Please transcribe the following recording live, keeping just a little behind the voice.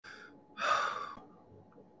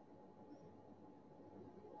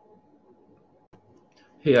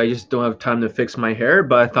Hey, I just don't have time to fix my hair,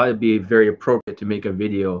 but I thought it'd be very appropriate to make a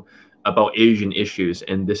video about Asian issues,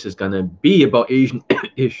 and this is gonna be about Asian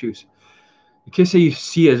issues. In case you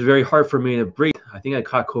see, it's very hard for me to breathe. I think I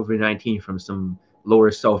caught COVID-19 from some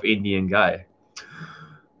lower South Indian guy.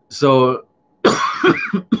 So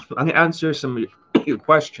I'm gonna answer some of your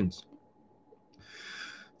questions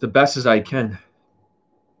the best as I can.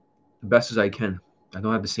 The best as I can. I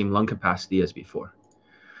don't have the same lung capacity as before.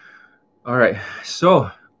 All right,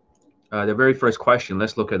 so the very first question,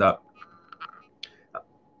 let's look it up.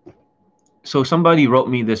 So somebody wrote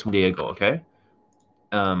me this 1 day ago, okay?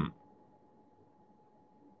 Um,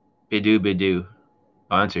 Bidu.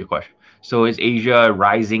 I'll answer your question. So is Asia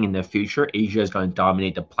rising in the future? Asia is going to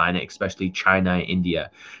dominate the planet, especially China and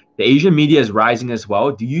India. The Asian media is rising as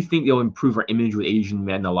well. Do you think they'll improve our image with Asian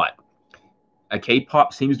men a lot?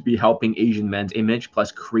 K-pop seems to be helping Asian men's image,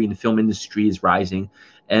 plus Korean film industry is rising,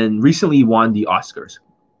 and recently won the Oscars.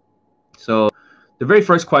 So the very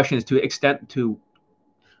first question is, to extent to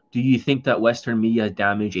do you think that Western media has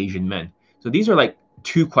damaged Asian men? So these are like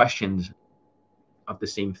two questions of the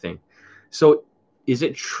same thing. So is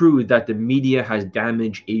it true that the media has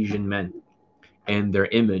damaged Asian men and their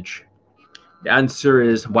image? The answer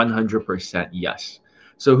is 100% yes.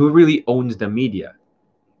 So who really owns the media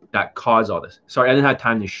that caused all this? Sorry, I didn't have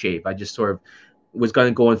time to shave. I just sort of was going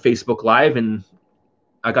to go on Facebook Live and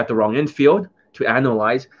I got the wrong infield to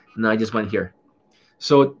analyze, and I just went here.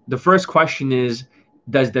 So the first question is,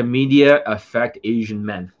 does the media affect Asian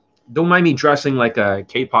men? Don't mind me dressing like a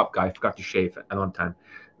K-pop guy. I forgot to shave at one time.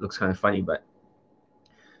 It looks kind of funny, but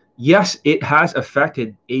yes, it has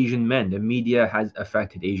affected Asian men. The media has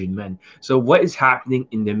affected Asian men. So what is happening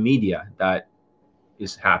in the media that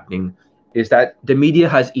is happening is that the media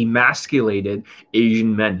has emasculated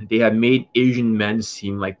Asian men. They have made Asian men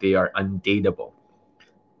seem like they are undateable.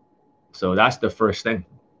 So that's the first thing.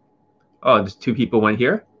 Oh, there's two people went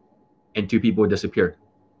here and two people disappeared.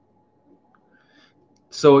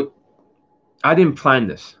 So I didn't plan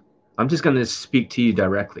this. I'm just going to speak to you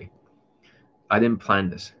directly. I didn't plan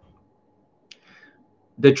this.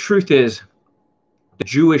 The truth is, the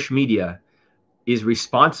Jewish media is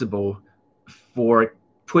responsible for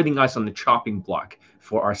putting us on the chopping block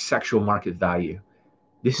for our sexual market value.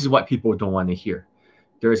 This is what people don't want to hear.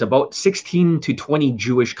 There's about 16 to 20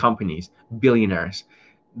 Jewish companies, billionaires,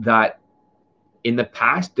 that in the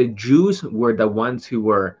past, the Jews were the ones who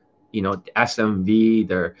were, SMV,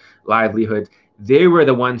 their livelihood. They were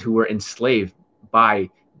the ones who were enslaved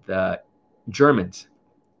by the Germans.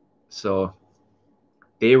 So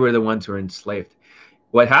they were the ones who were enslaved.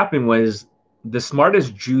 What happened was the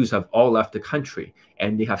smartest Jews have all left the country,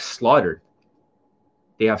 and they have slaughtered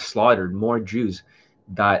more Jews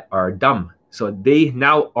that are dumb. So they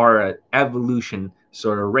now are an evolution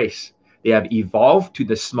sort of race. They have evolved to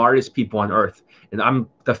the smartest people on earth. And I'm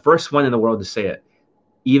the first one in the world to say it.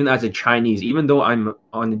 Even as a Chinese, even though I'm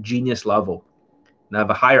on a genius level and I have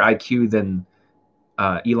a higher IQ than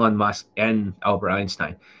Elon Musk and Albert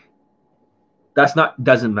Einstein,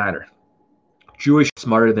 doesn't matter. Jewish are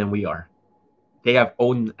smarter than we are. They have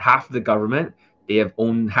owned half of the government. They have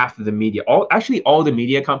owned half of the media. All the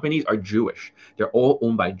media companies are Jewish. They're all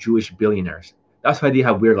owned by Jewish billionaires. That's why they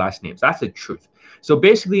have weird last names. That's the truth. So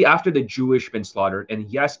basically, after the Jewish been slaughtered, and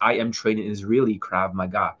yes, I am trained in Israeli Krav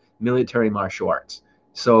Maga, military martial arts.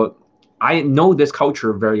 So I know this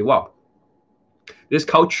culture very well. This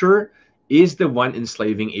culture is the one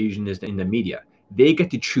enslaving Asians in the media. They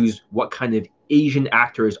get to choose what kind of Asian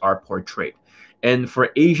actors are portrayed. And for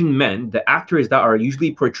Asian men, the actors that are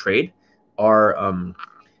usually portrayed are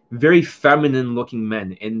very feminine looking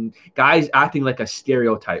men and guys acting like a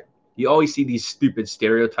stereotype. You always see these stupid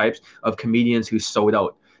stereotypes of comedians who sold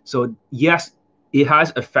out. So, yes, it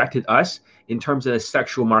has affected us in terms of the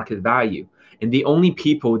sexual market value. And the only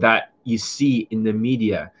people that you see in the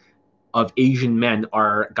media of Asian men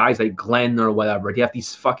are guys like Glenn or whatever. They have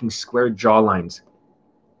these fucking square jawlines.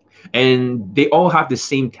 And they all have the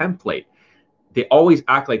same template. They always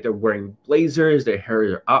act like they're wearing blazers, their hair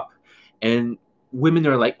is up, and women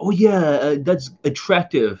are like, "Oh yeah, that's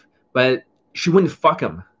attractive," but she wouldn't fuck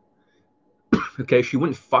him. Okay, she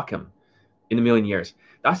wouldn't fuck him in a million years.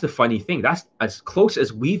 That's the funny thing. That's as close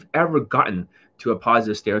as we've ever gotten to a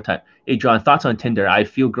positive stereotype. Hey, John, thoughts on Tinder? I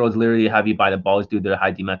feel girls literally have you by the balls due to the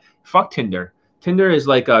high demand. Fuck Tinder. Tinder is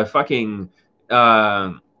like a fucking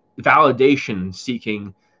validation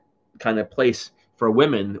seeking kind of place for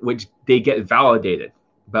women, which they get validated.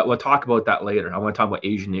 But we'll talk about that later. I want to talk about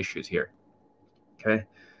Asian issues here. Okay.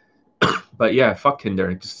 But yeah, fuck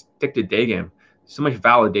Tinder. Just stick to day game. So much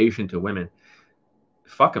validation to women.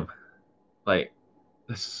 Fuck them. Like,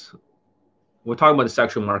 this. we'll talk about the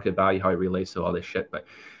sexual market value, how it relates to all this shit. But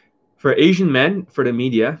for Asian men, for the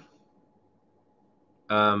media,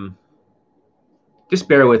 just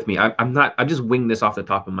bear with me. I'm just winging this off the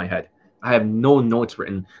top of my head. I have no notes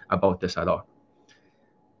written about this at all.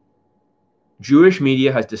 Jewish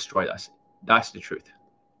media has destroyed us. That's the truth.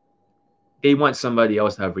 They want somebody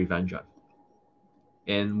else to have revenge on.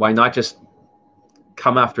 And why not just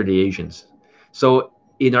come after the Asians? So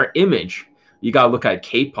in our image, you got to look at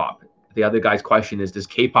K-pop. The other guy's question is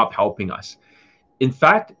K-pop helping us? In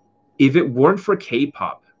fact, if it weren't for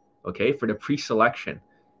K-pop, okay, for the pre-selection,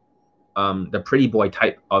 the pretty boy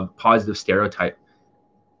type of positive stereotype,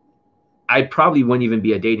 I probably wouldn't even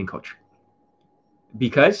be a dating coach.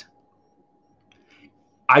 Because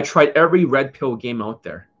I tried every red pill game out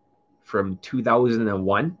there from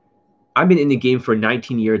 2001. I've been in the game for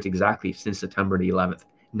 19 years exactly, since September the 11th.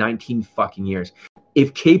 19 fucking years.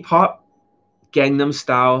 If K-pop, Gangnam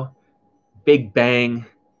Style, Big Bang,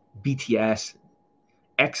 BTS,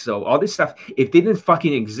 EXO, all this stuff, if they didn't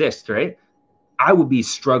fucking exist, right, I would be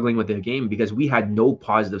struggling with the game because we had no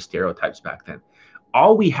positive stereotypes back then.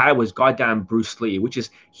 All we had was goddamn Bruce Lee,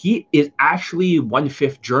 he is actually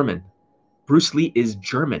 1/5 German. Bruce Lee is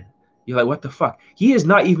German. You're like, what the fuck? He is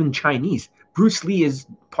not even Chinese. Bruce Lee is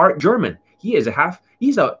part German. He's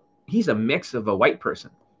a mix of a white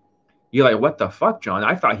person. You're like, what the fuck, John?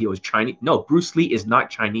 I thought he was Chinese. No, Bruce Lee is not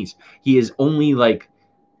Chinese. He is only like,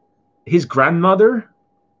 his grandmother,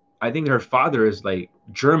 I think her father is like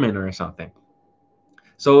German or something.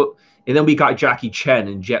 So, and then we got Jackie Chan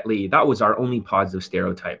and Jet Li. That was our only positive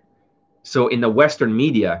stereotype. So in the Western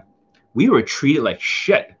media, we were treated like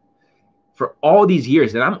shit for all these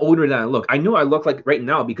years. And I'm older than I look. I know I look like right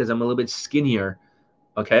now because I'm a little bit skinnier.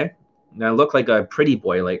 Okay. And I look like a pretty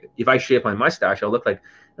boy. Like if I shave my mustache, I'll look like,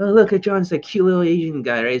 oh, look at John's a cute little Asian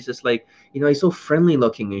guy, right? It's just like, he's so friendly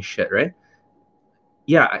looking and shit, right?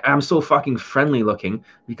 Yeah, I'm so fucking friendly looking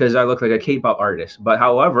because I look like a K-pop artist. But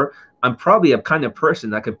however, I'm probably a kind of person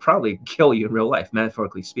that could probably kill you in real life,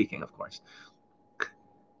 metaphorically speaking, of course.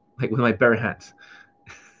 Like with my bare hands.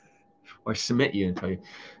 Or submit you until you,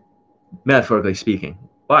 metaphorically speaking.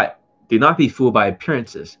 But do not be fooled by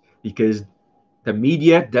appearances, because the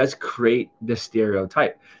media does create the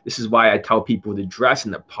stereotype. This is why I tell people to dress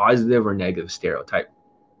in a positive or negative stereotype.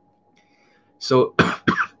 So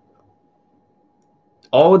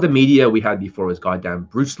all of the media we had before was goddamn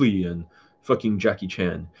Bruce Lee and fucking Jackie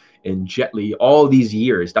Chan and Jet Li. All these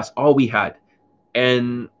years, that's all we had.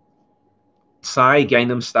 And Psy,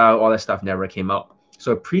 Gangnam Style, all that stuff never came out.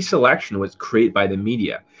 So pre-selection was created by the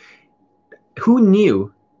media. Who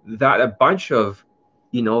knew that a bunch of,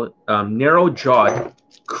 narrow-jawed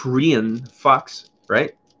Korean fucks,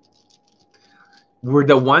 right, were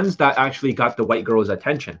the ones that actually got the white girls'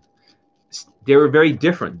 attention? They were very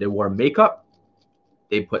different. They wore makeup.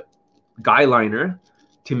 They put guy liner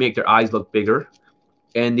to make their eyes look bigger.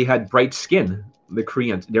 And they had bright skin, the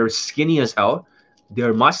Koreans. They were skinny as hell. They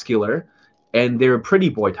were muscular. And they were pretty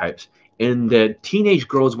boy types. And the teenage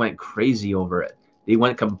girls went crazy over it. They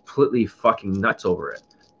went completely fucking nuts over it.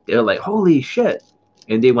 They were like, holy shit.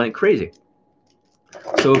 And they went crazy.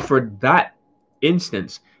 So for that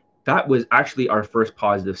instance, that was actually our first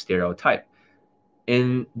positive stereotype.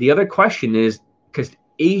 And the other question is, because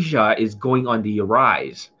Asia is going on the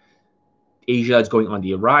rise. Asia is going on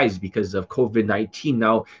the rise because of COVID-19.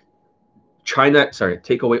 Now, China,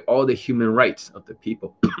 take away all the human rights of the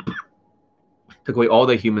people. Took away all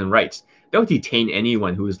the human rights. They'll detain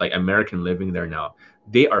anyone who is like American living there now.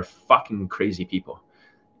 They are fucking crazy people.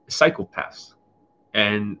 Psychopaths.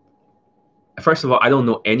 And first of all, I don't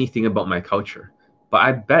know anything about my culture, but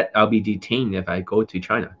I bet I'll be detained if I go to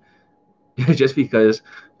China. Just because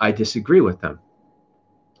I disagree with them.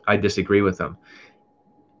 I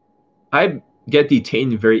get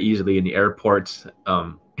detained very easily in the airports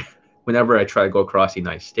whenever I try to go across the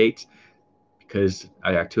United States because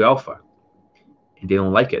I act too alpha. And they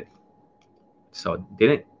don't like it. So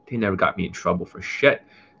they never got me in trouble for shit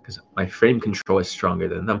because my frame control is stronger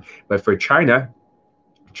than them. But for China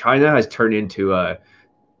has turned into I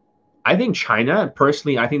think China,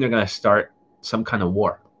 personally, I think they're going to start some kind of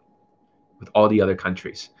war with all the other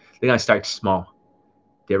countries. They're going to start small.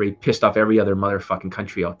 They already pissed off every other motherfucking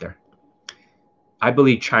country out there. I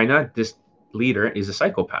believe China, this leader, is a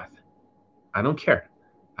psychopath. I don't care.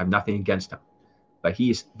 I have nothing against him. But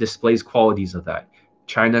he displays qualities of that.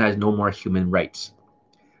 China has no more human rights.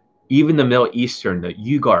 Even the Middle Eastern, the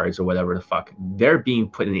Uyghurs or whatever the fuck, they're being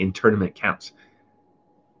put in internment camps.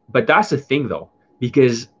 But that's the thing, though,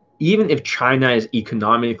 because even if China is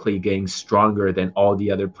economically getting stronger than all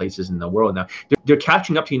the other places in the world now, they're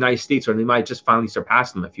catching up to the United States, or they might just finally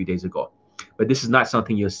surpass them a few days ago. but this is not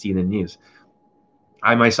something you'll see in the news.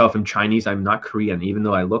 I myself am Chinese. I'm not Korean, even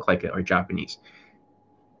though I look like it, or Japanese.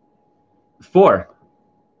 For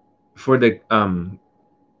the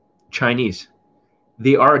Chinese,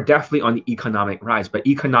 they are definitely on the economic rise, but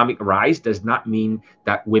economic rise does not mean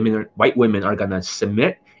that white women are gonna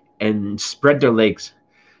submit and spread their legs,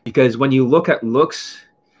 because when you look at looks,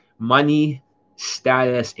 money,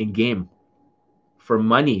 status, and game, for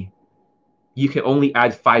money, you can only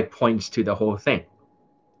add 5 points to the whole thing,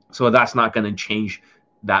 so that's not gonna change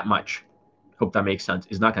that much. Hope that makes sense.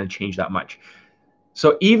 It's not gonna change that much.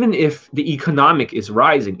 So even if the economic is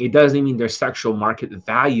rising, it doesn't mean their sexual market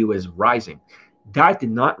value is rising. That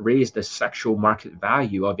did not raise the sexual market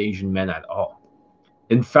value of Asian men at all.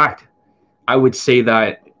 In fact, I would say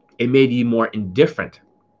that it made you more indifferent.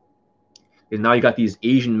 Because now you got these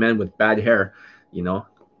Asian men with bad hair,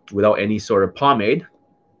 without any sort of pomade,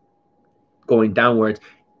 going downwards,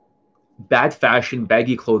 bad fashion,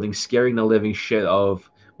 baggy clothing, scaring the living shit of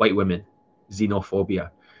white women, xenophobia.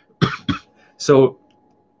 So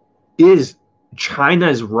is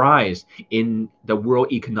China's rise in the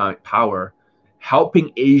world economic power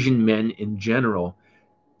helping Asian men in general?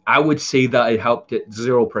 I would say that it helped it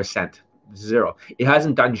 0%. Zero. It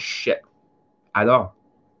hasn't done shit at all.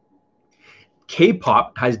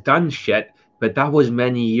 K-pop has done shit, but that was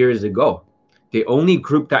many years ago. The only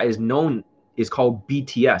group that is known is called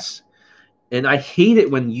BTS. And I hate it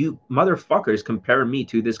when you motherfuckers compare me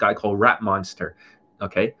to this guy called Rap Monster.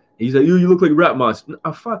 Okay? He's like, you look like Rap Monster.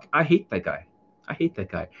 Oh, fuck. I hate that guy.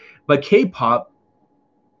 But K-pop,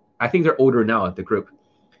 I think they're older now at the group.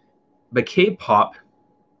 But K-pop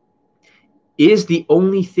is the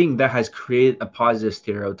only thing that has created a positive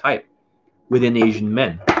stereotype within Asian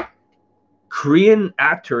men. Korean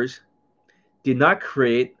actors did not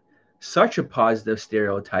create such a positive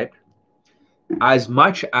stereotype as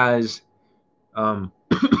much as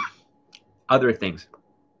other things.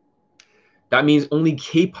 That means only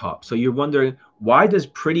K-pop. So you're wondering, why does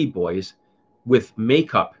pretty boys with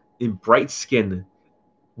makeup and bright skin,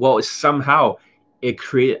 well, somehow it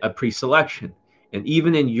created a pre-selection. And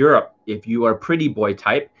even in Europe, if you are a pretty boy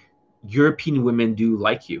type, European women do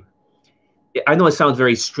like you. I know it sounds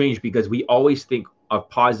very strange because we always think of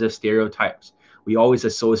positive stereotypes. We always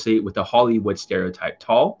associate with the Hollywood stereotype: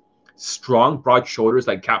 tall, strong, broad shoulders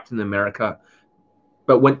like Captain America.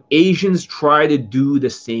 But when Asians try to do the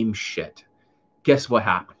same shit, guess what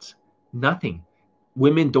happens? Nothing.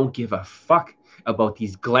 Women don't give a fuck about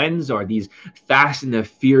these Glens or these Fast and the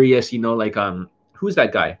Furious, who's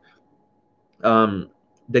that guy?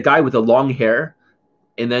 The guy with the long hair,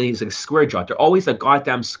 and then he's like square jawed. They're always a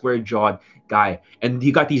goddamn square jawed guy. And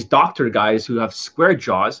you got these doctor guys who have square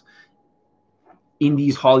jaws in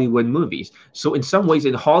these Hollywood movies. So in some ways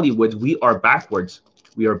in Hollywood, we are backwards.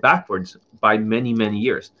 We are backwards by many, many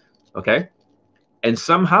years. Okay? And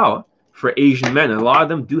somehow for Asian men, a lot of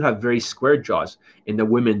them do have very square jaws, and the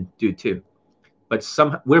women do too. But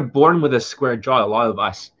we're born with a square jaw, a lot of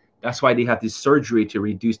us. That's why they have this surgery to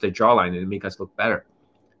reduce the jawline and make us look better.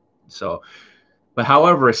 So, but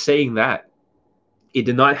however, saying that, it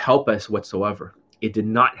did not help us whatsoever. It did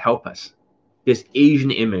not help us. This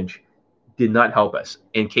Asian image did not help us.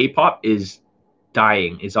 And K-pop is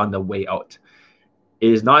dying, is on the way out.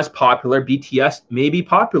 It is not as popular. BTS may be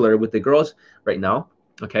popular with the girls right now,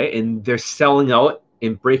 okay? And they're selling out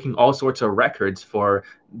and breaking all sorts of records for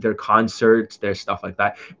their concerts, their stuff like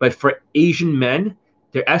that. But for Asian men,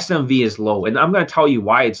 their SMV is low. And I'm going to tell you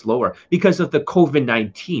why it's lower. Because of the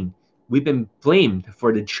COVID-19. We've been blamed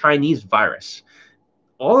for the Chinese virus.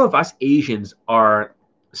 All of us Asians are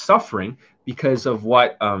suffering because of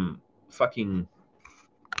what China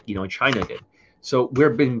did. So we're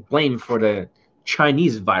being blamed for the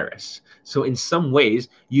Chinese virus. So in some ways,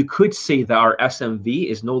 you could say that our SMV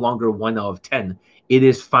is no longer 1 out of 10. It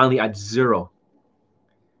is finally at 0.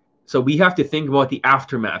 So we have to think about the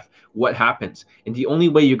aftermath, what happens. And the only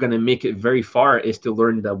way you're going to make it very far is to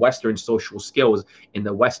learn the Western social skills in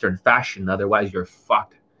the Western fashion. Otherwise, you're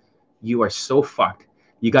fucked. You are so fucked.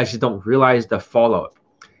 You guys just don't realize the fallout.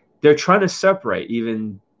 They're trying to separate,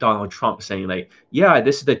 even Donald Trump saying like, yeah,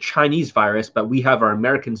 this is the Chinese virus, but we have our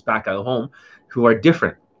Americans back at home who are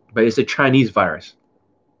different, but it's a Chinese virus.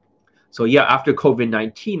 So yeah, after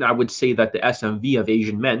COVID-19, I would say that the SMV of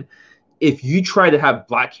Asian men, if you try to have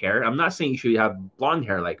black hair, I'm not saying you should have blonde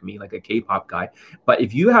hair like me, like a K-pop guy, but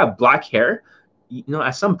if you have black hair,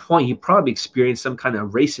 at some point you probably experienced some kind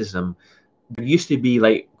of racism. There used to be,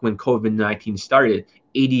 like, when COVID-19 started,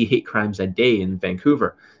 80 hate crimes a day in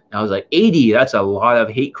Vancouver. And I was like, 80, that's a lot of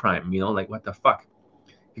hate crime, like, what the fuck?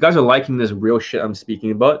 If you guys are liking this real shit I'm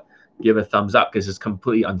speaking about, give a thumbs up because it's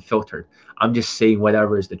completely unfiltered. I'm just saying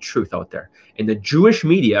whatever is the truth out there. In the Jewish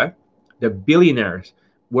media, the billionaires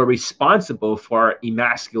were responsible for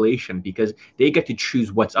emasculation because they get to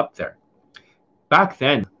choose what's up there. Back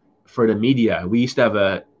then, for the media, we used to have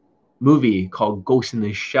a movie called Ghost in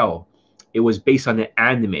the Shell. It was based on an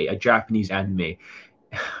anime, a Japanese anime.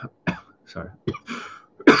 Sorry.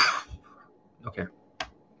 Okay.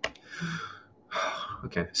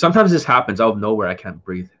 Okay. Sometimes this happens out of nowhere. I can't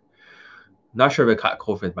breathe. Not sure if I caught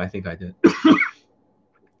COVID, but I think I did.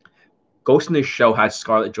 Ghost in the Shell had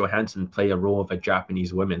Scarlett Johansson play a role of a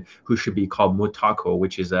Japanese woman who should be called Motoko,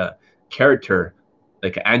 which is a character,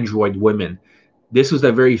 like an android woman. This was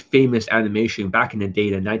a very famous animation back in the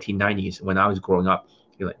day, the 1990s, when I was growing up.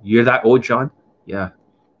 You're like, you're that old, John? Yeah.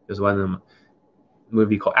 There's one of them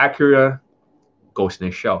movie called Akira, Ghost in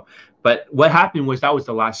the Shell. But what happened was that was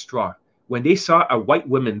the last straw. When they saw a white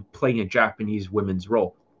woman playing a Japanese woman's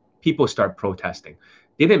role, people start protesting.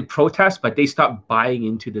 They didn't protest, but they stopped buying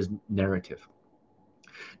into this narrative.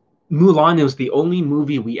 Mulan was the only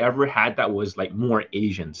movie we ever had that was like more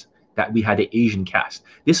Asians, that we had an Asian cast.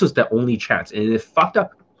 This was the only chance, and it fucked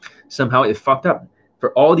up. Somehow it fucked up.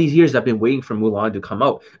 For all these years, I've been waiting for Mulan to come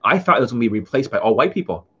out. I thought it was going to be replaced by all white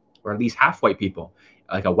people, or at least half white people,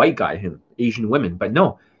 like a white guy, and Asian women. But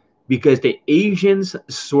no, because the Asians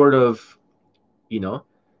sort of,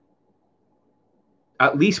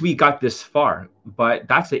 at least we got this far, but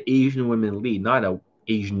that's an Asian women lead, not a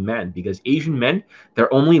Asian men, because Asian men,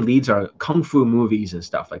 their only leads are kung fu movies and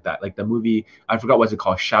stuff like that. Like the movie, I forgot what's it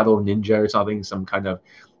called, Shadow Ninja or something, some kind of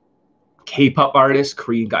K-pop artist,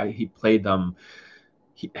 Korean guy. He played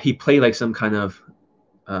he played like some kind of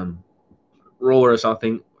role or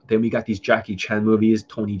something. Then we got these Jackie Chan movies,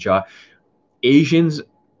 Tony Jaa. Asians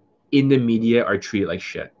in the media are treated like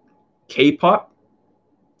shit. K-pop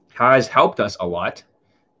has helped us a lot.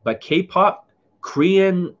 But K-pop,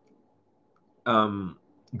 Korean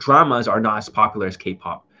dramas are not as popular as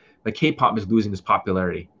K-pop. But K-pop is losing its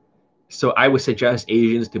popularity. So I would suggest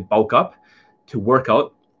Asians to bulk up, to work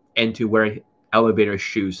out, and to wear elevator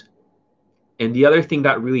shoes. And the other thing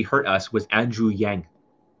that really hurt us was Andrew Yang.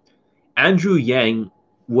 Andrew Yang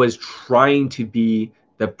was trying to be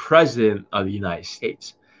the president of the United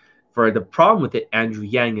States. For the problem with Andrew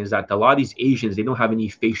Yang is that a lot of these Asians, they don't have any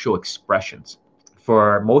facial expressions.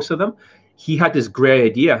 For most of them, he had this great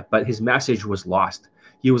idea, but his message was lost.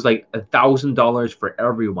 He was like $1,000 for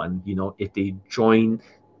everyone, if they join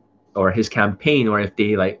or his campaign, or if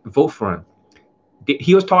they like vote for him.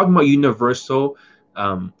 He was talking about universal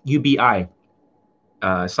UBI,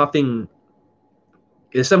 something.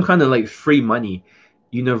 It's some kind of like free money,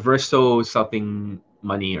 universal something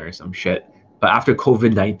money or some shit. But after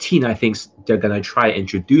COVID-19, I think they're gonna try to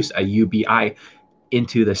introduce a UBI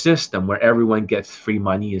into the system where everyone gets free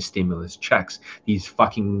money and stimulus checks. These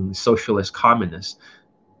fucking socialist communist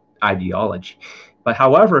ideology. But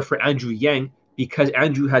however, for Andrew Yang, because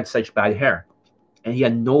Andrew had such bad hair and he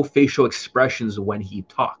had no facial expressions when he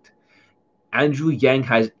talked, Andrew Yang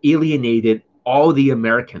has alienated all the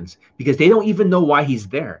Americans because they don't even know why he's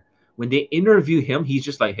there. When they interview him, he's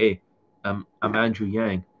just like, hey, I'm Andrew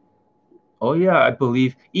Yang. Oh yeah, I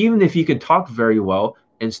believe, even if he can talk very well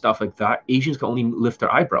and stuff like that, Asians can only lift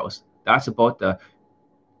their eyebrows. That's about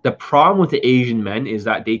the problem with the Asian men is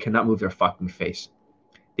that they cannot move their fucking face.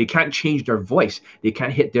 They can't change their voice. They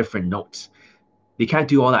can't hit different notes. They can't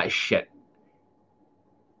do all that shit.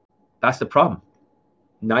 That's the problem.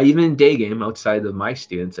 Not even in day game, outside of my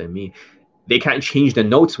students and me, they can't change the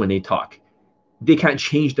notes when they talk. They can't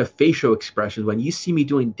change the facial expressions. When you see me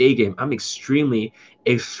doing day game, I'm extremely,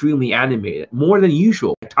 extremely animated, more than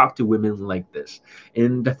usual. I talk to women like this.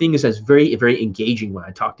 And the thing is, that's very, very engaging when I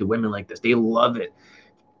talk to women like this. They love it.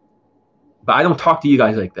 But I don't talk to you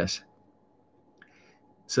guys like this.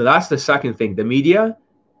 So that's the second thing. The media,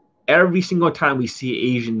 every single time we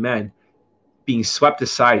see Asian men being swept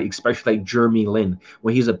aside, especially like Jeremy Lin,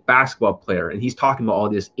 when he's a basketball player and he's talking about all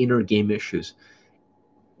these inner game issues,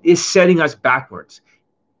 is setting us backwards.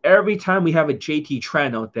 Every time we have a JT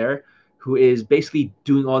Tran out there who is basically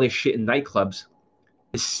doing all this shit in nightclubs,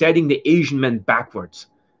 is setting the Asian men backwards.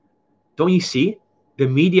 Don't you see? The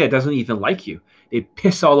media doesn't even like you. They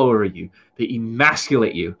piss all over you. They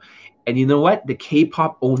emasculate you. And you know what? The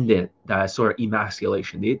K-pop owned it, that sort of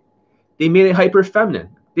emasculation. They made it hyper feminine.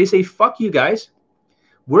 They say, fuck you guys.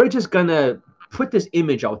 We're just gonna put this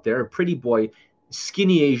image out there, pretty boy,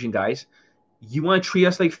 skinny Asian guys. You want to treat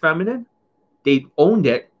us like feminine? They owned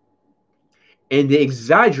it, and they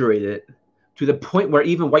exaggerated it to the point where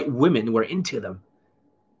even white women were into them.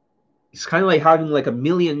 It's kind of like having like a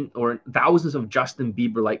million or thousands of Justin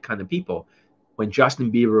Bieber-like kind of people. when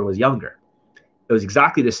Justin Bieber was younger. It was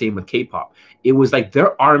exactly the same with K-pop. It was like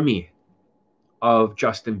their army of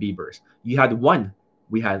Justin Biebers. You had one.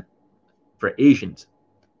 We had, for Asians,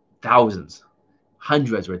 thousands,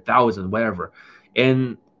 hundreds or thousands, whatever.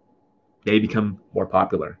 And they become more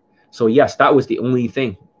popular. So yes, that was the only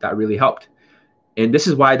thing that really helped. And this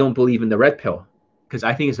is why I don't believe in the red pill, because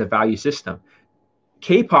I think it's a value system.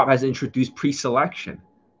 K-pop has introduced pre-selection.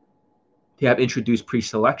 They have introduced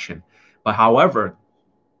pre-selection. But however,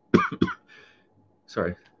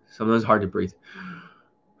 sorry, sometimes it's hard to breathe.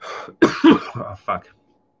 Oh, fuck.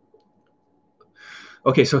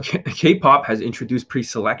 Okay, so K-pop has introduced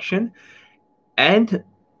pre-selection, and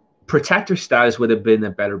protector status would have been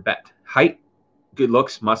a better bet. Height, good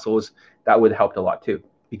looks, muscles, that would have helped a lot too.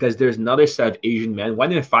 Because there's another set of Asian men,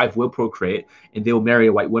 1 in 5 will procreate, and they will marry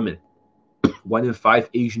white women. 1 in 5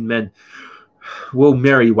 Asian men will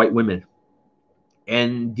marry white women.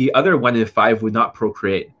 And the other 1 in 5 would not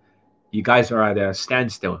procreate. You guys are at a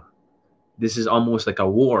standstill. This is almost like a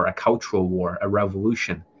war, a cultural war, a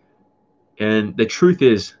revolution. And the truth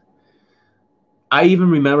is, I even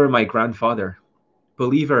remember my grandfather,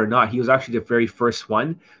 believe it or not, he was actually the very first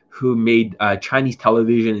one who made Chinese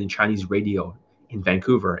television and Chinese radio in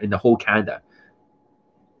Vancouver, in the whole Canada.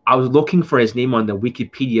 I was looking for his name on the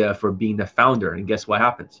Wikipedia for being the founder, and guess what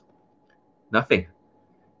happens? Nothing.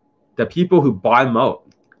 The people who bought him out,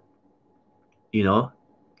 you know,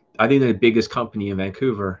 I think they're the biggest company in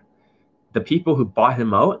Vancouver. The people who bought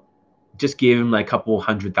him out just gave him like a couple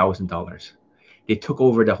 $100,000. They took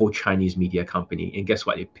over the whole Chinese media company, and guess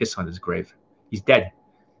what? They pissed on his grave. He's dead.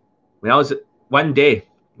 When I was, one day,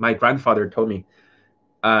 my grandfather told me,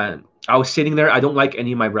 I was sitting there. I don't like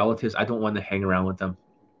any of my relatives. I don't want to hang around with them.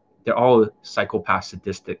 They're all psychopath,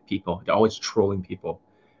 sadistic people. They're always trolling people.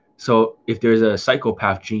 So if there's a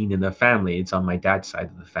psychopath gene in the family, it's on my dad's side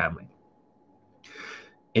of the family.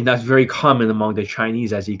 And that's very common among the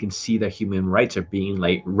Chinese, as you can see that human rights are being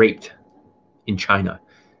like raped in China.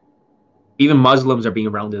 Even Muslims are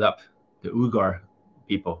being rounded up, the Uyghur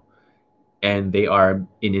people, and they are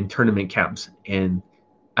in internment camps. And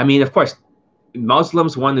I mean, of course,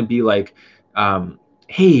 Muslims want to be like,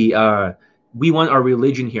 hey, we want our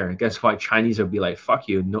religion here. And guess what? Chinese will be like, fuck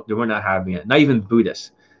you. No, we're not having it. Not even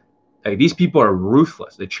Buddhists. Like, these people are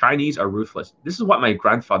ruthless. The Chinese are ruthless. This is what my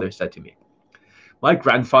grandfather said to me. My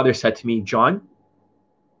grandfather said to me, John,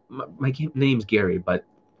 my name's Gary, but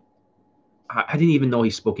I didn't even know he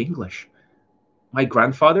spoke English. My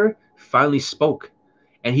grandfather finally spoke,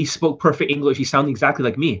 and he spoke perfect English. He sounded exactly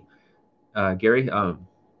like me. Gary,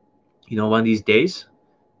 you know, one of these days,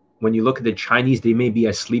 when you look at the Chinese, they may be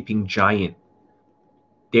a sleeping giant.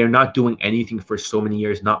 They're not doing anything for so many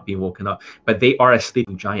years, not being woken up, but they are a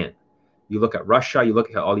sleeping giant. You look at Russia, you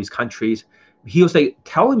look at all these countries. He was like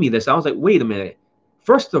telling me this. I was like, wait a minute.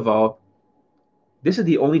 First of all, this is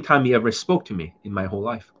the only time he ever spoke to me in my whole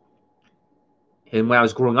life. And when I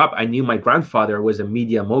was growing up, I knew my grandfather was a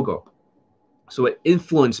media mogul. So it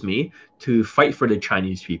influenced me to fight for the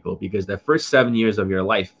Chinese people, because the first 7 years of your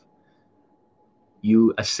life,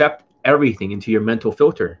 you accept everything into your mental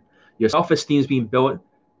filter. Your self-esteem is being built.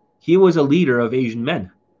 He was a leader of Asian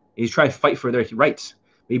men. He's trying to fight for their rights.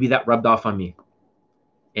 Maybe that rubbed off on me,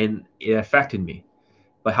 and it affected me.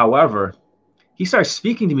 But however, he started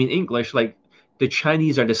speaking to me in English like the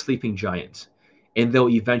Chinese are the sleeping giants, and they'll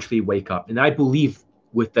eventually wake up. And I believe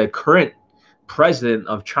with the current president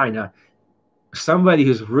of China, somebody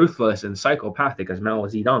who's ruthless and psychopathic as Mao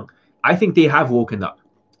Zedong, I think they have woken up.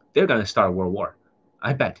 They're going to start a world war.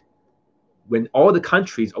 I bet. When all the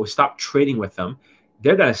countries stop trading with them,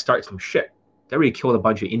 they're going to start some shit. They already killed a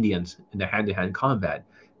bunch of Indians in the hand-to-hand combat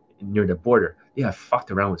near the border. They have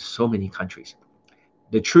fucked around with so many countries.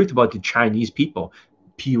 The truth about the Chinese people,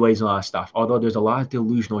 PUAs and all that stuff, although there's a lot of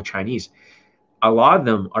delusional Chinese, a lot of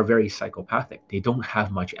them are very psychopathic. They don't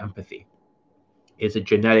have much empathy. It's a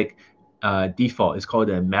genetic default. It's called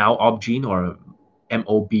a Mao gene, or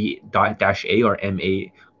MOB-A or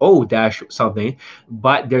MAO-something.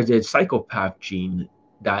 But there's a psychopath gene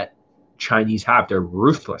that Chinese have. They're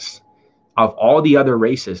ruthless. Of all the other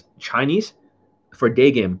races, Chinese, for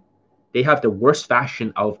day game, they have the worst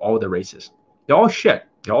fashion out of all the races. They're all shit.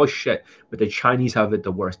 They're all shit. But the Chinese have it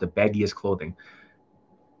the worst, the baggiest clothing.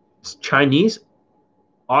 Chinese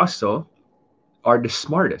also are the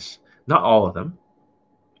smartest. Not all of them,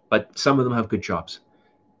 but some of them have good jobs.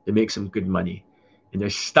 They make some good money. And they're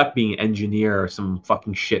stuck being an engineer or some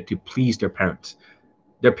fucking shit to please their parents.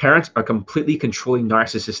 Their parents are completely controlling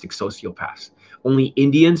narcissistic sociopaths. Only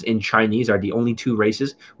Indians and Chinese are the only two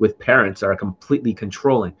races with parents that are completely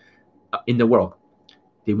controlling in the world.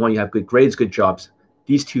 They want you to have good grades, good jobs.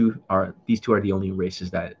 These two are the only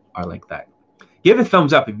races that are like that. Give a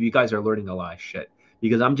thumbs up if you guys are learning a lot of shit,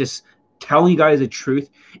 because I'm just telling you guys the truth,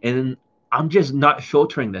 and I'm just not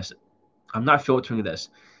filtering this. I'm not filtering this.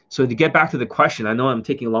 So to get back to the question, I know I'm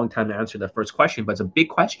taking a long time to answer the first question, but it's a big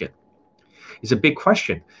question. It's a big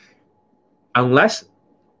question. Unless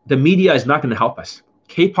the media is not going to help us.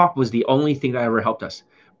 K-pop was the only thing that ever helped us.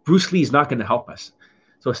 Bruce Lee is not going to help us.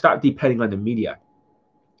 So stop depending on the media.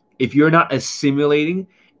 If you're not assimilating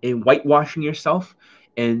and whitewashing yourself,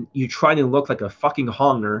 and you try to look like a fucking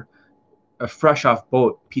honger, a fresh off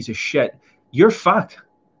boat piece of shit, you're fucked.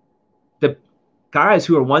 The guys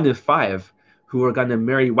who are 1 to 5 who are gonna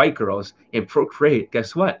marry white girls and procreate,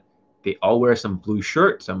 guess what? They all wear some blue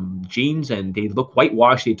shirts, some jeans, and they look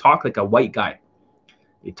whitewashed. They talk like a white guy.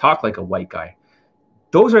 They talk like a white guy.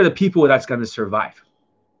 Those are the people that's gonna survive.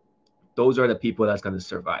 Those are the people that's gonna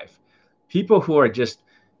survive. People who are just,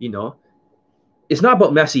 it's not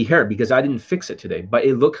about messy hair, because I didn't fix it today, but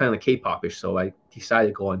it looked kind of K-pop-ish, so I decided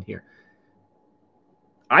to go on here.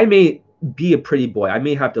 I may be a pretty boy. I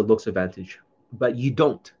may have the looks advantage, but you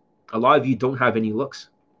don't. A lot of you don't have any looks.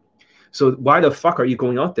 So why the fuck are you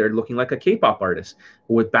going out there looking like a K-pop artist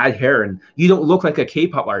with bad hair? And you don't look like a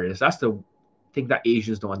K-pop artist. That's the thing that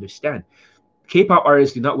Asians don't understand. K-pop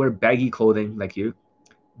artists do not wear baggy clothing like you.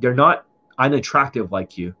 They're not unattractive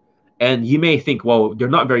like you. And you may think, well, they're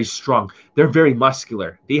not very strong. They're very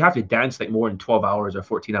muscular. They have to dance like more than 12 hours or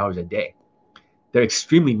 14 hours a day. They're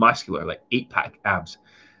extremely muscular, like 8-pack abs.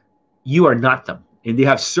 You are not them. And they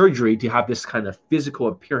have surgery to have this kind of physical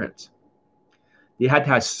appearance. They had to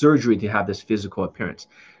have surgery to have this physical appearance.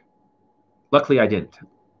 Luckily, I didn't.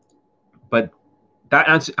 But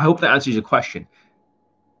I hope that answers your question.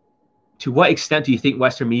 To what extent do you think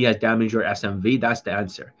Western media has damaged your SMV? That's the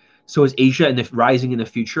answer. So is Asia rising in the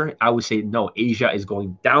future? I would say no. Asia is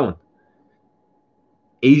going down.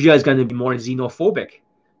 Asia is going to be more xenophobic.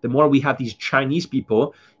 The more we have these Chinese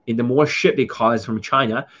people, and the more shit they cause from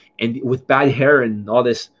China, and with bad hair and all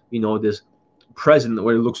this, this president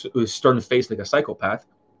where it looks stern face like a psychopath.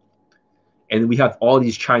 And we have all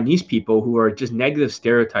these Chinese people who are just negative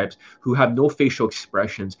stereotypes, who have no facial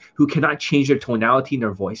expressions, who cannot change their tonality in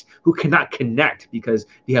their voice, who cannot connect because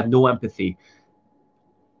they have no empathy.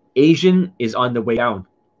 Asian is on the way down.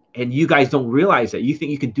 And you guys don't realize that. You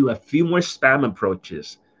think you can do a few more spam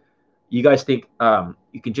approaches. You guys think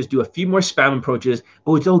you can just do a few more spam approaches.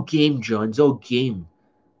 Oh, it's all game, John. It's all game.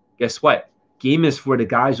 Guess what? Game is for the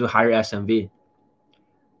guys with higher SMV.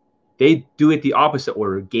 They do it the opposite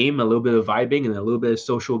order. Game, a little bit of vibing, and a little bit of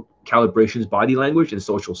social calibrations, body language, and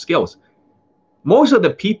social skills. Most of the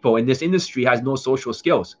people in this industry has no social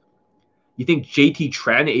skills. You think JT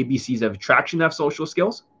Tran, ABCs of Attraction, have social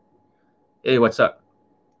skills? Hey, what's up?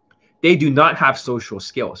 They do not have social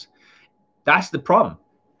skills. That's the problem.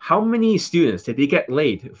 How many students did they get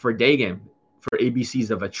laid for day game for ABCs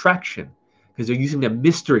of Attraction? Because they're using the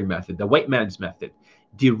mystery method, the white man's method,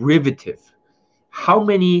 derivative. How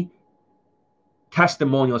many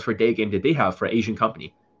testimonials for day game did they have for an Asian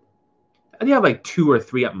company? And they have like 2 or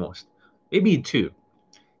 3 at most, maybe 2.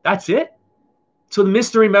 That's it. So the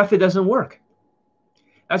mystery method doesn't work.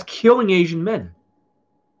 That's killing Asian men.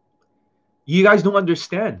 You guys don't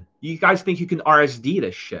understand. You guys think you can RSD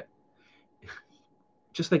this shit.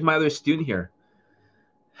 Just like my other student here.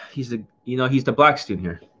 He's the black student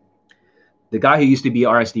here. The guy who used to be an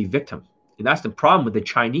RSD victim. And that's the problem with the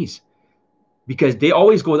Chinese. Because they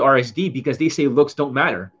always go with RSD because they say looks don't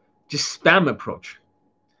matter. Just spam approach.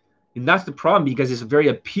 And that's the problem, because it's very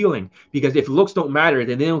appealing. Because if looks don't matter,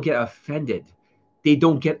 then they don't get offended. They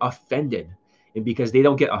don't get offended. And because they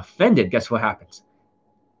don't get offended, guess what happens?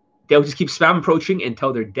 They'll just keep spam approaching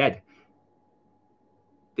until they're dead.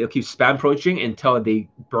 They'll keep spam approaching until they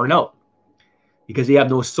burn out. Because they have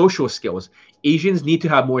no social skills. Asians need to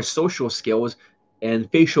have more social skills and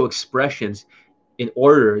facial expressions in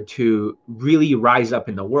order to really rise up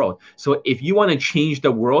in the world. So if you want to change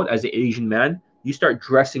the world as an Asian man, you start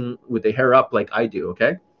dressing with the hair up like I do,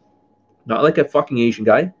 okay? Not like a fucking Asian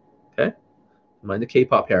guy, okay? Mind the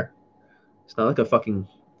K-pop hair. It's not like a fucking,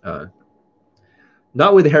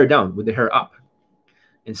 not with the hair down, with the hair up.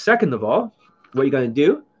 And second of all, what you're going to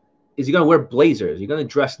do is you're going to wear blazers. You're going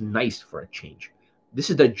to dress nice for a change. This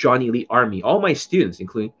is the Johnny Elite Army. All my students,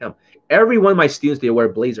 including him, every one of my students, they wear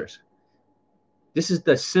blazers. This is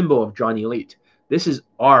the symbol of Johnny Elite. This is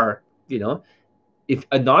our, if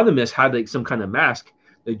Anonymous had like some kind of mask,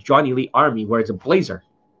 the Johnny Elite Army wears a blazer.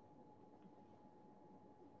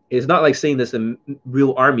 It's not like saying this a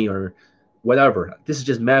real army or whatever. This is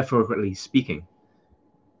just metaphorically speaking.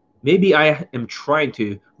 Maybe I am trying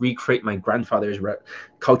to recreate my grandfather's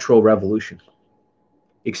cultural revolution.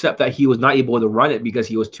 except that he was not able to run it because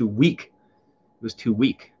he was too weak. He was too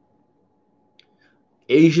weak.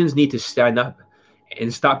 Asians need to stand up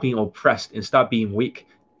and stop being oppressed and stop being weak.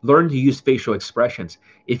 Learn to use facial expressions.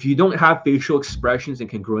 If you don't have facial expressions and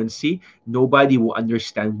congruency, nobody will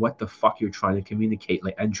understand what the fuck you're trying to communicate.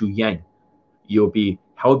 Like Andrew Yang, you'll be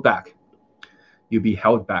held back. You'll be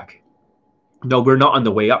held back. No, we're not on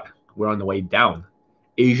the way up. We're on the way down.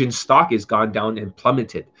 Asian stock has gone down and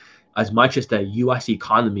plummeted as much as the US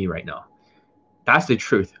economy right now. That's the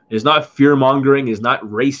truth. It's not fear mongering. It's not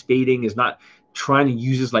race baiting. It's not trying to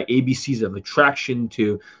use this like ABCs of attraction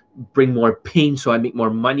to bring more pain so I make more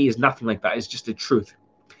money. It's nothing like that. It's just the truth.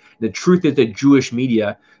 The truth is that Jewish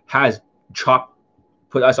media has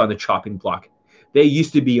put us on the chopping block. They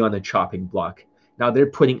used to be on the chopping block. Now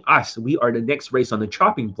they're putting us. We are the next race on the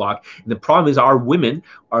chopping block. And the problem is our women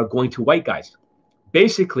are going to white guys.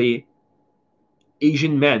 Basically,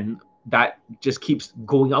 Asian men that just keeps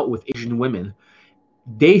going out with Asian women,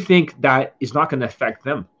 they think that is not going to affect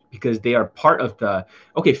them because they are part of the,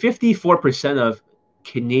 54% of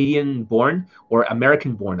Canadian born or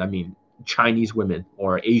American born, I mean, Chinese women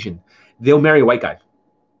or Asian, they'll marry a white guy.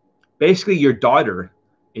 Basically, your daughter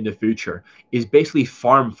in the future is basically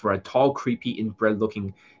farmed for a tall, creepy, inbred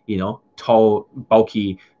looking, tall,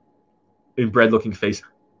 bulky, inbred looking face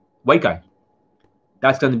white guy.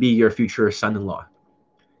 That's going to be your future son-in-law.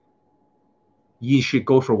 You should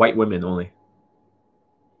go for white women only.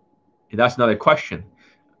 And that's another question.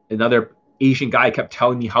 Another Asian guy kept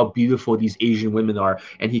telling me how beautiful these Asian women are,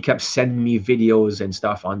 and he kept sending me videos and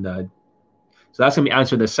stuff on the. So that's going to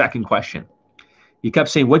answer the second question. He kept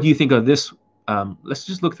saying, "What do you think of this?" Let's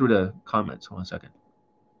just look through the comments. Hold on a second.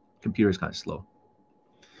 Computer's kind of slow.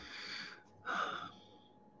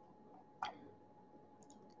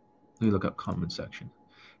 Let me look up comment section.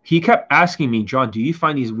 He kept asking me, "John, do you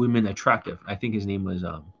find these women attractive?" I think his name was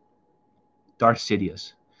Darth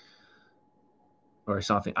Sidious or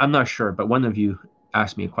something. I'm not sure, but one of you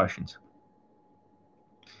asked me questions.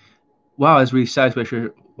 Wow, it's really sad, especially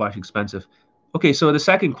watch expensive. Okay, so the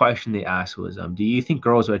second question they asked was, do you think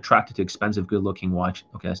girls are attracted to expensive, good-looking watch?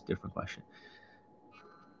 Okay, that's a different question.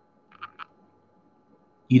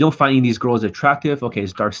 You don't find these girls attractive? Okay,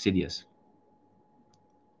 it's Darth Sidious.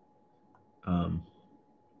 Hold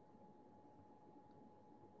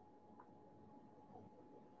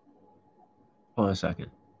on a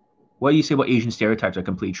second. What do you say about Asian stereotypes are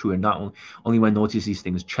completely true and not only when notice these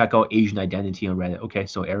things? Check out Asian identity on Reddit. Okay,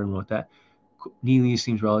 so Aaron wrote that. Neely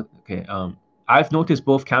seems relative. Okay, I've noticed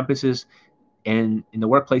both campuses and in the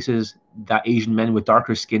workplaces that Asian men with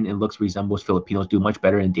darker skin and looks resembles Filipinos do much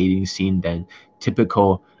better in dating scene than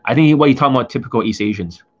typical. I think what you're talking about, typical East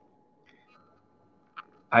Asians.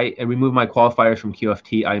 I removed my qualifiers from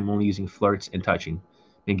QFT. I'm only using flirts and touching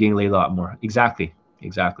and getting laid a lot more. Exactly.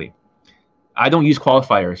 I don't use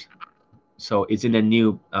qualifiers. So it's in the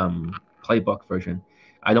new playbook version.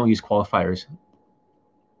 I don't use qualifiers.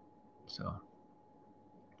 So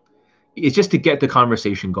it's just to get the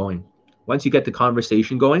conversation going. Once you get the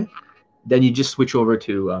conversation going, then you just switch over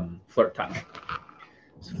to flirt touch.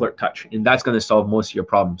 It's flirt touch. And that's going to solve most of your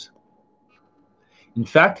problems. In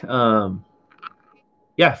fact,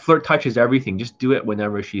 flirt touch is everything. Just do it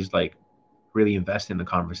whenever she's like really invested in the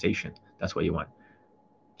conversation. That's what you want.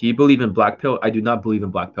 Do you believe in black pill? I do not believe in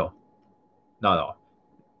black pill. Not at all.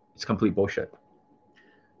 It's complete bullshit.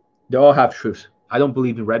 They all have truths. I don't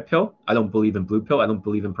believe in red pill. I don't believe in blue pill. I don't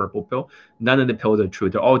believe in purple pill. None of the pills are true.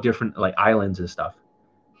 They're all different, like islands and stuff.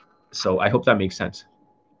 So I hope that makes sense.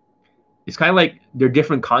 It's kind of like they're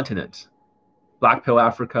different continents. Black pill,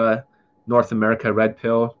 Africa, North America, red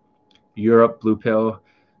pill, Europe, blue pill.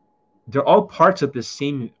 They're all parts of the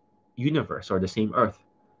same universe or the same earth.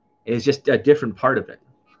 It's just a different part of it.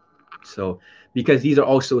 So, because these are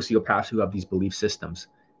all sociopaths who have these belief systems.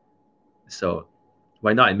 So,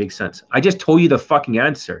 why not? It makes sense. I just told you the fucking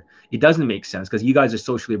answer. It doesn't make sense because you guys are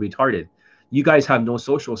socially retarded. You guys have no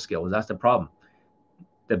social skills. That's the problem.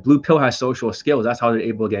 The blue pill has social skills. That's how they're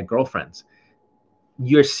able to get girlfriends.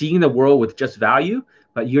 You're seeing the world with just value,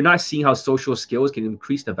 but you're not seeing how social skills can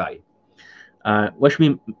increase the value. What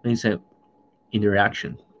should we say?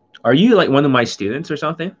 Interaction. Are you like one of my students or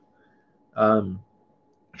something? You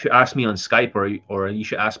should ask me on Skype or you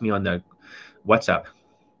should ask me on the WhatsApp.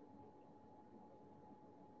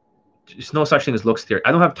 There's no such thing as looks theory.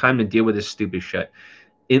 I don't have time to deal with this stupid shit.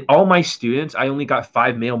 In all my students, I only got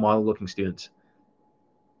 5 male model looking students.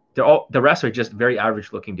 The rest are just very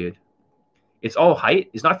average looking, dude. It's all height.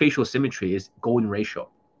 It's not facial symmetry. It's golden ratio.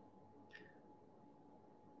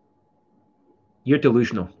 You're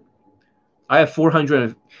delusional. I have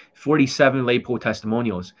 447 LAPO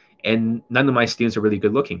testimonials, And none of my students are really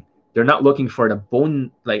good looking. They're not looking for the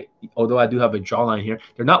bone, like, although I do have a jawline here,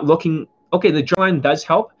 they're not looking, okay, the jawline does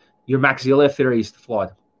help. Your maxillary is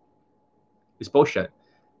flawed. It's bullshit.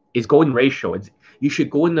 It's golden ratio. You should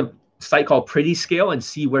go in the site called Pretty Scale and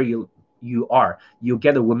see where you are. You'll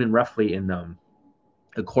get a woman roughly in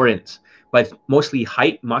accordance, but it's mostly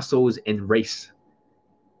height, muscles, and race.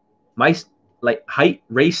 Like height,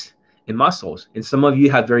 race, and muscles. And some of you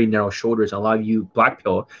have very narrow shoulders. A lot of you black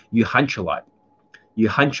pill, you hunch a lot. You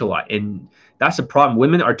hunch a lot, and that's a problem.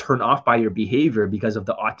 Women are turned off by your behavior because of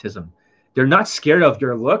the autism. They're not scared of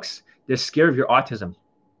your looks. They're scared of your autism.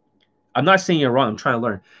 I'm not saying you're wrong. I'm trying to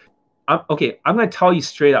learn. I'm going to tell you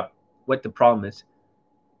straight up what the problem is.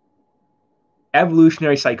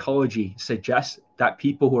 Evolutionary psychology suggests that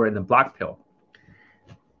people who are in the black pill,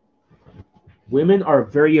 women are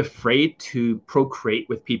very afraid to procreate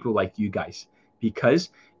with people like you guys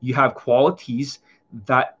because you have qualities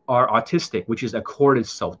that are autistic, which is a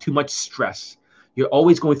cortisol, too much stress. You're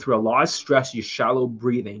always going through a lot of stress. You're shallow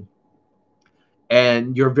breathing,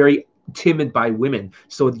 and you're very timid by women.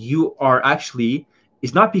 So you are actually,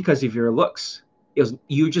 it's not because of your looks.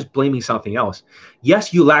 You're just blaming something else.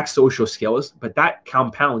 Yes, you lack social skills, but that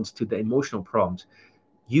compounds to the emotional problems.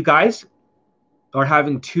 You guys are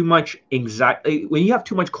having too much anxiety. When you have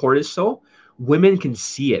too much cortisol, women can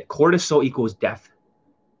see it. Cortisol equals death.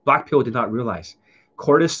 Black pill did not realize.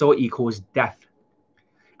 Cortisol equals death.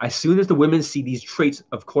 As soon as the women see these traits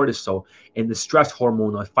of cortisol and the stress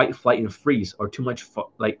hormone of fight, flight, and freeze, or too much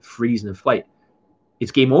like freeze and flight,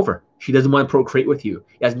 it's game over. She doesn't want to procreate with you.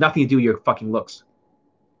 It has nothing to do with your fucking looks.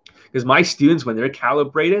 Because my students, when they're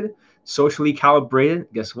calibrated, socially calibrated,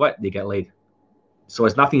 guess what? They get laid. So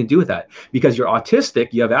it's nothing to do with that. Because you're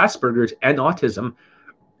autistic, you have Asperger's and autism,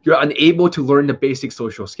 you're unable to learn the basic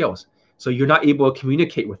social skills. So you're not able to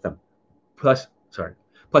communicate with them. Plus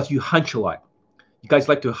you hunch a lot. You guys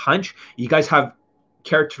like to hunch. You guys have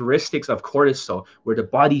characteristics of cortisol where the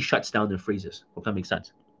body shuts down and freezes. Hope that makes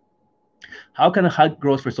sense. How can a hug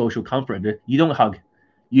grow for social comfort? You don't hug.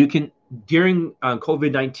 You can, during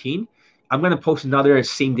COVID-19, I'm going to post another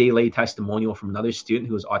same-day lay testimonial from another student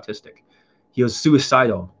who was autistic. He was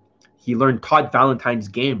suicidal. He learned Todd Valentine's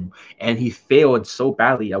game, and he failed so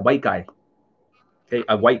badly. A white guy. Okay,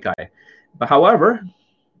 a white guy. But however,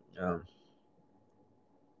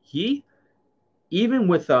 he, even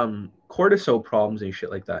with cortisol problems and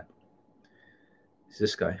shit like that, is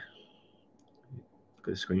this guy. Look at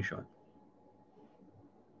the screenshot.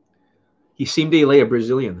 He same-day lay a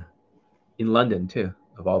Brazilian in London too,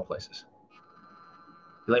 of all places.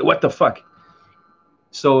 You're like, what the fuck?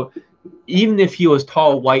 So even if he was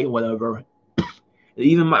tall, white, whatever,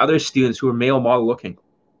 even my other students who are male model looking,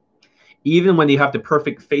 even when they have the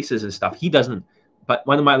perfect faces and stuff, he doesn't. But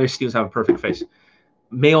one of my other students have a perfect face.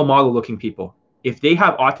 Male model looking people, if they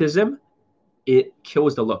have autism, it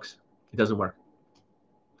kills the looks. It doesn't work.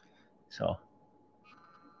 So,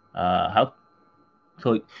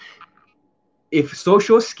 so if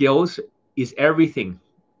social skills is everything,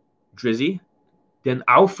 Drizzy, then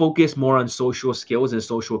I'll focus more on social skills and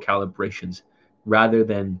social calibrations rather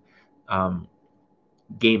than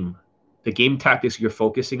game. The game tactics you're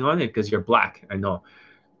focusing on it because you're black, I know.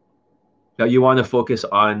 Now you want to focus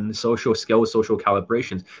on social skills, social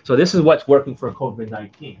calibrations. So this is what's working for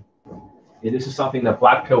COVID-19. And this is something that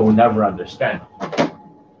black pill will never understand.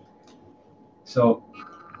 So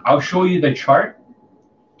I'll show you the chart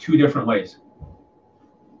two different ways.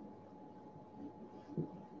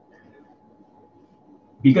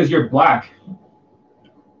 Because you're black,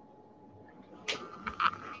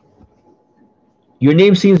 your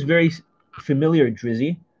name seems very familiar,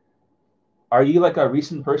 Drizzy. Are you like a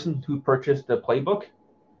recent person who purchased the playbook,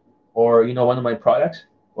 or one of my products,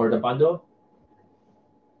 or the bundle?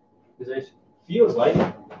 Because it feels like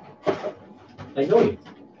I know you.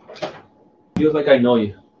 Feels like I know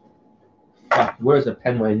you. Ah, where's the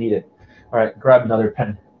pen when I need it? All right, grab another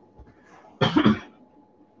pen.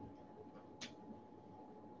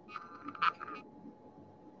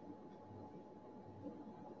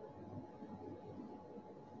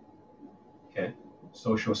 Okay,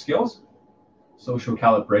 social skills, social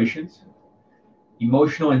calibrations,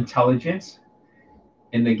 emotional intelligence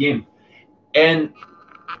in the game. And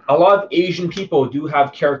a lot of Asian people do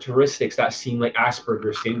have characteristics that seem like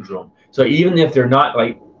Asperger's syndrome. So even if they're not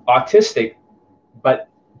like autistic, but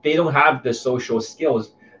they don't have the social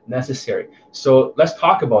skills necessary. So let's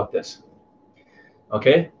talk about this.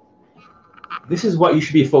 Okay? This is what you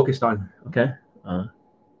should be focused on. Okay? I'm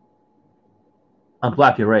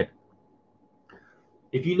black, you're right.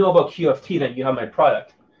 If you know about QFT, then you have my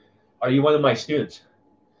product. Are you one of my students?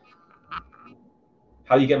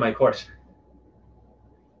 How do you get my course?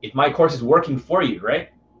 If my course is working for you, right?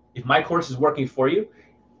 If my course is working for you,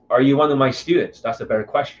 are you one of my students? That's a better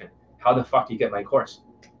question. How the fuck do you get my course?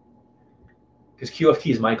 Because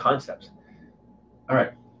QFT is my concepts. All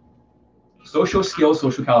right. Social skills,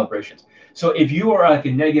 social calibrations. So if you are like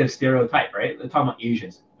a negative stereotype, right? Let's talk about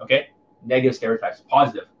Asians, okay? Negative stereotypes,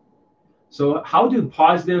 positive. So how do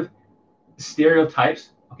positive stereotypes,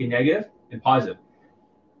 okay, negative and positive,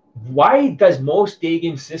 why does most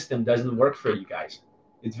dating system doesn't work for you guys?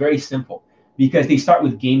 It's very simple. Because they start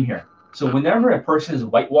with game here. So whenever a person is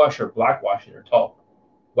whitewash or blackwash in their top,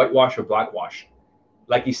 whitewash or blackwash,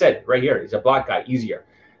 like you said, right here, he's a black guy, easier.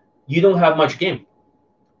 You don't have much game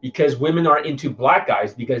because women are into black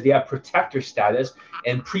guys because they have protector status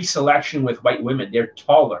and pre-selection with white women. They're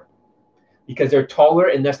taller because they're taller,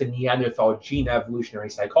 and that's the Neanderthal gene, evolutionary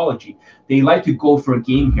psychology. They like to go for a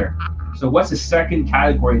game here. So what's the second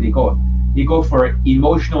category they go? They go for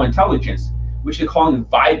emotional intelligence, which they call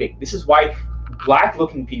vibing. This is why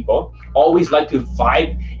black-looking people always like to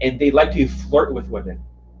vibe and they like to flirt with women.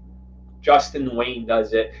 Justin Wayne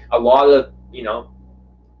does it. A lot of,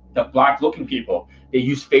 the black-looking people, they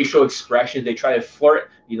use facial expressions. They try to flirt,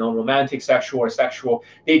 romantic, sexual, or sexual.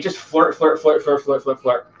 They just flirt,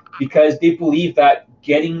 because they believe that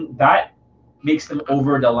getting that makes them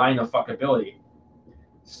over the line of fuckability.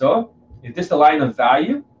 So if this is the line of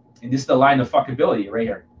value, and this is the line of fuckability right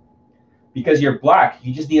here, because you're black,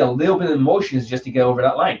 you just need a little bit of emotions just to get over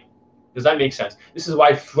that line. Does that make sense? This is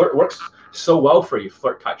why flirt works so well for you,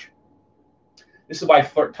 flirt touch. This is why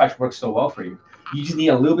flirt touch works so well for you. You just need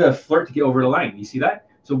a little bit of flirt to get over the line. You see that?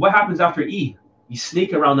 So what happens after E? You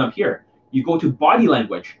snake around up here. You go to body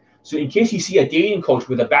language. So in case you see a dating coach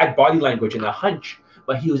with a bad body language and a hunch,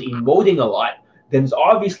 but he was emoting a lot, then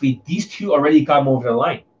obviously these two already got him over the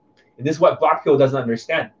line. And this is what Black Pill doesn't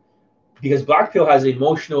understand. Because Black Pill has an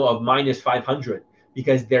emotional of minus 500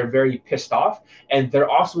 because they're very pissed off. And they're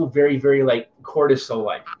also very, very like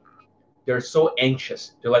cortisol-like. They're so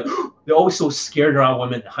anxious. They're always so scared around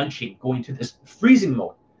women, hunching, going to this freezing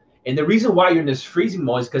mode. And the reason why you're in this freezing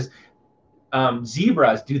mode is because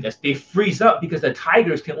zebras do this. They freeze up because the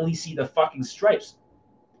tigers can only see the fucking stripes.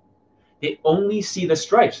 They only see the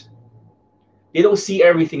stripes. They don't see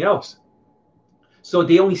everything else. So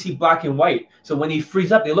they only see black and white. So when they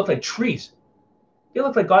freeze up, they look like trees. They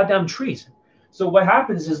look like goddamn trees. So what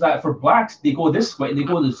happens is that for blacks, they go this way and they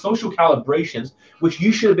go to the social calibrations, which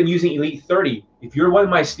you should have been using Elite 30 if you're one of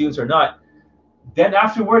my students or not. Then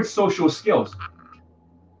afterwards, social skills.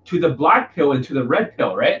 To the black pill and to the red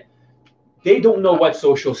pill, right? They don't know what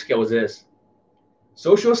social skills is.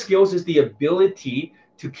 Social skills is the ability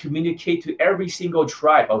to communicate to every single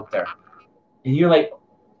tribe out there. And you're like,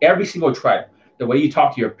 every single tribe. The way you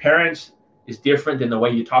talk to your parents is different than the way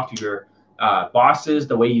you talk to your bosses,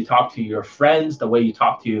 the way you talk to your friends, the way you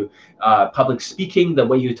talk to public speaking, the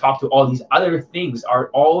way you talk to all these other things are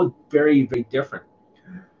all very, very different.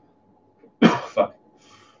 Fuck.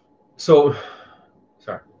 So,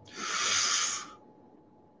 sorry.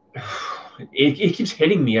 It keeps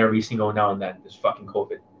hitting me every single now and then, this fucking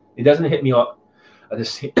COVID. It doesn't hit me all at the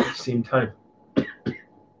same time.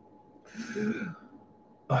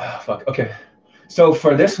 Fuck. Okay. So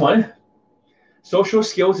for this one, social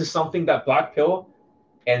skills is something that Black Pill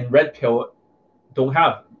and Red Pill don't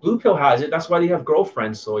have. Blue Pill has it. That's why they have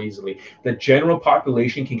girlfriends so easily. The general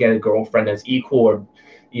population can get a girlfriend that's equal or,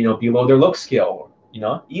 below their look scale,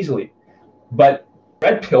 easily. But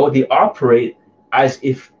Red Pill, they operate as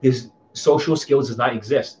if this social skills does not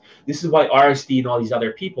exist. This is why RSD and all these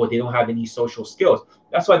other people, they don't have any social skills.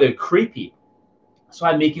 That's why they're creepy. That's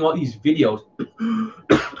why I'm making all these videos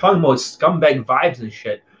talking about scumbag vibes and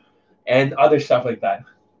shit and other stuff like that.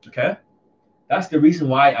 Okay? That's the reason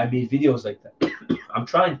why I made videos like that. I'm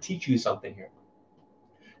trying to teach you something here.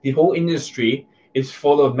 The whole industry is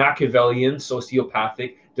full of Machiavellian,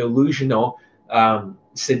 sociopathic, delusional,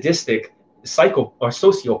 sadistic, psycho or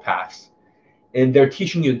sociopaths. And they're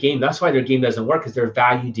teaching you a game. That's why their game doesn't work, because they're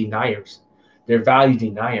value deniers. They're value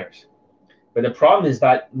deniers. But the problem is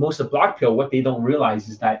that most of Black Pill, what they don't realize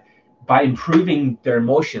is that by improving their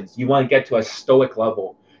emotions, you want to get to a stoic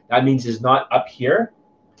level. That means it's not up here,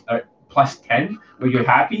 plus 10, where you're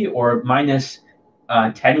happy, or minus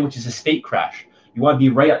 10, which is a state crash. You want to be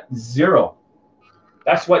right at 0.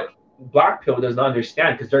 That's what Black Pill does not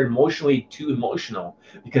understand, because they're emotionally too emotional,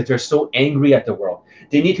 because they're so angry at the world.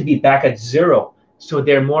 They need to be back at 0, so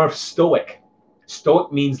they're more of stoic.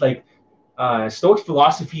 Stoic means like, Stoic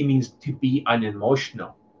philosophy means to be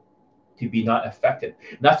unemotional, to be not affected.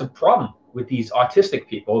 And that's the problem. with these autistic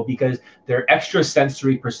people because their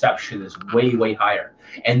extrasensory perception is way, way higher,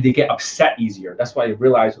 and they get upset easier. That's what I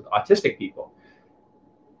realized with autistic people.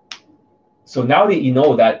 So now that you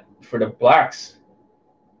know that for the blacks,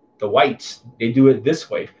 the whites, they do it this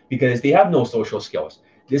way because they have no social skills.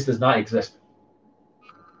 This does not exist.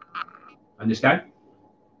 Understand?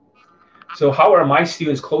 So how are my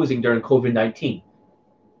students closing during COVID-19?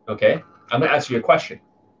 Okay, I'm gonna answer your question,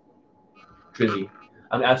 Trinity.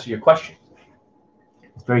 I'm gonna answer your question.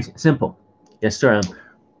 It's very simple. Yes, sir.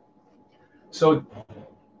 So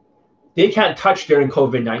they can't touch during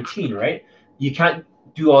COVID-19, right? You can't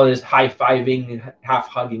do all this high-fiving,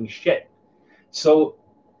 half-hugging shit. So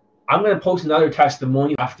I'm going to post another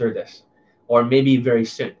testimonial after this, or maybe very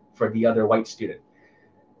soon for the other white student.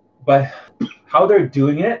 But how they're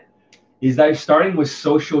doing it is they're starting with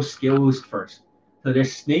social skills first. So they're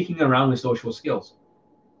snaking around with social skills.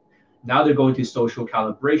 Now they're going to social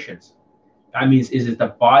calibrations. That means, is it the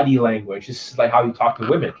body language? This is like how you talk to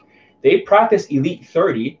women. They practice Elite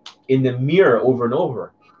 30 in the mirror over and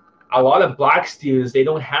over. A lot of black students, they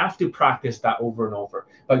don't have to practice that over and over,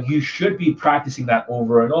 but you should be practicing that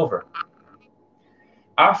over and over.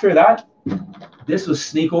 After that, this will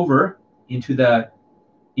sneak over into the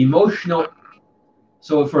emotional.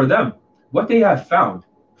 So for them, what they have found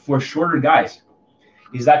for shorter guys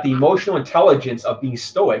is that the emotional intelligence of being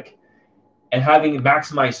stoic and having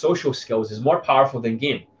maximized social skills is more powerful than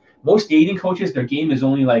game. Most dating coaches, their game is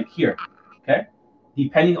only like here, okay?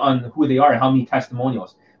 Depending on who they are and how many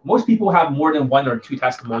testimonials. Most people have more than 1 or 2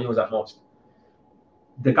 testimonials at most.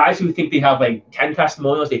 The guys who think they have like 10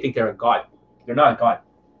 testimonials, they think they're a god. They're not a god.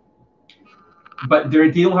 But they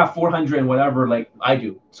don't have 400 and whatever like I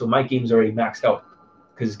do. So my game's already maxed out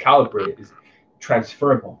because it's calibrated, it's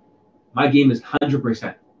transferable. My game is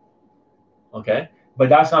 100%. Okay? But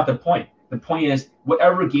that's not the point. The point is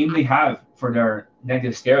whatever game they have for their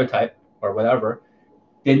negative stereotype or whatever,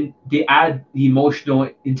 then they add the emotional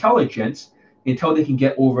intelligence until they can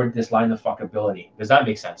get over this line of fuckability. Does that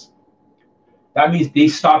make sense? That means they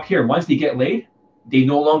stop here. Once they get laid, they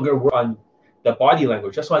no longer work on the body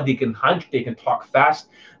language. That's why they can hunt, they can talk fast,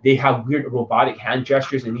 they have weird robotic hand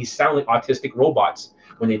gestures, and these sound like autistic robots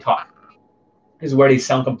when they talk. This is where they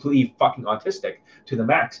sound completely fucking autistic to the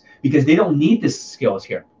max because they don't need these skills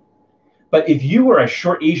here. But if you were a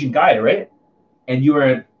short Asian guy, right, and you were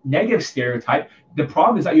a negative stereotype, the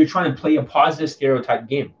problem is that you're trying to play a positive stereotype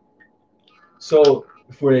game. So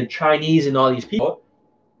for the Chinese and all these people,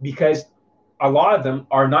 because a lot of them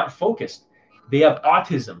are not focused, they have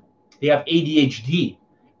autism, they have ADHD,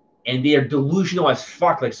 and they are delusional as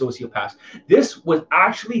fuck like sociopaths. This was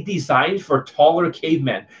actually designed for taller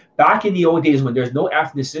cavemen. Back in the old days when there's no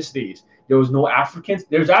ethnicities, there was no Africans.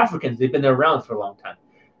 There's Africans, they've been around for a long time.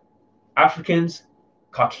 Africans,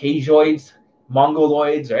 Caucasoids,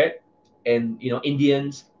 Mongoloids, right? And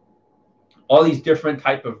Indians, all these different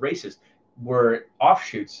type of races were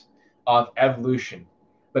offshoots of evolution.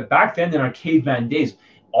 But back then in our caveman days,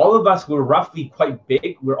 all of us were roughly quite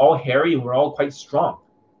big. We're all hairy and we're all quite strong.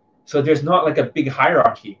 So there's not like a big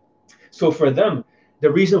hierarchy. So for them,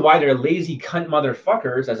 the reason why they're lazy cunt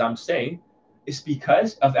motherfuckers, as I'm saying, is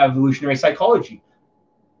because of evolutionary psychology.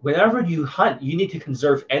 Whenever you hunt, you need to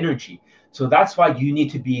conserve energy. So that's why you need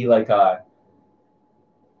to be like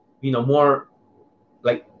more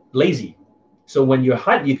like lazy. So when you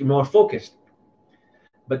hunt, you can be more focused.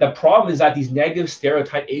 But the problem is that these negative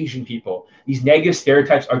stereotype Asian people, these negative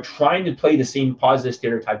stereotypes are trying to play the same positive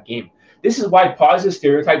stereotype game. This is why positive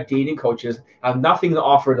stereotype dating coaches have nothing to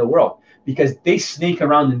offer the world, because they snake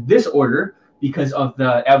around in this order because of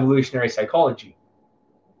the evolutionary psychology.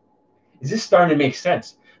 Is this starting to make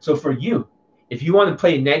sense? So for you, if you want to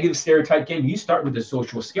play a negative stereotype game, you start with the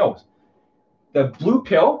social skills. The blue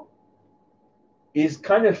pill is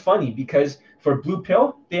kind of funny because for blue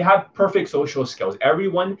pill, they have perfect social skills.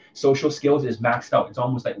 Everyone social skills is maxed out. It's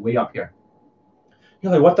almost like way up here.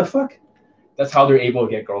 You're like, what the fuck? That's how they're able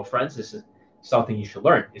to get girlfriends. This is something you should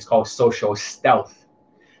learn. It's called social stealth.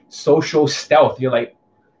 Social stealth. You're like,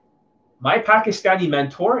 my Pakistani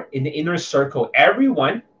mentor in the inner circle,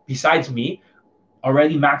 everyone besides me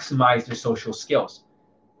already maximized their social skills.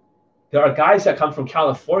 There are guys that come from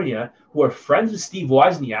California who are friends with Steve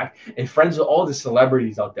Wozniak and friends with all the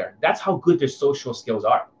celebrities out there. That's how good their social skills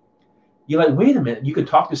are. You're like, wait a minute, you could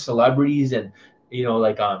talk to celebrities and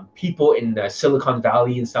people in the Silicon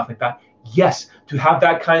Valley and stuff like that. Yes, to have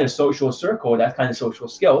that kind of social circle, that kind of social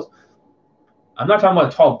skills. I'm not talking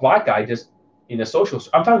about a tall black guy just in a social.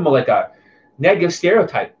 I'm talking about like a negative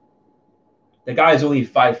stereotype. The guy is only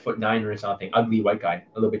 5'9" or something, ugly white guy,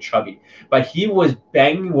 a little bit chubby. But he was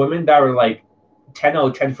banging women that were like 10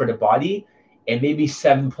 out of 10 for the body and maybe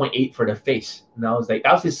 7.8 for the face. And I was like,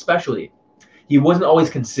 that was his specialty. He wasn't always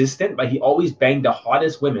consistent, but he always banged the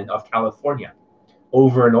hottest women of California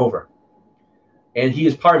over and over. And he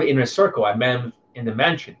is part of the inner circle at Man in the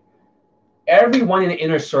Mansion. Everyone in the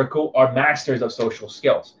inner circle are masters of social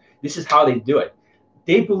skills. This is how they do it.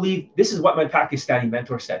 They believe, this is what my Pakistani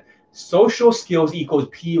mentor said, social skills equals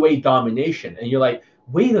PUA domination. And you're like,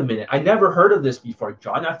 wait a minute, I never heard of this before,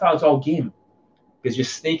 John. I thought it was all game because you're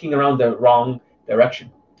snaking around the wrong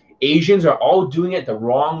direction. Asians are all doing it the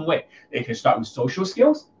wrong way. They can start with social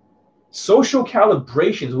skills, social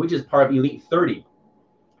calibrations, which is part of Elite 30.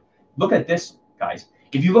 Look at this, guys.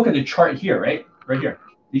 If you look at the chart here, right here,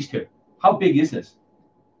 these two, how big is this?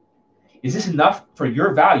 Is this enough for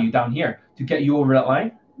your value down here to get you over that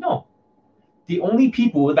line? No. The only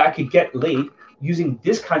people that could get laid using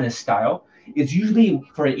this kind of style is usually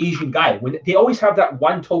for an Asian guy. When they always have that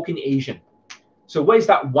one token Asian. So what is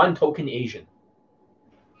that one token Asian?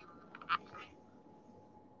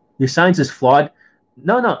 Your science is flawed.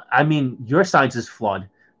 No. I mean, your science is flawed.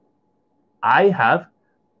 Yes,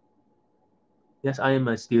 I am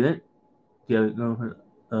a student. Your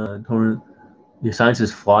science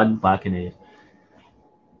is flawed, Black and A.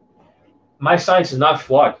 My science is not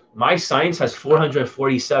flawed. My science has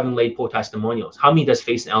 447 laid poll testimonials. How many does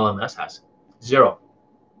Face and LMS has? 0.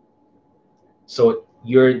 So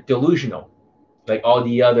you're delusional, like all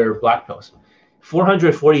the other black pills.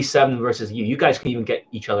 447 versus you. You guys can even get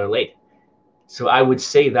each other laid. So I would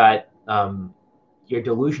say that you're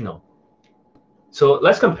delusional. So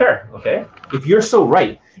let's compare, okay? If you're so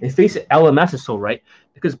right, and Face LMS is so right,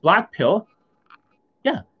 because Black Pill,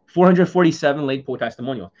 447 laid poll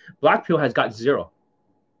testimonials. Black Pill has got 0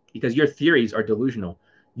 because your theories are delusional.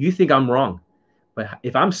 You think I'm wrong. But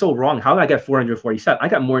if I'm so wrong, how did I get 447? I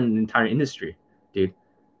got more than the entire industry, dude.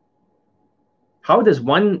 How does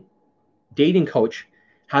one dating coach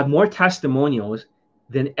have more testimonials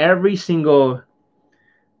than every single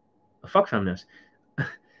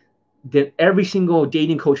than every single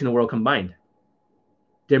dating coach in the world combined?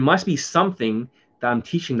 There must be something that I'm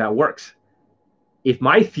teaching that works. If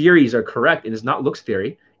my theories are correct, and it's not looks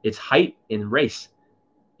theory, it's height and race,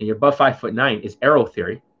 and you're above 5'9", it's arrow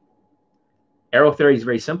theory. Arrow theory is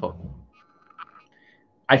very simple.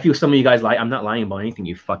 I feel some of you guys lie. I'm not lying about anything,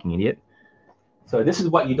 you fucking idiot. So this is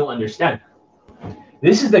what you don't understand.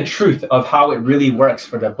 This is the truth of how it really works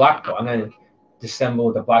for the black pill. I'm going to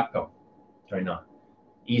disassemble the black pill right now.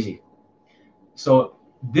 Easy. So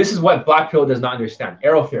this is what black pill does not understand.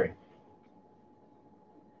 Arrow theory.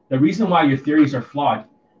 The reason why your theories are flawed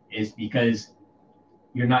is because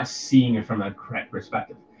you're not seeing it from a correct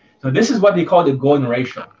perspective. So this is what they call the golden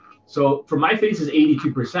ratio. So for my face is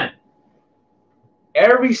 82%.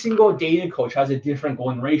 Every single dating coach has a different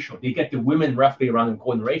golden ratio. They get the women roughly around the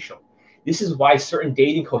golden ratio. This is why certain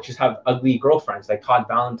dating coaches have ugly girlfriends like Todd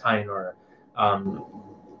Valentine or,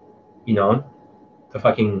 the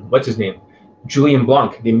fucking, what's his name? Julian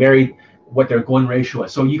Blanc. They married what their golden ratio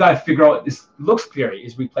is. So you got to figure out this looks theory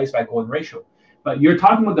is replaced by golden ratio. But you're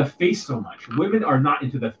talking about the face so much. Women are not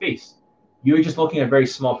into the face. You're just looking at a very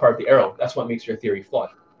small part of the arrow. That's what makes your theory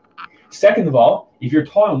flawed. Second of all, if you're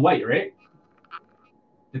tall and white, right?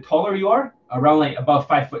 The taller you are, around like about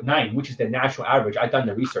 5'9", which is the national average. I've done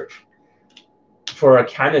the research. For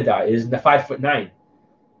Canada, is the 5'9".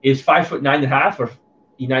 Is 5'9.5" or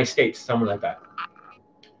United States, somewhere like that.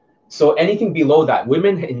 So anything below that,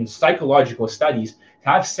 women in psychological studies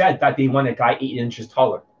have said that they want a guy 8 inches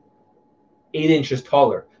taller. 8 inches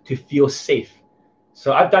taller to feel safe.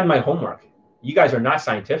 So I've done my homework. You guys are not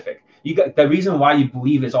scientific. The reason why you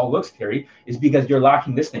believe it's all looks theory is because you're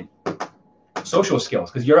lacking this thing. Social skills,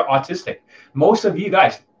 because you're autistic. Most of you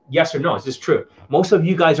guys, yes or no, is this true? Most of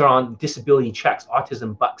you guys are on disability checks,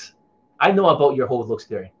 autism bucks. I know about your whole looks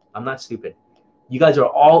theory. I'm not stupid. You guys are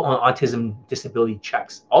all on autism disability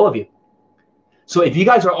checks, all of you. So if you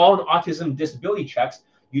guys are all on autism disability checks,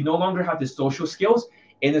 you no longer have the social skills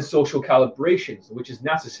and the social calibrations, which is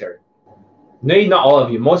necessary. Maybe not all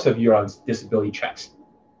of you, most of you are on disability checks.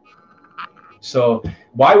 So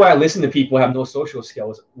why would I listen to people who have no social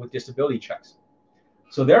skills with disability checks?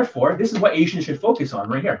 So therefore, this is what Asians should focus on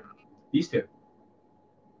right here, these two.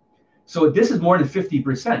 So this is more than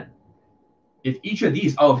 50%. If each of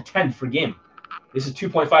these out of 10 for game, this is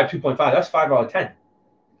 2.5, 2.5, that's 5 out of 10.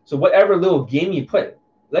 So whatever little game you put,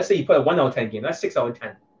 let's say you put a 1 out of 10 game, that's 6 out of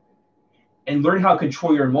 10. And learn how to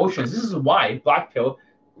control your emotions. This is why black pill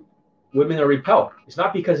women are repelled. It's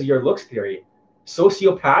not because of your looks theory.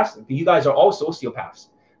 Sociopaths, you guys are all sociopaths,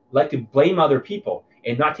 like to blame other people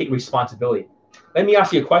and not take responsibility. Let me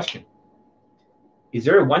ask you a question. Is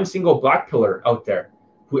there one single black pillar out there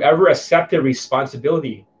who ever accepted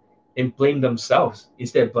responsibility and blamed themselves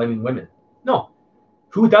instead of blaming women? No.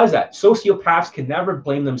 Who does that? Sociopaths can never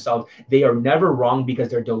blame themselves. They are never wrong because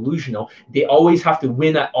they're delusional. They always have to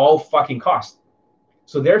win at all fucking costs.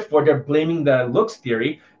 So therefore, they're blaming the looks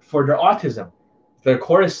theory for their autism, their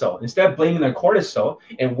cortisol. Instead of blaming their cortisol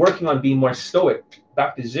and working on being more stoic,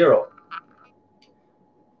 back to zero.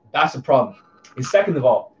 That's the problem. And second of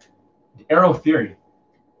all, the arrow theory,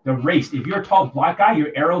 the race. If you're a tall black guy, your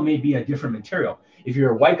arrow may be a different material. If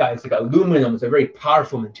you're a white guy, it's like aluminum. It's a very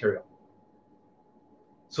powerful material.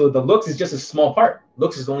 So the looks is just a small part.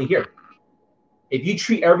 Looks is only here. If you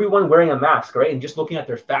treat everyone wearing a mask, right, and just looking at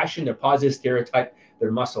their fashion, their positive stereotype,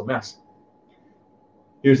 their muscle mass.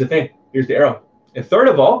 Here's the thing. Here's the arrow. And third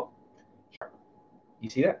of all, you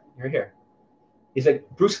see that? You're here. It's like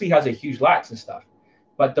Bruce Lee has a huge lats and stuff,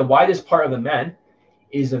 but the widest part of a man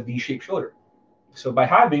is a V-shaped shoulder. So by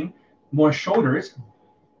having more shoulders,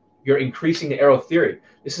 you're increasing the arrow theory.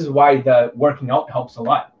 This is why the working out helps a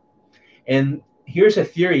lot. And here's a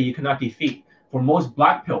theory you cannot defeat. For most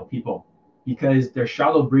black pill people, because they're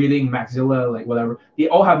shallow breathing, maxilla, like whatever, they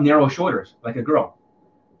all have narrow shoulders, like a girl.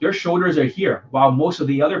 Their shoulders are here, while most of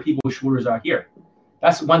the other people's shoulders are here.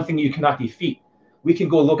 That's one thing you cannot defeat. We can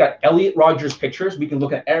go look at Elliot Rogers' pictures. We can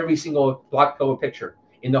look at every single black pill picture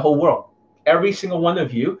in the whole world. Every single one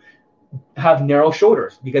of you have narrow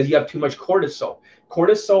shoulders because you have too much cortisol.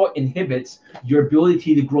 Cortisol inhibits your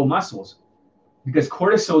ability to grow muscles because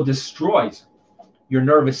cortisol destroys your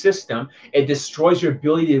nervous system. It destroys your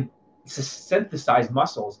ability to synthesize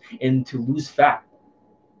muscles and to lose fat.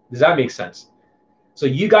 Does that make sense? So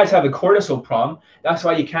you guys have a cortisol problem. That's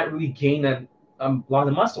why you can't really gain a lot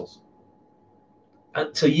of muscles.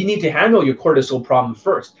 And so you need to handle your cortisol problem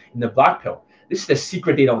first in the black pill. This is the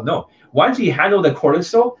secret they don't know. Once you handle the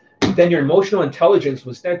cortisol, then your emotional intelligence,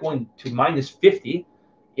 instead of going to -50,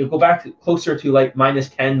 it'll go back to closer to like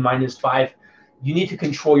 -10, -5. You need to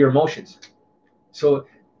control your emotions. So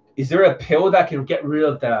is there a pill that can get rid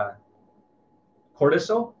of the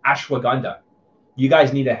cortisol? Ashwagandha. You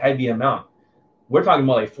guys need a heavy amount. We're talking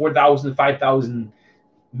about like 4,000, 5,000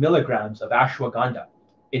 milligrams of ashwagandha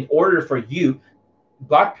in order for you,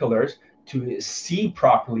 black pillars, to see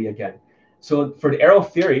properly again. So for the arrow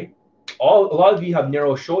theory, a lot of you have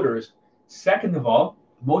narrow shoulders. Second of all,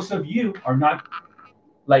 most of you are not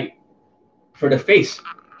like, for the face,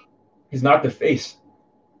 is not the face.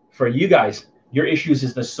 For you guys, your issues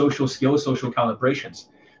is the social skills, social calibrations.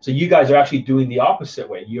 So you guys are actually doing the opposite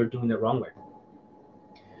way. You're doing the wrong way.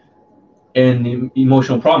 And the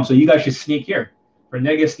emotional problems. So you guys should sneak here. For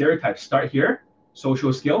negative stereotypes, start here.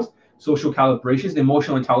 Social skills, social calibrations,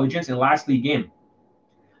 emotional intelligence, and lastly, game.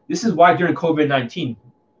 This is why during COVID-19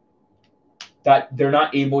 that they're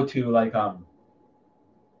not able to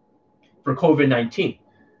for COVID-19.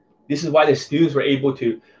 This is why the students were able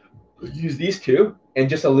to use these two and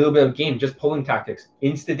just a little bit of game, just polling tactics.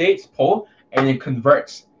 Instigates, poll, and it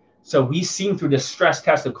converts. So we've seen through the stress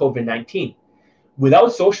test of COVID-19.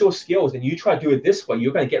 Without social skills, and you try to do it this way,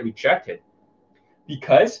 you're going to get rejected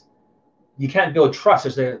because you can't build trust.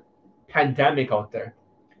 There's a pandemic out there.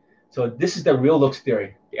 So this is the real looks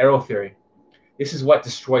theory, the arrow theory. This is what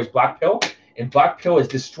destroys black pill. And black pill is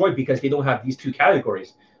destroyed because they don't have these two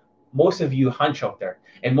categories. Most of you hunch out there,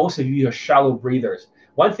 and most of you are shallow breathers.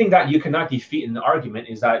 One thing that you cannot defeat in the argument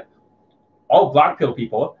is that all black pill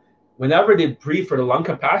people, whenever they breathe for the lung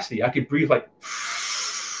capacity, I could breathe like,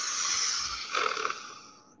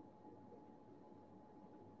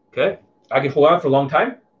 okay, I can hold on for a long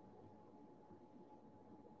time.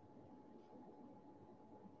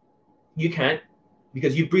 You can't,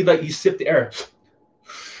 because you breathe like you sip the air.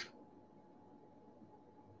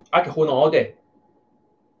 I can hold on all day.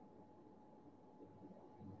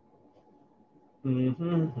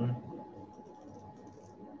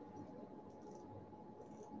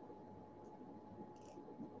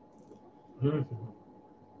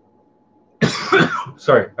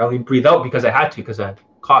 Sorry, I only breathe out because I had to, because I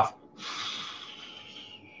cough.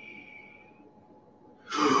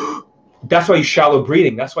 That's why you shallow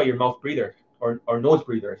breathing. That's why you're mouth breather or nose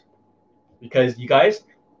breathers, because you guys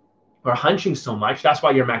are hunching so much. That's why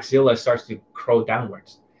your maxilla starts to curl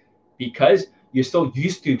downwards, because you're so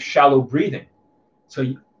used to shallow breathing.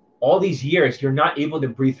 So all these years, you're not able to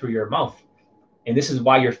breathe through your mouth. And this is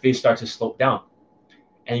why your face starts to slope down.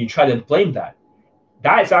 And you try to blame that.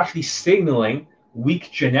 That is actually signaling weak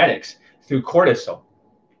genetics through cortisol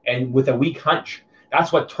and with a weak hunch.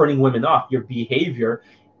 That's what turning women off. Your behavior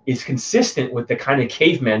is consistent with the kind of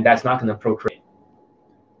caveman that's not going to procreate.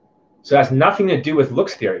 So it has nothing to do with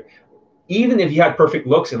looks theory. Even if you had perfect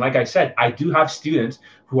looks, and like I said, I do have students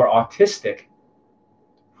who are autistic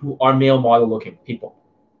who are male model looking people.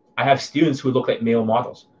 I have students who look like male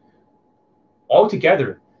models.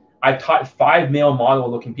 Altogether, I taught 5 male model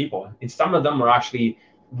looking people, and some of them are actually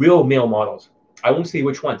real male models. I won't say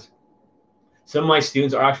which ones. Some of my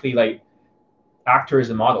students are actually like actors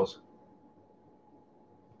and models.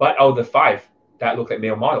 But out of the 5 that look like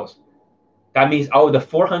male models, that means out of the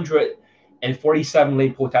 447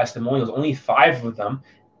 late poll testimonials, only 5 of them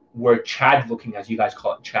were Chad looking, as you guys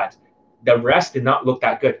call it, Chads. The rest did not look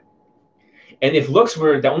that good. And if looks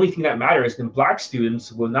were the only thing that matters, then black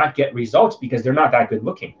students will not get results because they're not that good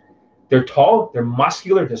looking. They're tall, they're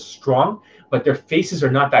muscular, they're strong, but their faces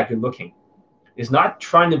are not that good looking. It's not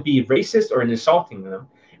trying to be racist or insulting them,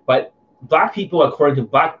 but black people, according to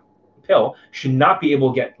Black Pill, should not be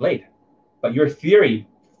able to get laid. But your theory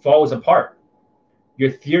falls apart.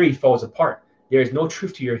 Your theory falls apart. There is no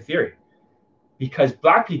truth to your theory because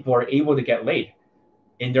black people are able to get laid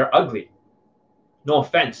and they're ugly. No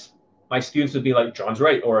offense. My students would be like, John's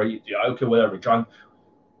right, or yeah, okay, whatever, John.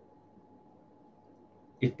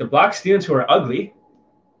 If the black students who are ugly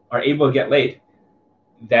are able to get laid,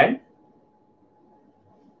 then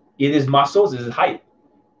it is muscles, it is height.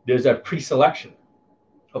 There's a pre-selection.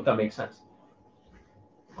 Hope that makes sense.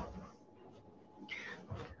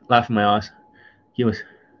 Laughing my ass.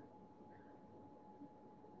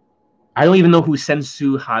 I don't even know who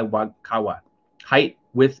Sensu Hayakawa. Height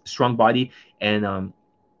with strong body, and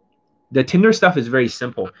the Tinder stuff is very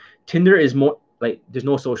simple. Tinder is more like there's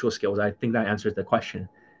no social skills. I think that answers the question.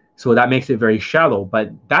 So that makes it very shallow,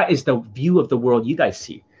 but that is the view of the world you guys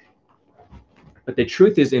see. But the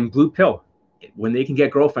truth is, in Blue Pill, when they can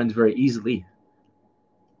get girlfriends very easily,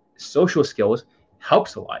 social skills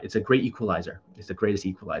helps a lot. It's a great equalizer. It's the greatest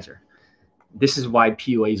equalizer. This is why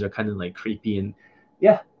POAs are kind of like creepy. And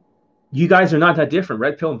yeah, you guys are not that different.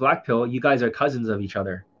 Red Pill and Black Pill, you guys are cousins of each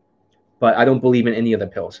other. But I don't believe in any of the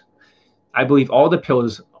pills. I believe all the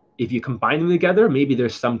pills, if you combine them together, maybe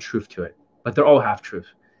there's some truth to it. But they're all half-truth.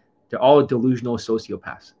 They're all delusional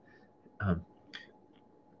sociopaths.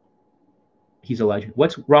 He's a legend.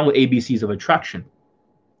 What's wrong with ABCs of attraction?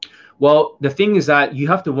 Well, the thing is that you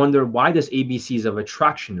have to wonder, why does ABCs of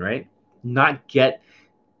attraction, right, not get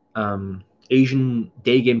Asian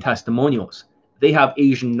day game testimonials? They have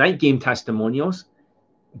Asian night game testimonials,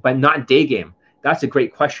 but not day game. That's a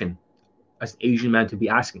great question as an Asian man to be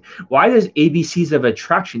asking. Why does ABCs of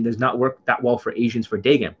attraction does not work that well for Asians for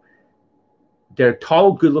day game? Their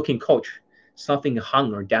tall, good-looking coach, something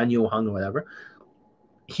Hung or Daniel Hung or whatever,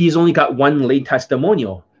 he's only got 1 late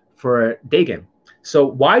testimonial for day game. So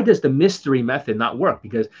why does the mystery method not work?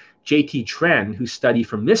 Because JT Tran, who studied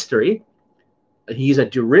from mystery, he's a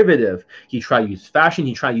derivative. He tried to use fashion.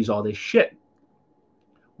 He tried to use all this shit.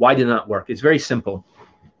 Why did it not work? It's very simple.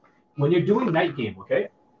 When you're doing night game, okay,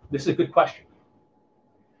 this is a good question.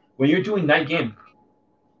 When you're doing night game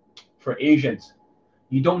for Asians,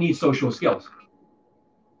 you don't need social skills.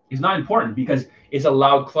 It's not important because it's a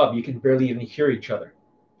loud club. You can barely even hear each other.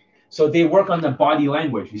 So they work on the body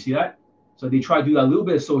language. You see that? So they try to do a little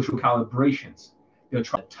bit of social calibrations. They'll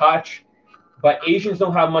try to touch, but Asians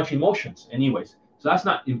don't have much emotions anyways. So that's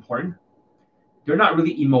not important. They're not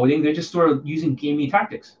really emoting. They're just sort of using gaming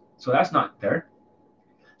tactics. So that's not there.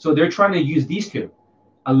 So they're trying to use these two,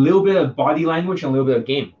 a little bit of body language and a little bit of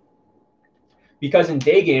game. Because in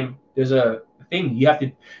day game, there's a thing you have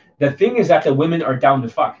to, the thing is that the women are down to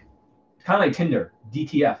fuck. It's kind of like Tinder,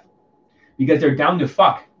 DTF. Because they're down to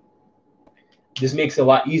fuck. This makes it a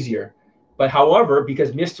lot easier. But however,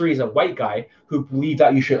 because Mystery is a white guy who believes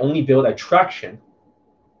that you should only build attraction,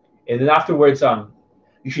 and then afterwards,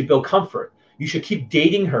 you should build comfort. You should keep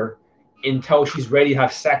dating her until she's ready to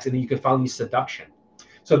have sex, and then you can finally use seduction.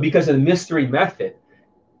 So because of the Mystery method,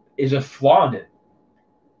 is a flaw in it.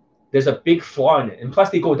 There's a big flaw in it. And plus,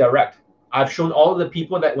 they go direct. I've shown all of the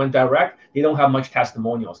people that went direct, they don't have much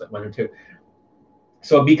testimonials that went into.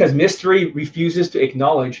 So because Mystery refuses to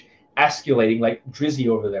acknowledge escalating like Drizzy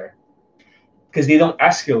over there, because they don't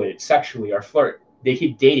escalate sexually or flirt. They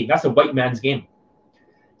keep dating. That's a white man's game.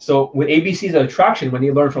 So with ABCs of attraction, when they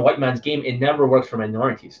learn from white man's game, it never works for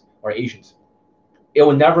minorities or Asians. It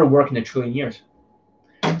will never work in a trillion years.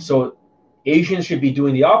 So Asians should be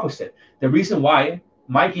doing the opposite. The reason why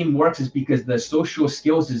my game works is because the social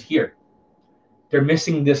skills is here. They're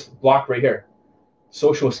missing this block right here.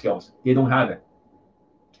 Social skills. They don't have it.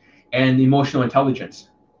 And emotional intelligence.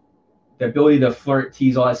 The ability to flirt,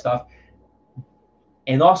 tease, all that stuff.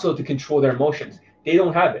 And also to control their emotions. They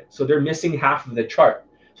don't have it. So they're missing half of the chart.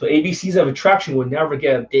 So ABCs of attraction will never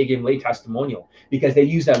get a day game late testimonial because they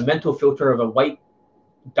use that mental filter of a white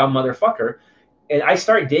dumb motherfucker. And I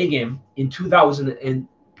started day game in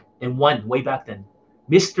 2001, way back then.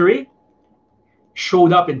 Mystery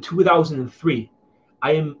showed up in 2003.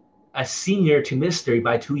 I am a senior to Mystery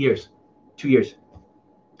by 2 years. 2 years.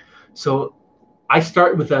 So I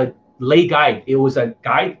start with a lay guide. It was a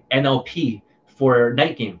guide NLP for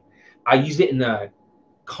night game. I used it in the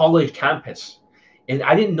college campus. And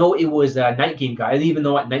I didn't know it was a night game guide. I didn't even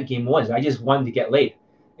know what night game was. I just wanted to get laid.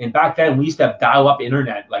 And back then, we used to have dial-up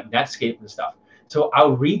internet, like Netscape and stuff. So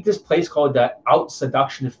I'll read this place called the Out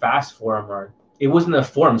Seduction Fast Forum, or it wasn't a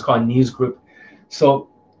forum, it's called a news group. So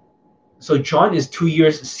John is 2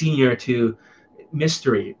 years senior to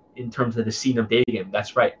Mystery in terms of the scene of day game.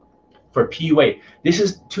 That's right. For PUA. This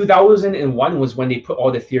is 2001 was when they put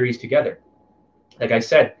all the theories together. Like I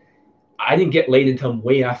said, I didn't get laid until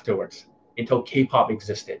way afterwards, until K-pop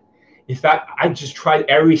existed. In fact, I just tried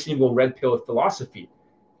every single red pill philosophy.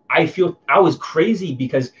 I feel I was crazy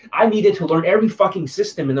because I needed to learn every fucking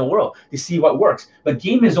system in the world to see what works. But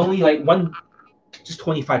game is only like just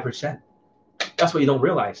 25%. That's what you don't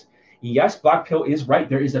realize. Yes, black pill is right.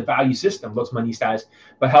 There is a value system, looks, money, status.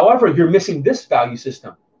 But however, you're missing this value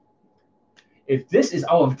system. If this is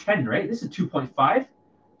out of 10, right? This is 2.5,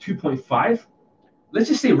 2.5. Let's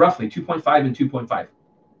just say roughly 2.5 and 2.5.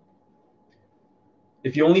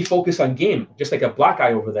 If you only focus on game, just like a black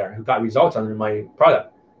guy over there who got results under my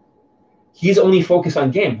product, he's only focused on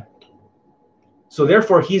game. So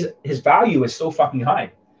therefore, his value is so fucking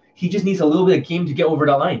high. He just needs a little bit of game to get over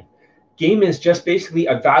the line. Game is just basically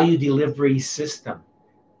a value delivery system.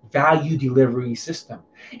 Value delivery system.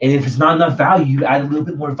 And if it's not enough value, you add a little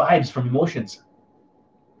bit more vibes from emotions.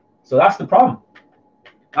 So that's the problem.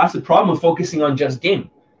 That's the problem with focusing on just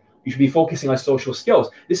game. You should be focusing on social skills.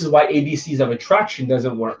 This is why ABCs of attraction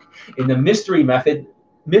doesn't work. In the Mystery method,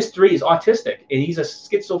 Mystery is autistic and he's a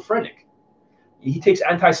schizophrenic. He takes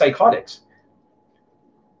antipsychotics.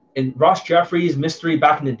 And Ross Jeffries, Mystery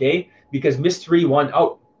back in the day, because Mystery won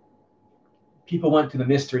out. People went to the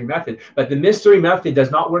Mystery method. But the Mystery method does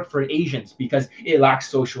not work for Asians because it lacks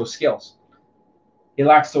social skills. It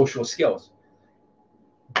lacks social skills.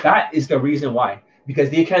 That is the reason why. Because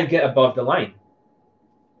they can't get above the line.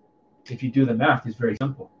 If you do the math, it's very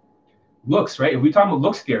simple. Looks, right? If we talk about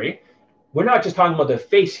looks theory, we're not just talking about the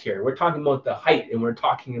face here. We're talking about the height and we're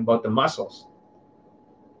talking about the muscles.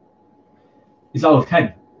 It's out of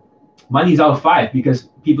 10. Money is out of 5 because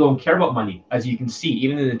people don't care about money. As you can see,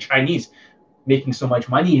 even in the Chinese making so much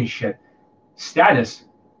money and shit. Status.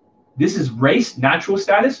 This is race, natural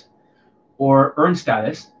status, or earned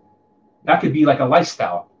status. That could be like a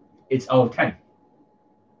lifestyle. It's out of 10.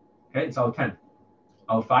 Okay, it's out of 10.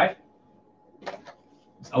 Out of 5.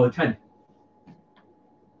 It's out of 10.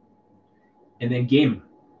 And then game.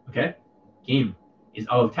 Okay? Game is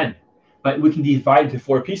out of 10. But we can divide into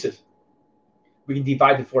 4 pieces. We can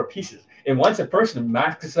divide into 4 pieces. And once a person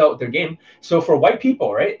maxes out their game, so for white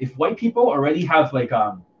people, right? If white people already have like,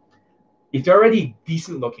 if they're already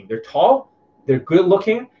decent looking, they're tall, they're good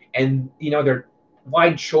looking, and you know they're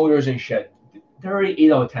wide shoulders and shit, they're already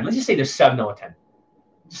 8 out of 10. Let's just say they're 7 out of 10,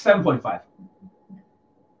 just 7.5.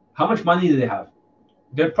 How much money do they have?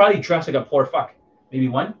 They're probably dressed like a poor fuck. Maybe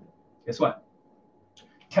 1. Guess what?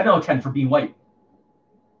 10 out of 10 for being white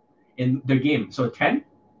in their game. So 10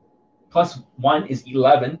 plus 1 is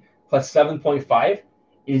 11. Plus 7.5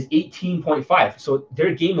 is 18.5. So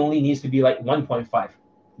their game only needs to be like 1.5.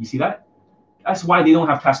 You see that? That's why they don't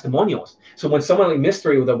have testimonials. So when someone like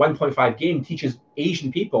Mystery with a 1.5 game teaches Asian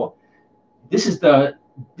people, this is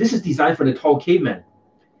designed for the tall cavemen.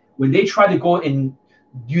 When they try to go and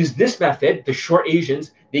use this method, the short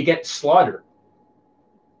Asians, they get slaughtered.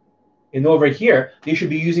 And over here, they should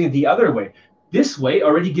be using it the other way. This way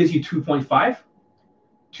already gives you 2.5.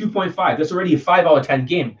 2.5. That's already a 5 out of 10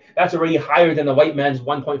 game. That's already higher than the white man's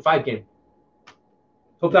 1.5 game.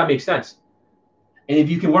 Hope that makes sense. And if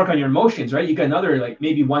you can work on your emotions, right, you get another like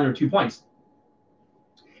maybe 1 or 2 points.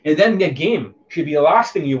 And then the game should be the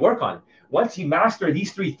last thing you work on. Once you master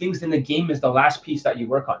these 3 things, then the game is the last piece that you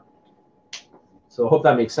work on. So I hope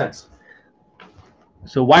that makes sense.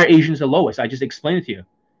 So why are Asians the lowest? I just explained it to you.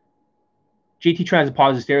 JT Tran is a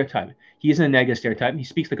positive stereotype. He isn't a negative stereotype. He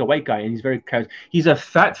speaks like a white guy, and he's very charismatic. He's a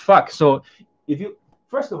fat fuck. So if you,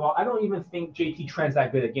 first of all, I don't even think JT Tran's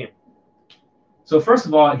that good at game. So first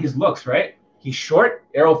of all, his looks, right? He's short,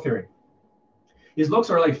 arrow theory. His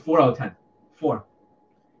looks are like 4 out of 10. 4.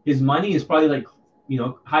 His money is probably like,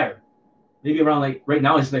 higher. Maybe around like, right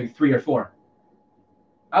now it's like 3 or 4.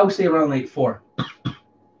 I would say around like 4. So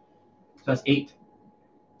that's 8.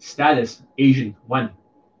 Status, Asian, 1.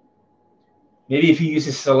 Maybe if he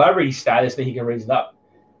uses celebrity status, then he can raise it up.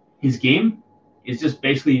 His game, is just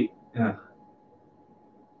basically out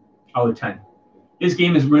of 10. This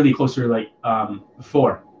game is really closer to like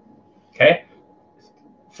 4. Okay,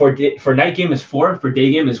 for night game is 4. For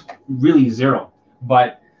day game is really 0.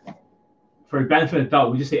 But for benefit of the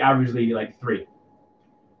doubt, we just say averagely like 3.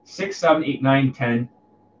 6, 7, 8, 9, 10.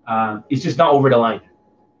 It's just not over the line.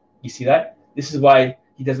 You see that? This is why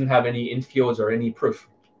he doesn't have any infields or any proof.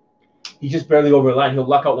 He's just barely over the line. He'll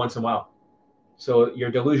luck out once in a while. So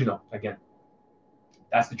you're delusional again.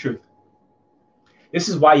 That's the truth. This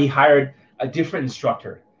is why he hired a different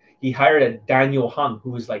instructor. He hired a Daniel Hung,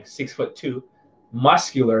 who was like 6'2",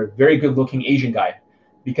 muscular, very good-looking Asian guy,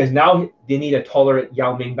 because now they need a taller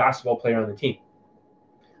Yao Ming basketball player on the team.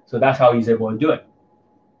 So that's how he's able to do it.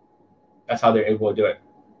 That's how they're able to do it.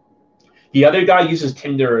 The other guy uses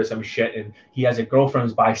Tinder or some shit, and he has a girlfriend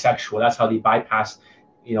who's bisexual. That's how they bypass,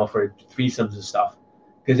 for threesomes and stuff,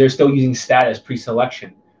 because they're still using status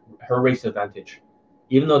pre-selection, her race advantage.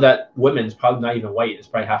 Even though that woman's probably not even white, it's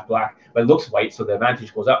probably half black, but it looks white, so the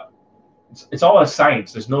advantage goes up. It's all a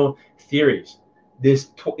science. There's no theories. The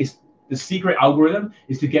secret algorithm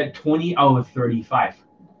is to get 20 out of 35.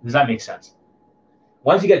 Does that make sense?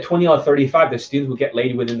 Once you get 20 out of 35, the students will get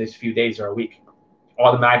laid within these few days or a week,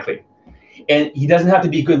 automatically. And he doesn't have to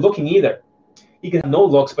be good looking either. He can have no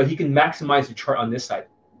looks, but he can maximize the chart on this side.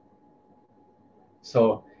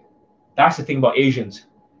 So that's the thing about Asians.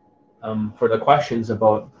 For the questions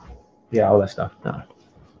about, all that stuff. No.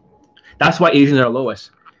 That's why Asians are lowest.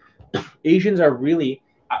 Asians are really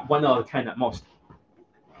at 1 out of 10 at most.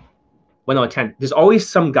 1 out of 10. There's always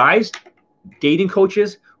some guys, dating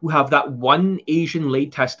coaches, who have that one Asian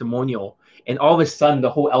late testimonial, and all of a sudden the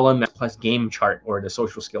whole LMS plus game chart or the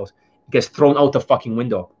social skills gets thrown out the fucking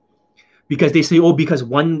window, because they say, because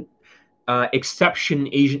one exceptional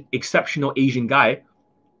Asian guy,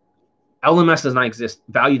 LMS does not exist,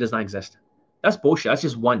 value does not exist. That's bullshit. That's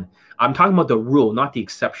just one. I'm talking about the rule, not the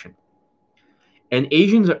exception. And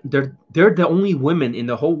Asians, they're the only women in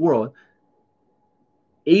the whole world,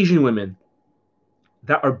 Asian women,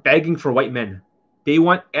 that are begging for white men. They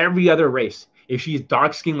want every other race. If she's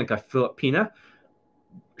dark skinned like a Filipina,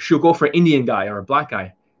 she'll go for an Indian guy or a black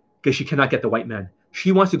guy because she cannot get the white man.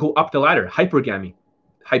 She wants to go up the ladder. Hypergamy.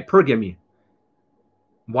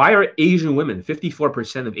 Why are Asian women,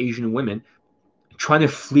 54% of Asian women, trying to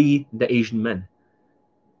flee the Asian men?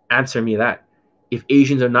 Answer me that. If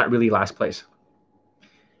Asians are not really last place,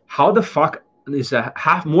 how the fuck is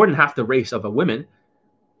more than half the race of a woman,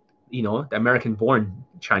 the American-born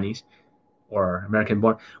Chinese or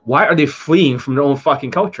American-born, why are they fleeing from their own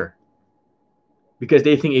fucking culture? Because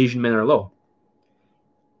they think Asian men are low.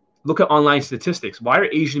 Look at online statistics. Why are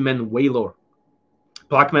Asian men way lower?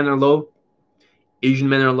 Black men are low. Asian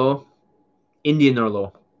men are low. Indian are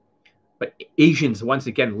low. But Asians, once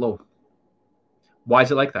again, low. Why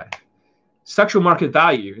is it like that? Sexual market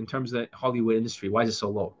value in terms of the Hollywood industry, why is it so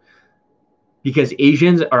low? Because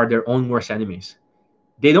Asians are their own worst enemies.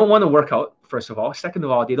 They don't want to work out, first of all. Second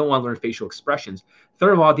of all, they don't want to learn facial expressions.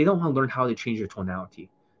 Third of all, they don't want to learn how to change their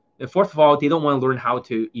tonality. And fourth of all, they don't want to learn how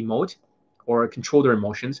to emote or control their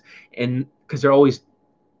emotions, and because they're always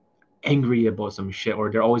angry about some shit,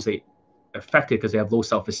 or they're always affected because they have low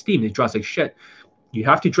self-esteem. They dress like shit. You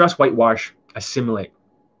have to dress, whitewash, assimilate.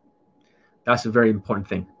 That's a very important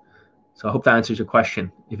thing. So I hope that answers your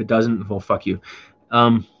question. If it doesn't, well, fuck you.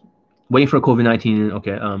 Waiting for COVID-19.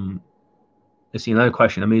 Okay. Let's see, another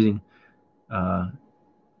question. Amazing.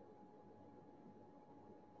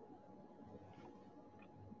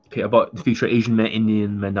 Okay, about the future Asian men,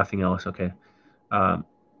 Indian men, nothing else. Okay.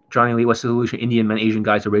 Johnny Lee, what's the solution? Indian men, Asian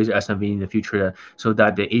guys to raise their SMV in the future so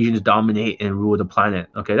that the Asians dominate and rule the planet.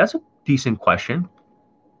 Okay, that's a decent question.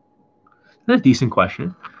 That's a decent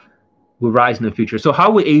question. Will rise in the future. So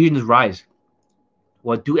how will Asians rise?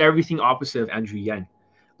 Well, do everything opposite of Andrew Yang.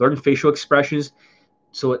 Learn facial expressions.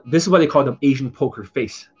 So this is what they call the Asian poker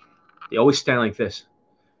face. They always stand like this.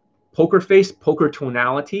 Poker face, poker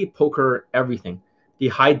tonality, poker everything. They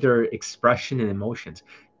hide their expression and emotions.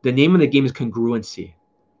 The name of the game is congruency.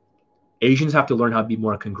 Asians have to learn how to be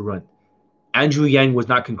more congruent. Andrew Yang was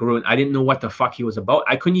not congruent. I didn't know what the fuck he was about.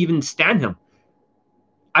 I couldn't even stand him.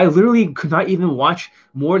 I literally could not even watch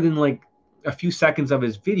more than like a few seconds of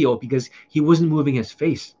his video because he wasn't moving his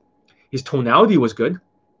face. His tonality was good,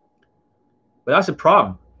 but that's a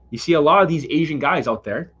problem. You see a lot of these Asian guys out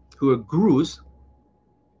there who are gurus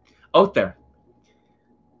out there,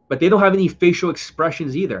 but they don't have any facial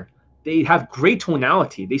expressions either. They have great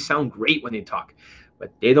tonality. They sound great when they talk,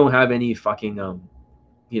 but they don't have any fucking,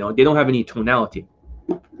 they don't have any tonality.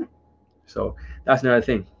 So that's another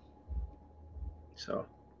thing. So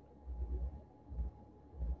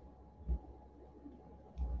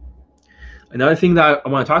Another thing that I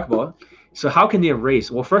want to talk about. So how can they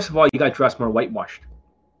erase? Well, first of all, you got to dress more whitewashed.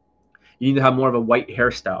 You need to have more of a white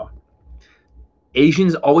hairstyle.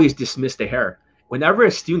 Asians always dismiss the hair. Whenever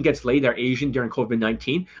a student gets laid, they're Asian during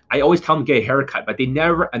COVID-19, I always tell them to get a haircut, but they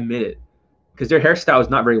never admit it because their hairstyle is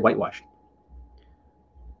not very whitewashed.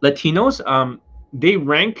 Latinos,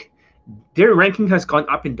 their ranking has gone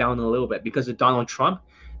up and down a little bit because of Donald Trump.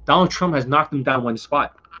 Donald Trump has knocked them down one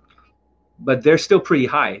spot, but they're still pretty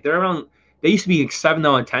high. They used to be like 7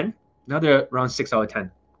 out of 10. Now they're around 6 out of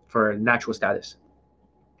 10 for natural status.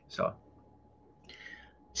 So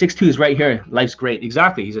 6'2" is right here. Life's great.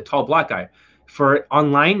 Exactly. He's a tall black guy. For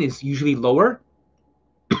online, it's usually lower,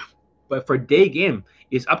 but for day game,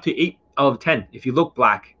 it's up to 8 out of 10. If you look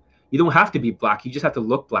black, you don't have to be black. You just have to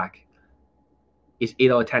look black. It's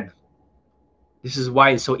 8 out of 10. This is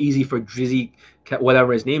why it's so easy for Drizzy,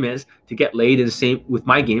 whatever his name is, to get laid in the same with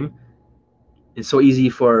my game. It's so easy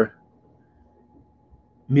for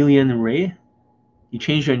Million Ray. You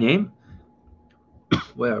change your name?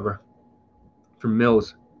 Whatever. For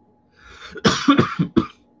Mills.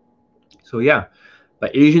 So yeah,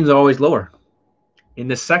 but Asians are always lower. And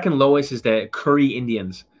the second lowest is the Curry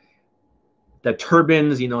Indians. The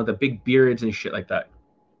turbans, the big beards and shit like that.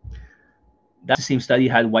 That's the same study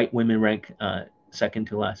had white women rank second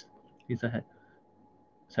to last. He's ahead.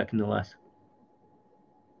 Second to last.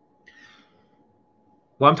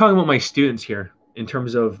 Well, I'm talking about my students here in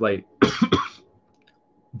terms of like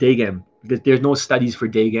day game, because there's no studies for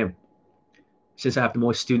day game. Since I have the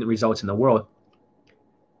most student results in the world,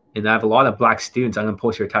 and I have a lot of black students, I'm going to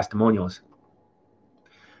post your testimonials.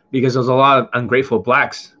 Because there's a lot of ungrateful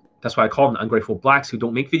blacks. That's why I call them ungrateful blacks who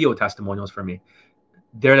don't make video testimonials for me.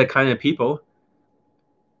 They're the kind of people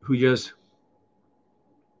who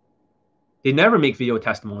they never make video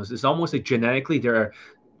testimonials. It's almost like genetically they're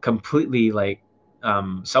completely like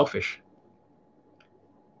selfish.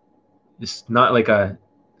 It's not like the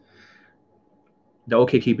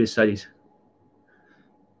OkCupid studies.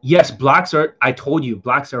 Yes, I told you,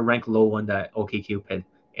 blacks are ranked low on the OkCupid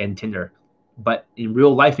and Tinder. But in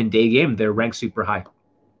real life, in day game, they're ranked super high.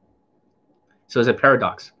 So it's a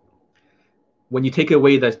paradox. When you take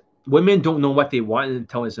away women don't know what they want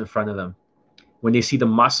until it's in front of them. When they see the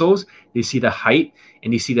muscles, they see the height,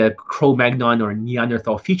 and they see the Cro-Magnon or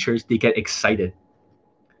Neanderthal features, they get excited.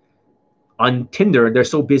 On Tinder, they're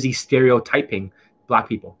so busy stereotyping black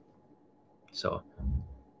people. So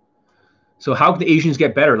how can the Asians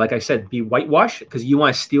get better? Like I said, be whitewashed, because you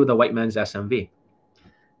want to steal the white man's SMV.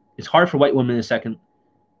 It's hard for white women in second.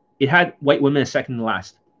 It had white women in second to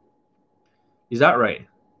last. Is that right?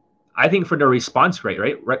 I think for the response rate,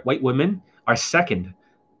 right? White women are second,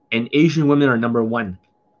 and Asian women are number 1.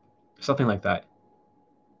 Something like that,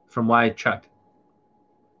 from what I checked.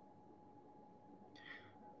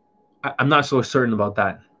 I'm not so certain about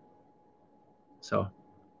that. So,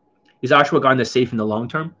 is ashwagandha safe in the long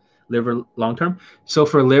term? Liver long term? So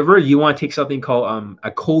for liver, you want to take something called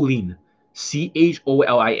a choline.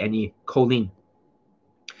 CHOLINE, choline.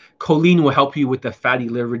 Choline will help you with the fatty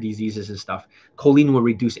liver diseases and stuff. Choline will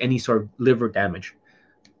reduce any sort of liver damage.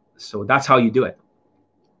 So that's how you do it.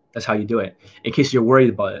 That's how you do it. In case you're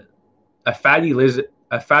worried about it, a fatty liver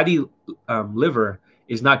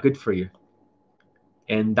is not good for you,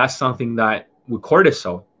 and that's something that with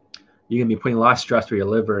cortisol, you're gonna be putting a lot of stress through your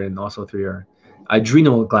liver and also through your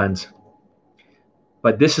adrenal glands.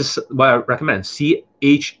 But this is what I recommend: CHLOINE,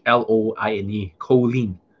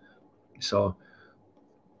 choline. So,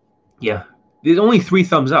 yeah, there's only 3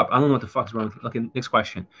 thumbs up. I don't know what the fuck's wrong. Okay, next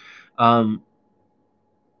question.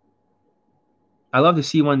 I love to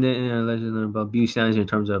see one legend about beauty standards in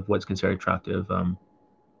terms of what's considered attractive.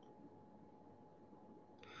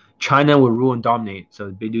 China will rule and dominate.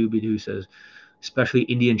 So Bidu says, especially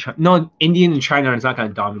India and China. No, Indian and China is not going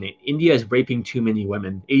to dominate. India is raping too many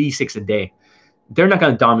women, 86 a day. They're not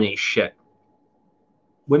going to dominate shit.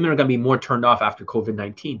 Women are going to be more turned off after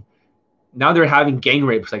COVID-19. Now they're having gang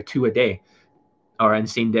rapes like 2 a day, or on the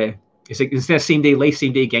same day. It's like instead of same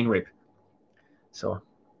day gang rape. So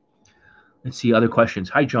let's see other questions.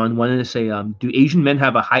 Hi, John. Wanted to say, do Asian men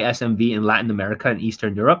have a high SMV in Latin America and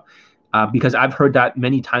Eastern Europe? Because I've heard that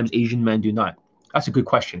many times Asian men do not. That's a good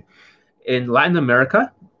question. In Latin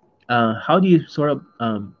America, how do you sort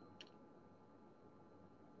of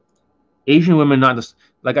Asian women not just,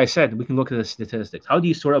 like I said, we can look at the statistics. How do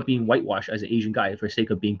you sort out being whitewashed as an Asian guy for the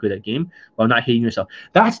sake of being good at game while not hating yourself?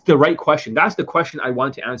 That's the right question. That's the question I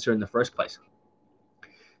wanted to answer in the first place.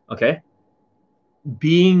 Okay?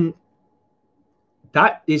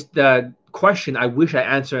 That is the question I wish I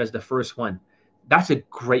answered as the first one. That's a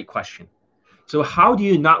great question. So how do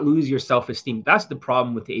you not lose your self-esteem? That's the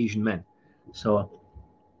problem with the Asian men. So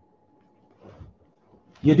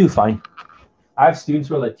you do fine. I have students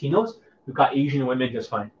who are Latinos who got Asian women just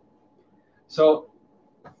fine. So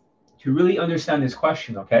to really understand this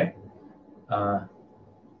question, okay?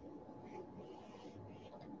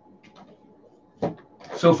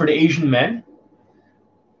 So for the Asian men,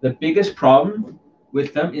 the biggest problem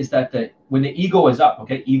with them is that when the ego is up,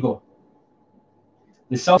 okay, ego,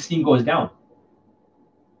 the self-esteem goes down.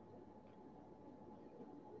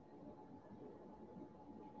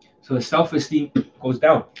 So the self-esteem goes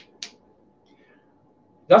down.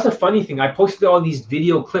 That's a funny thing. I posted all these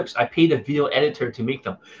video clips. I paid a video editor to make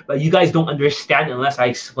them, but you guys don't understand unless I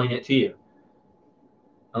explain it to you.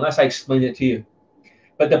 Unless I explain it to you.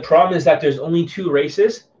 But the problem is that there's only two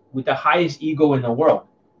races with the highest ego in the world.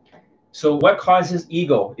 So what causes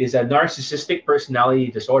ego is a narcissistic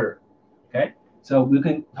personality disorder. Okay, so we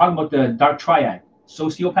can talk about the dark triad: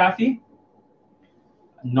 sociopathy,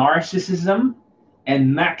 narcissism,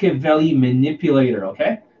 and Machiavelli manipulator.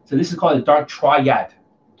 Okay, so this is called the dark triad,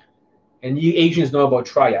 and you Asians know about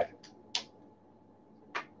triad.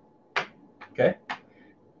 Okay,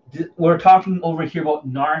 we're talking over here about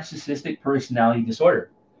narcissistic personality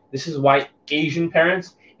disorder. This is why Asian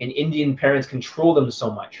parents and Indian parents control them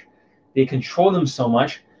so much. They control them so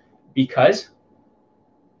much because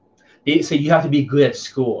they say you have to be good at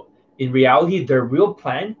school. In reality, their real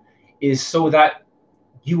plan is so that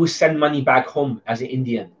you will send money back home as an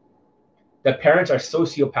Indian. The parents are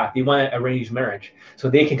sociopaths. They want to arrange marriage so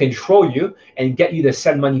they can control you and get you to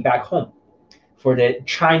send money back home. For the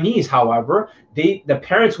Chinese, however, the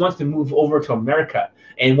parents want to move over to America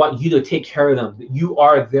and want you to take care of them. You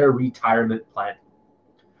are their retirement plan.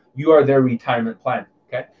 You are their retirement plan.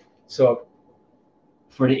 Okay, so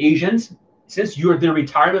for the Asians, since you're their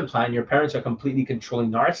retirement plan, your parents are completely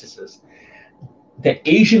controlling narcissists. The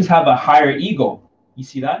Asians have a higher ego. You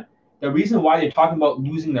see that? The reason why they're talking about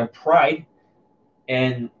losing their pride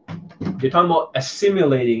and they're talking about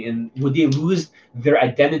assimilating and would they lose their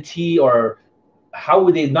identity or how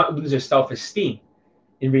would they not lose their self-esteem?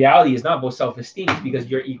 In reality, it's not about self-esteem, it's because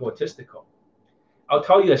you're egotistical. I'll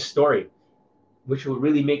tell you a story which will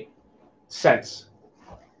really make sense.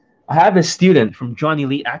 I have a student from John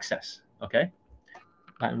Elite Access, okay?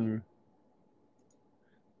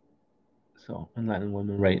 So Latin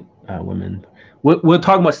women, right? Women. We'll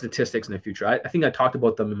talk about statistics in the future. I think I talked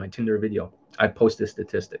about them in my Tinder video. I posted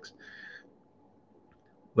statistics.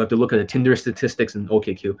 We have to look at the Tinder statistics and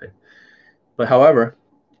OkCupid. But however,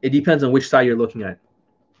 it depends on which side you're looking at.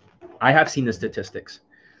 I have seen the statistics.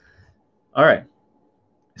 All right.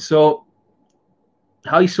 So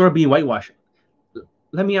how you sort of being whitewashed?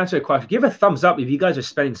 Let me answer a question. Give a thumbs up if you guys are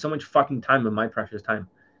spending so much fucking time on my precious time.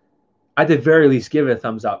 At the very least, give it a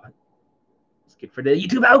thumbs up. It's good for the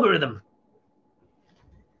YouTube algorithm.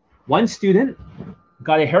 One student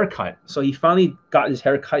got a haircut. So he finally got his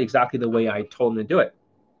haircut exactly the way I told him to do it.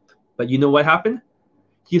 But you know what happened?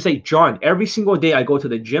 He's like, John, every single day I go to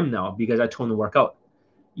the gym now because I told him to work out.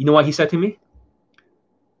 You know what he said to me?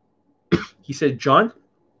 He said, John,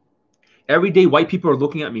 every day white people are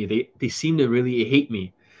looking at me. They seem to really hate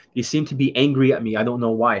me. They seem to be angry at me. I don't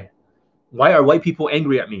know why. Why are white people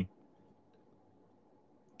angry at me?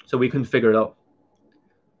 So we couldn't figure it out.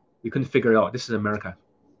 We couldn't figure it out. This is America.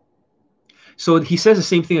 So he says the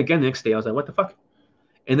same thing again the next day. I was like, what the fuck?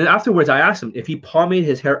 And then afterwards, I asked him if he pomade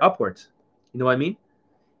his hair upwards. You know what I mean?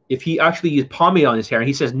 If he actually used pomade on his hair. And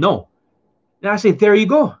he says, no. And I say, there you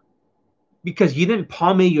go. Because you didn't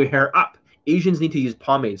pomade your hair up. Asians need to use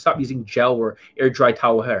pomade. Stop using gel or air dry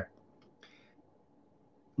towel hair.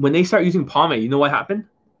 When they start using pomade, you know what happened?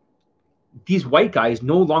 These white guys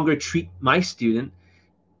no longer treat my student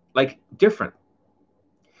like different.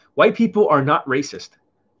 White people are not racist.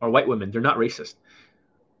 Or white women, they're not racist.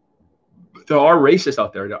 There are racists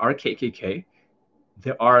out there. There are KKK.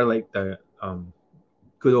 There are like the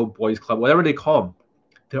good old boys club, whatever they call them.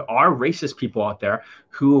 There are racist people out there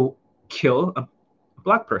who kill a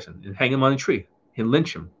black person and hang him on a tree and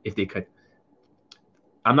lynch him if they could.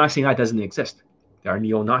 I'm not saying that doesn't exist. There are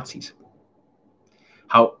neo-Nazis.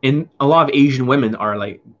 How in a lot of Asian women are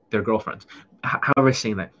like their girlfriends. However,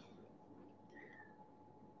 saying that.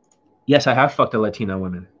 Yes, I have fucked a Latina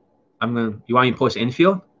woman. You want me to post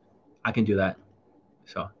infield? I can do that.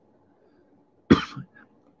 So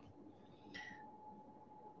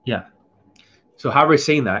yeah. So however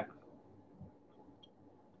saying that,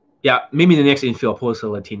 yeah, maybe the next infield I'll post a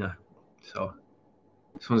Latina. So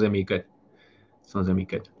this one's gonna be good. This one's gonna be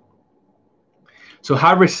good. So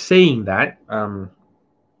however saying that, what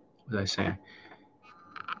was I saying?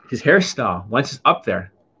 His hairstyle, once it's up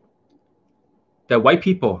there, the white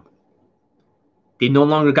people, They no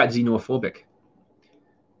longer got xenophobic.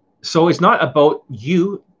 So it's not about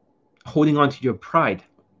you holding on to your pride,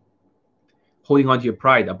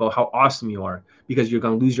 about how awesome you are, because you're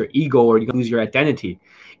going to lose your ego or you're going to lose your identity.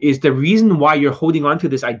 Is the reason why you're holding on to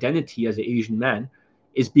this identity as an Asian man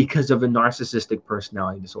is because of a narcissistic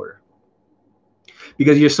personality disorder.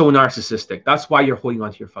 Because you're so narcissistic. That's why you're holding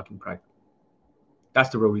on to your fucking pride. That's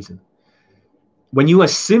the real reason. When you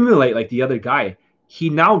assimilate like the other guy, he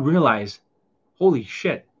now realized, holy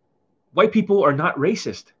shit, white people are not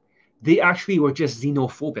racist. They actually were just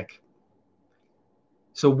xenophobic.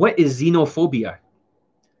 So what is xenophobia?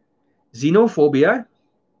 Xenophobia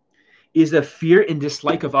is a fear and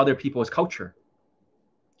dislike of other people's culture.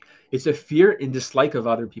 It's a fear and dislike of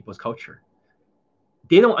other people's culture.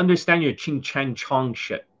 They don't understand your ching chang chong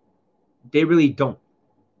shit. They really don't.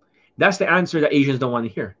 That's the answer that Asians don't want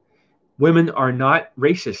to hear. Women are not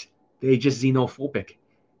racist. They're just xenophobic.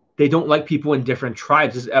 They don't like people in different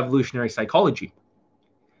tribes. This is evolutionary psychology.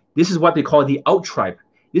 This is what they call the out tribe.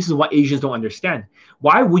 This is what Asians don't understand.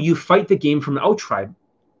 Why would you fight the game from the out tribe?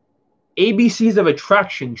 ABCs of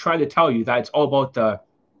attraction try to tell you that it's all about the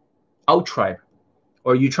out tribe,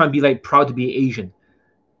 or you try to be like proud to be Asian.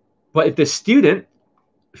 But if the student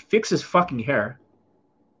fixes fucking hair,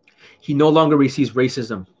 he no longer receives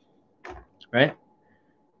racism, right?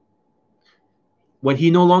 When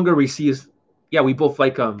he no longer receives, yeah, we both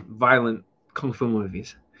like violent kung fu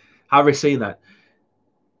movies. However, saying that,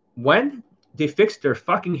 when they fix their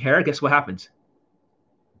fucking hair, guess what happens?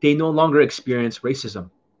 They no longer experience racism.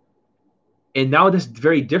 And now that's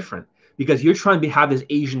very different, because you're trying to have this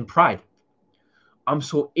Asian pride. I'm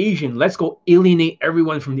so Asian, let's go alienate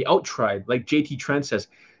everyone from the out tribe, like JT Trent says.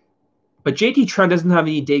 But JT Trent doesn't have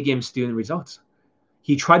any day game student results.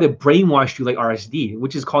 He tried to brainwash you like RSD,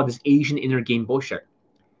 which is called this Asian inner game bullshit.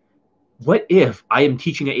 What if I am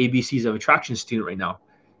teaching an ABCs of attraction student right now,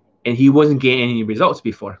 and he wasn't getting any results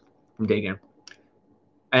before from day game?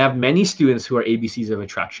 I have many students who are ABCs of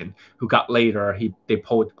attraction who got laid or they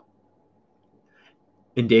pulled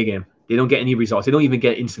in day game. They don't get any results. They don't even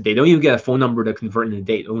get instant date. They don't even get a phone number to convert in a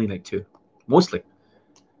date. Only like 2, mostly.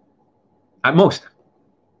 At most.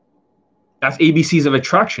 That's ABCs of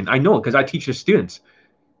attraction. I know, because I teach the students.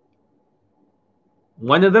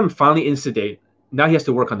 One of them finally instant date. Now he has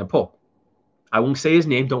to work on the pull. I won't say his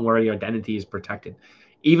name. Don't worry, your identity is protected.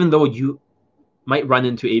 Even though you might run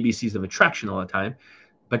into ABCs of attraction all the time,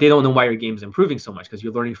 but they don't know why your game is improving so much, because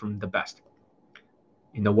you're learning from the best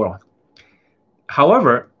in the world.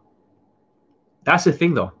 However, that's the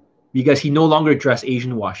thing though, because he no longer dressed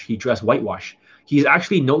Asian wash, he dressed whitewash. He's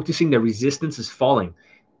actually noticing the resistance is falling.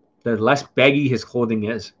 The less baggy his clothing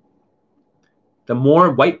is, the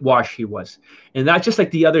more whitewash he was. And that's just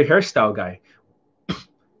like the other hairstyle guy.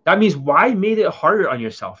 That means, why made it harder on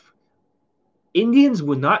yourself? Indians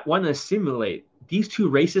would not want to assimilate. These two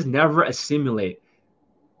races never assimilate.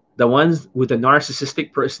 The ones with the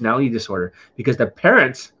narcissistic personality disorder, because the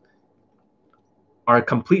parents are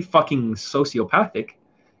complete fucking sociopathic,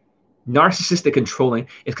 narcissistic, controlling.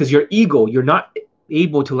 It's because your ego, you're not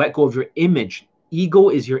able to let go of your image. Ego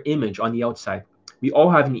is your image on the outside. We all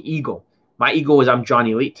have an ego. My ego is I'm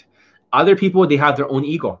Johnny Elite. Other people, they have their own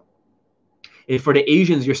ego. And for the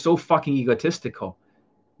Asians, you're so fucking egotistical.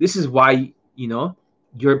 This is why,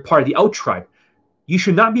 you're part of the out tribe. You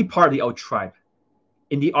should not be part of the out tribe.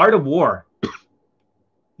 In the art of war,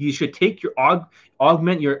 you should take your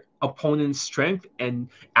augment your opponent's strength and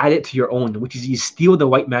add it to your own, which is you steal the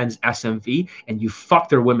white man's SMV and you fuck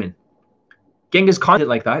their women. Genghis Khan did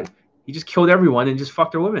like that. He just killed everyone and just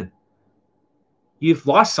fucked their women. You've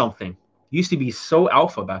lost something. You used to be so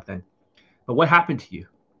alpha back then. But what happened to you?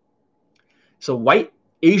 So white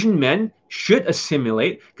Asian men should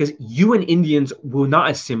assimilate, because you and Indians will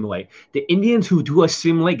not assimilate. The Indians who do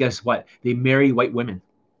assimilate, guess what? They marry white women.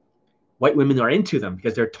 White women are into them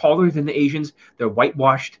because they're taller than the Asians. They're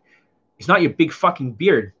whitewashed. It's not your big fucking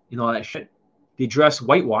beard, all that shit. They dress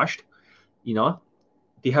whitewashed,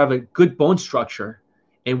 They have a good bone structure,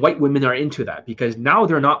 and white women are into that because now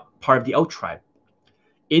they're not part of the out tribe.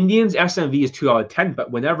 Indians SMV is 2 out of 10,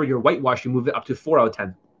 but whenever you're whitewashed, you move it up to 4 out of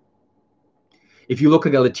 10. If you look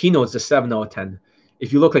like a Latino, it's a 7 out of 10.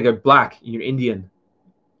 If you look like a black and you're Indian,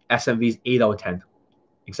 SMV is 8 out of 10.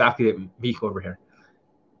 Exactly like me over here.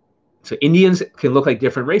 So Indians can look like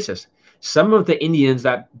different races. Some of the Indians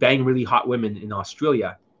that bang really hot women in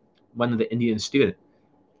Australia, one of the Indian students,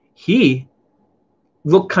 he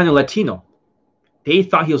looked kind of Latino. They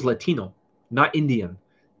thought he was Latino, not Indian,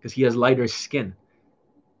 because he has lighter skin.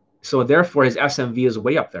 So therefore, his SMV is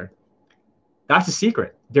way up there. That's the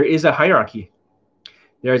secret. There is a hierarchy.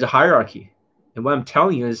 There is a hierarchy. And what I'm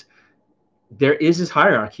telling you is, There is this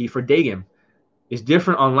hierarchy for day game. It's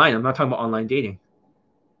different online. I'm not talking about online dating.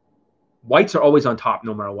 Whites are always on top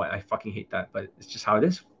no matter what. I fucking hate that, but it's just how it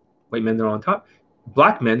is. White men are on top.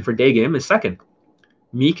 Black men for day game is second.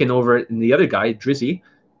 Meek and over and the other guy, Drizzy,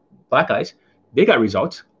 black guys, they got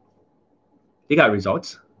results. They got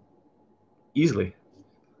results easily.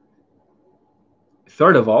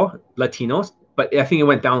 Third of all, Latinos, but I think it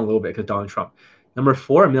went down a little bit because Donald Trump. Number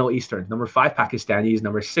 4, Middle Eastern. Number 5, Pakistanis.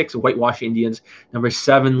 Number 6, whitewash Indians. Number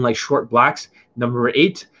 7, like short blacks. Number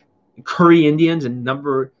 8, curry Indians. And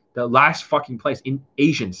the last fucking place in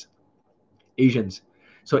Asians.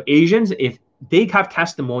 So Asians, if they have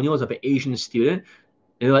testimonials of an Asian student,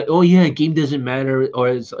 and they're like, oh yeah, game doesn't matter, or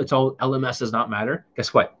it's all LMS does not matter.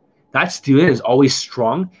 Guess what? That student is always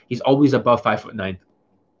strong. He's always above 5'9".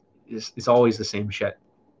 It's always the same shit,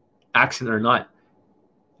 accent or not.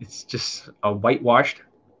 It's just a whitewashed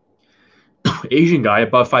Asian guy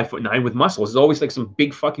above 5'9" with muscles. It's always like some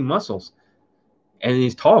big fucking muscles, and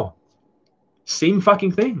he's tall. Same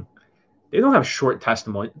fucking thing. They don't have short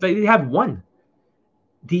testimony. They have one.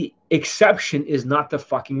 The exception is not the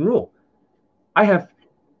fucking rule. I have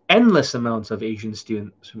endless amounts of Asian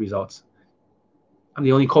students' results. I'm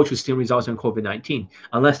the only coach with student results on COVID-19.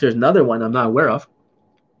 Unless there's another one I'm not aware of.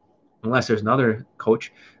 Unless there's another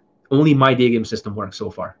coach. Only my day game system works so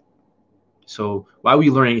far. So why would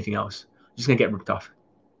you learn anything else? You're just going to get ripped off.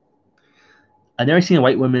 I've never seen a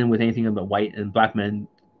white woman with anything but white and black men.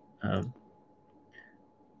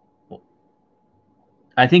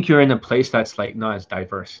 I think you're in a place that's like not as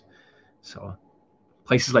diverse. So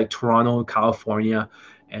places like Toronto, California,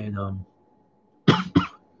 and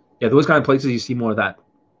yeah, those kind of places you see more of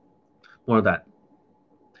that.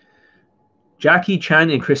 Jackie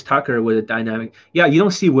Chan and Chris Tucker with a dynamic. Yeah, you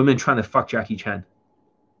don't see women trying to fuck Jackie Chan.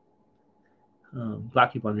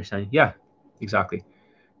 Black people understand. Yeah, exactly.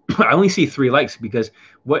 I only see 3 likes because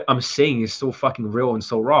what I'm saying is so fucking real and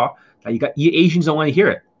so raw that you Asians don't want to hear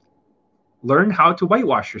it. Learn how to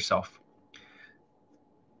whitewash yourself.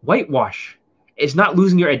 Whitewash. It's not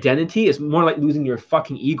losing your identity. It's more like losing your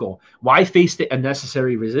fucking ego. Why face the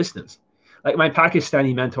unnecessary resistance? Like my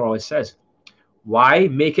Pakistani mentor always says, why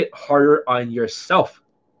make it harder on yourself?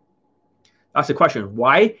 That's the question.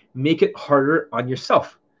 Why make it harder on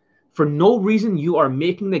yourself? For no reason, you are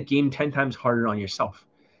making the game 10 times harder on yourself.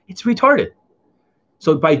 It's retarded.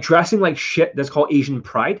 So by dressing like shit, that's called Asian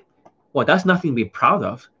pride. Well, that's nothing to be proud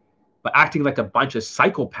of. But acting like a bunch of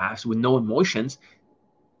psychopaths with no emotions,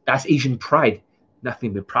 that's Asian pride.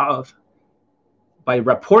 Nothing to be proud of. By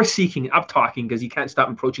rapport seeking and up talking because you can't stop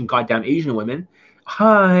approaching goddamn Asian women.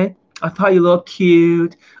 Hi, I thought you looked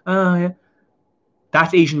cute. Oh, yeah.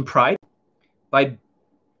 That's Asian pride. By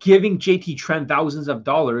giving JT Trent thousands of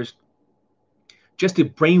dollars just to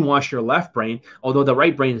brainwash your left brain, although the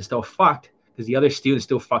right brain is still fucked because the other student's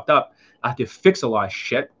still fucked up. I have to fix a lot of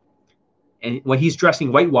shit. And when he's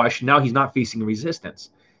dressing whitewash, now he's not facing resistance.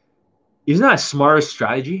 Isn't that a smarter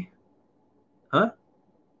strategy? Huh?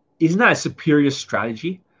 Isn't that a superior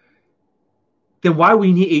strategy? Then why do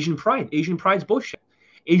we need Asian pride? Asian pride is bullshit.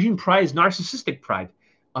 Asian pride is narcissistic pride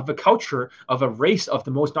of a culture, of a race of the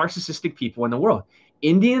most narcissistic people in the world.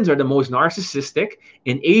 Indians are the most narcissistic,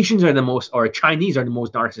 and Asians are the most, or Chinese are the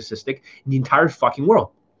most narcissistic in the entire fucking world.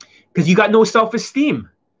 Because you got no self-esteem.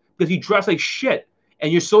 Because you dress like shit.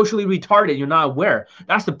 And you're socially retarded. You're not aware.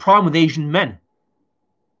 That's the problem with Asian men.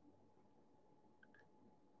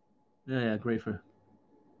 Yeah, great for.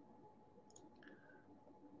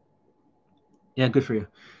 Yeah, good for you.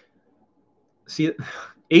 See,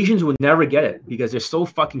 Asians would never get it because they're so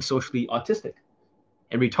fucking socially autistic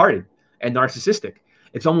and retarded and narcissistic.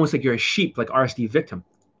 It's almost like you're a sheep, like RSD victim.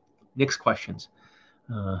 Next questions.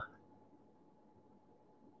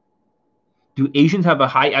 Do Asians have a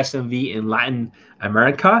high SMV in Latin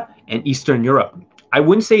America and Eastern Europe? I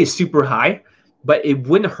wouldn't say it's super high, but it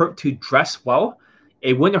wouldn't hurt to dress well.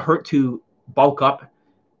 It wouldn't hurt to bulk up.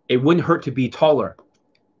 It wouldn't hurt to be taller.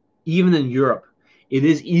 Even in Europe, it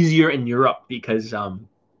is easier in Europe because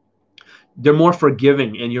they're more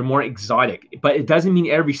forgiving and you're more exotic. But it doesn't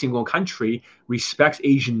mean every single country respects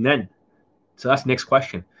Asian men. So that's the next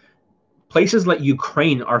question. Places like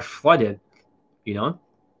Ukraine are flooded,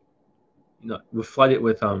 we're flooded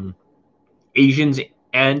with Asians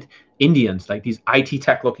and Indians, like these IT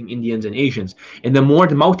tech looking Indians and Asians. And the more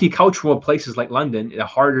the multicultural places like London, the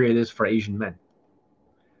harder it is for Asian men.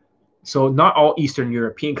 So not all Eastern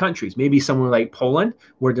European countries, maybe somewhere like Poland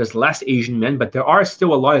where there's less Asian men, but there are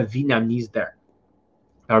still a lot of Vietnamese there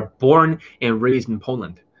that are born and raised in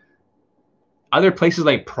Poland. Other places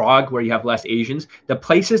like Prague where you have less Asians, the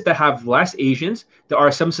places that have less Asians, there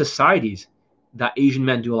are some societies that Asian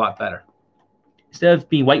men do a lot better. Instead of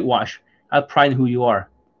being whitewashed, have pride in who you are.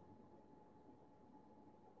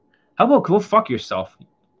 How about go fuck yourself,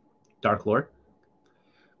 Dark Lord?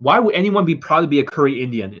 Why would anyone be proud to be a Curry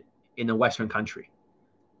Indian in a Western country?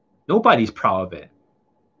 Nobody's proud of it.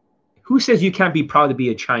 Who says you can't be proud to be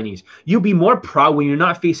a Chinese? You'll be more proud when you're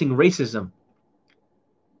not facing racism.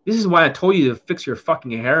 This is why I told you to fix your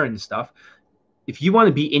fucking hair and stuff. If you want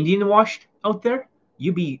to be Indian washed out there,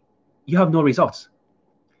 you have no results.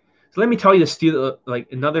 So let me tell you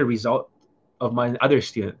another result of my other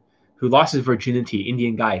student who lost his virginity,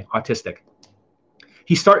 Indian guy, autistic.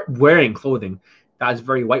 He started wearing clothing that is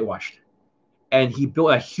very whitewashed. And he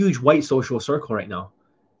built a huge white social circle right now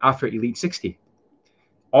after Elite 60.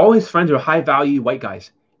 All his friends are high-value white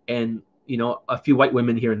guys and, a few white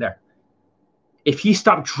women here and there. If he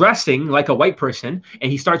stopped dressing like a white person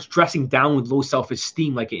and he starts dressing down with low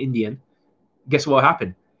self-esteem like an Indian, guess what will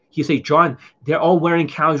happen? He'll say, John, they're all wearing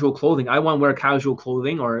casual clothing. I want to wear casual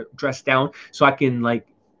clothing or dress down so I can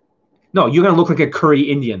no, you're going to look like a Curry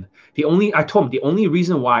Indian. I told him the only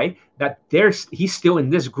reason why that he's still in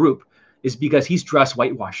this group is because he's dressed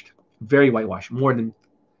whitewashed, very whitewashed, more than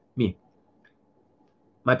me.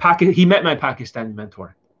 He met my Pakistani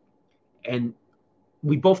mentor, and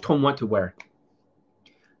we both told him what to wear.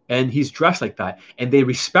 And he's dressed like that, and they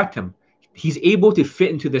respect him. He's able to fit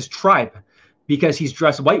into this tribe because he's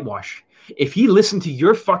dressed whitewash. If he listened to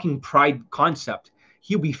your fucking pride concept,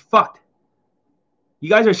 he'll be fucked. You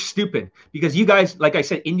guys are stupid because you guys, like I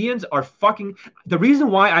said, Indians are fucking. The reason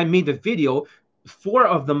why I made the video, 4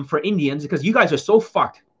 of them for Indians, because you guys are so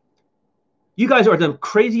fucked. You guys are the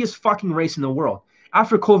craziest fucking race in the world.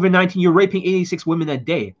 After COVID-19, you're raping 86 women a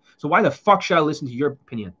day. So why the fuck should I listen to your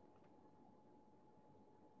opinion?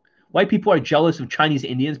 White people are jealous of Chinese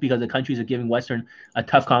Indians because the countries are giving Western a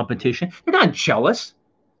tough competition. They're not jealous.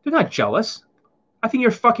 They're not jealous. I think you're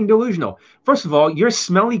fucking delusional. First of all, you're a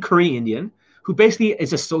smelly Korean Indian who basically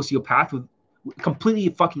is a sociopath with completely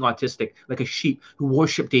fucking autistic, like a sheep who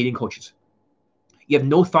worship dating coaches. You have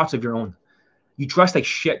no thoughts of your own. You dress like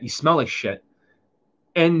shit. You smell like shit.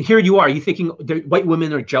 And here you are. You thinking white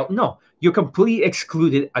women are jealous. No, you're completely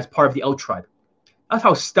excluded as part of the out tribe. That's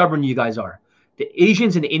how stubborn you guys are. The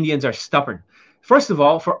Asians and the Indians are stubborn. First of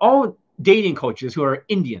all, for all dating coaches who are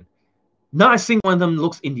Indian, not a single one of them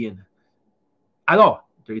looks Indian at all.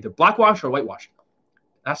 They're either blackwash or whitewash.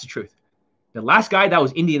 That's the truth. The last guy that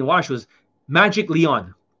was Indian wash was Magic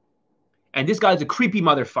Leon. And this guy's a creepy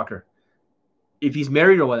motherfucker. If he's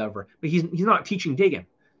married or whatever. But he's not teaching Dagan.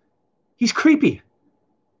 He's creepy.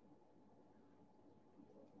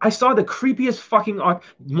 I saw the creepiest fucking...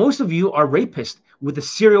 Most of you are rapists with the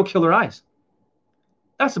serial killer eyes.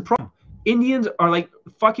 That's the problem. Indians are like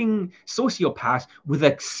fucking sociopaths with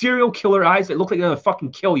like serial killer eyes that look like they're gonna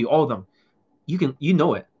fucking kill you, all of them. You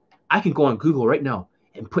know it. I can go on Google right now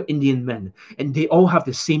and put Indian men, and they all have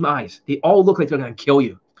the same eyes. They all look like they're gonna kill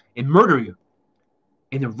you and murder you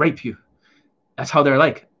and then rape you. That's how they're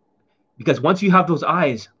like. Because once you have those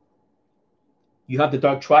eyes, you have the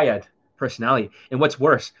dark triad personality. And what's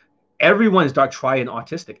worse, everyone is dark triad and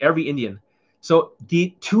autistic, every Indian. So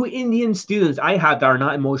the 2 Indian students I have that are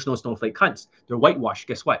not emotional snowflake cunts, they're whitewashed.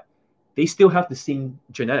 Guess what? They still have the same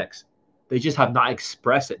genetics. They just have not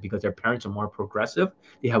expressed it because their parents are more progressive.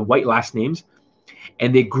 They have white last names.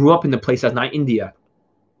 And they grew up in a place that's not India.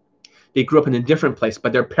 They grew up in a different place,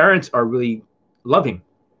 but their parents are really loving.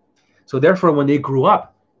 So therefore, when they grew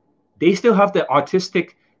up, they still have the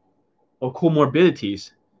autistic or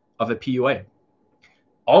comorbidities of a PUA.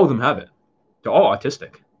 All of them have it. They're all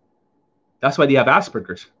autistic. That's why they have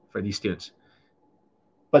Asperger's for these students.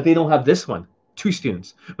 But they don't have this one, 2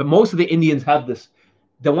 students. But most of the Indians have this.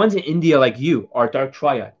 The ones in India like you are dark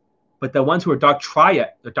triad. But the ones who are dark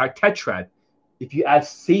triad, the dark tetrad, if you add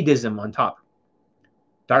sadism on top,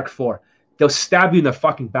 dark 4, they'll stab you in the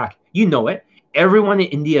fucking back. You know it. Everyone in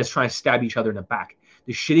India is trying to stab each other in the back.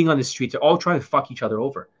 They're shitting on the streets. They're all trying to fuck each other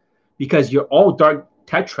over. Because you're all dark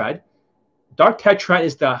tetrad. Dark tetrad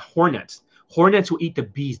is the hornets. Hornets will eat the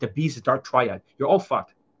bees. The bees is dark triad. You're all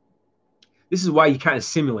fucked. This is why you can't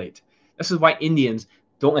assimilate. This is why Indians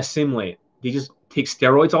don't assimilate. They just take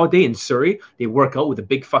steroids all day in Surrey. They work out with the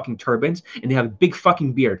big fucking turbans. And they have a big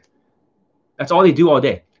fucking beard. That's all they do all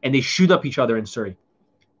day. And they shoot up each other in Surrey.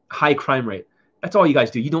 High crime rate. That's all you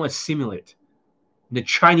guys do. You don't assimilate. The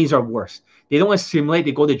Chinese are worse. They don't assimilate.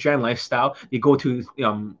 They go to Jan Lifestyle. They go to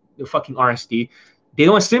the fucking RSD. They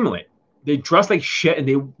don't assimilate. They dress like shit and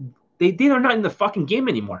they are not in the fucking game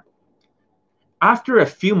anymore. After a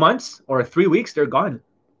few months or 3 weeks, they're gone.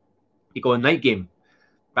 They go a night game.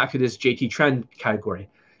 Back to this JT Trend category.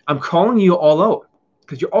 I'm calling you all out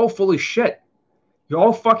because you're all full of shit. You're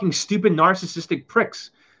all fucking stupid, narcissistic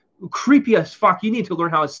pricks. Creepy as fuck. You need to learn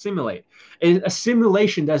how to assimilate. And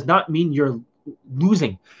assimilation does not mean you're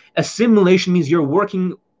losing. Assimilation means you're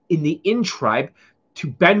working in the in-tribe to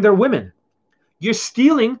bang their women. You're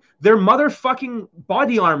stealing their motherfucking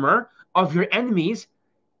body armor of your enemies,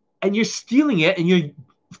 and you're stealing it, and you're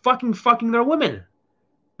fucking their women.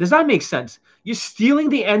 Does that make sense? You're stealing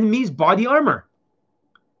the enemy's body armor.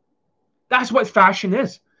 That's what fashion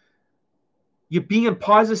is. You're being a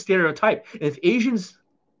positive stereotype. And if Asians...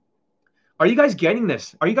 Are you guys getting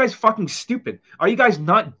this? Are you guys fucking stupid? Are you guys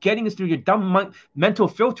not getting this through your dumb mental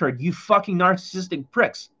filter, you fucking narcissistic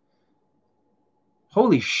pricks?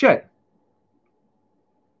 Holy shit.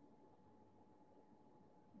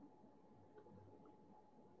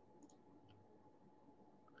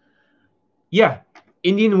 Yeah,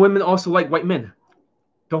 Indian women also like white men.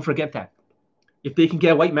 Don't forget that. If they can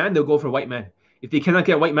get a white man, they'll go for a white man. If they cannot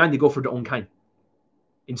get a white man, they go for their own kind.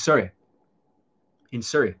 In Surrey.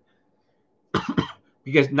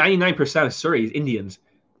 Because 99% of Surrey is Indians.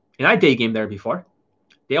 And I day game there before.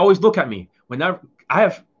 They always look at me. Whenever I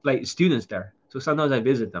have like students there, so sometimes I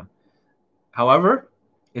visit them. However,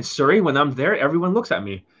 in Surrey, when I'm there, everyone looks at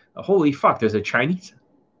me. Holy fuck, there's a Chinese.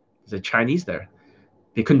 There's a Chinese there.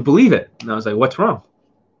 They couldn't believe it. And I was like, what's wrong?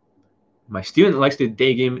 My student likes to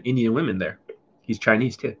day game Indian women there. He's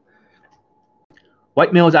Chinese too.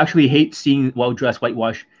 White males actually hate seeing well-dressed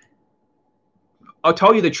whitewash. I'll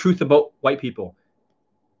tell you the truth about white people.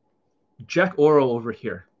 Jack Oro over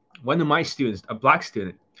here, one of my students, a black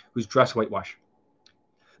student who's dressed whitewash.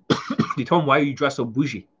 They told him, why are you dressed so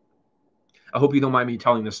bougie? I hope you don't mind me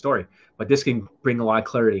telling this story, but this can bring a lot of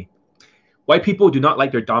clarity. White people do not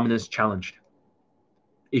like their dominance challenged.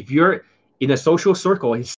 If you're in a social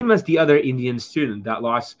circle, same as the other Indian student that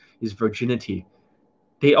lost his virginity,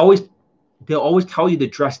 they'll always tell you to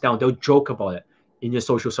dress down. They'll joke about it in your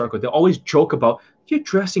social circle. They'll always joke about, you're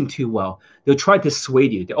dressing too well. They'll try to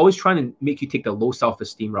dissuade you. They're always trying to make you take the low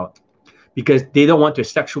self-esteem route because they don't want their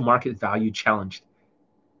sexual market value challenged.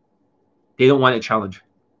 They don't want it challenged.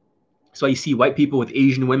 So you see white people with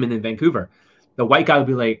Asian women in Vancouver. The white guy would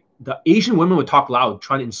be like, the Asian women would talk loud,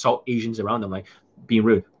 trying to insult Asians around them, like being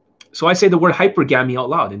rude. So I say the word hypergamy out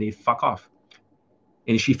loud and they fuck off.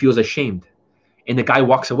 And she feels ashamed. And the guy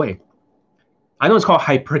walks away. I know it's called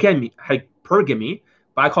hypergamy,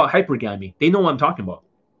 but I call it hypergamy. They know what I'm talking about.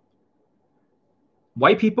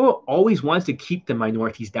 White people always want to keep the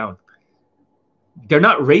minorities down. They're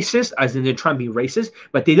not racist, as in they're trying to be racist,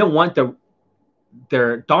 but they don't want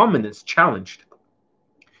their dominance challenged.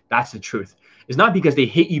 That's the truth. It's not because they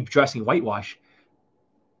hate you dressing whitewash.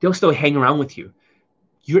 They'll still hang around with you.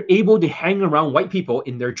 You're able to hang around white people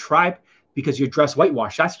in their tribe because you're dressed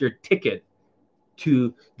whitewash. That's your ticket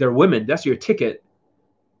to their women. That's your ticket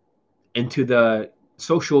into the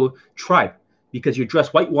social tribe because you're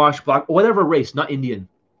dressed whitewash, black, whatever race, not Indian,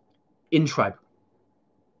 in tribe.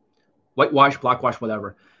 Whitewash, blackwash,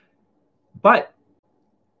 whatever. But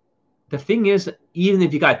the thing is, even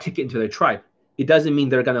if you got a ticket into their tribe, it doesn't mean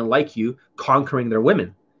they're going to like you conquering their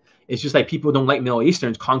women. It's just like people don't like Middle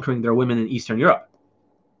Easterns conquering their women in Eastern Europe.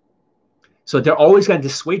 So they're always going to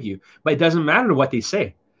dissuade you. But it doesn't matter what they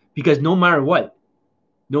say. Because no matter what,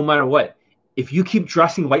 if you keep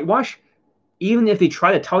dressing whitewash, even if they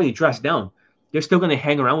try to tell you dress down, they're still going to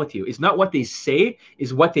hang around with you. It's not what they say,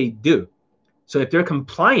 it's what they do. So if they're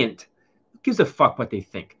compliant, who gives a fuck what they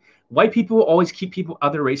think? White people always keep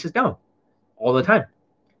other races down all the time.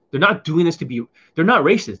 They're not doing this to be, they're not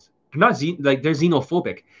racist. They're not they're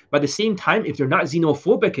xenophobic. But at the same time, if they're not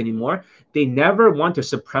xenophobic anymore, they never want their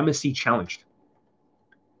supremacy challenged.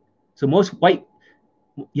 So most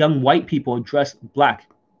young white people dress black.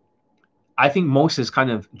 I think most is kind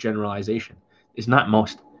of generalization. It's not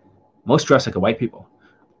most. Most dress like a white people.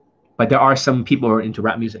 But there are some people who are into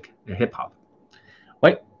rap music. They're hip hop.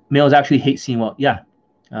 White males actually hate seeing well. Yeah.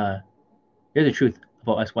 Here's the truth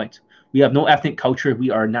about us whites. We have no ethnic culture. We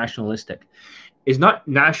are nationalistic. It's not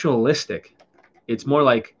nationalistic. It's more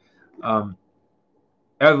like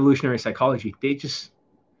evolutionary psychology.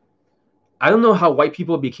 I don't know how white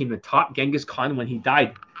people became the top. Genghis Khan, when he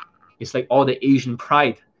died, it's like all the Asian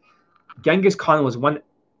pride. Genghis Khan was one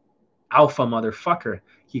alpha motherfucker.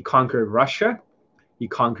 He conquered Russia. He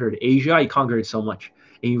conquered Asia. He conquered so much.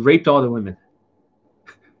 And he raped all the women.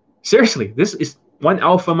 Seriously, this is one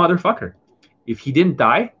alpha motherfucker. If he didn't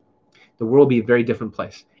die, the world would be a very different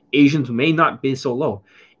place. Asians may not be so low.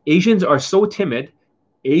 Asians are so timid.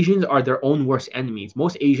 Asians are their own worst enemies.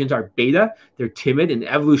 Most Asians are beta. They're timid. In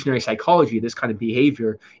evolutionary psychology, this kind of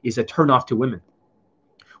behavior is a turnoff to women.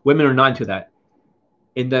 Women are not into that.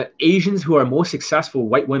 And the Asians who are most successful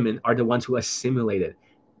white women are the ones who assimilated.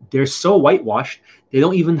 They're so whitewashed, they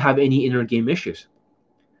don't even have any inner game issues.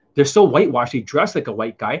 They're so whitewashed, they dress like a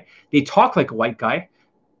white guy, they talk like a white guy,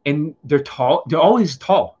 and they're tall. They're always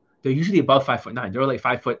tall. They're usually above 5'9". They're like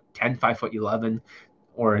 5'10", 5'11",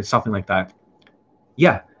 or something like that.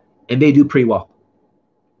 Yeah, and they do pretty well.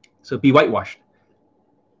 So be whitewashed.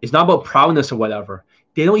 It's not about proudness or whatever.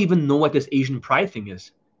 They don't even know what this Asian pride thing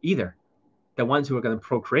is either. The ones who are going to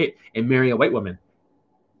procreate and marry a white woman,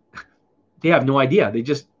 they have no idea.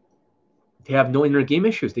 They have no inner game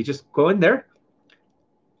issues. They just go in there,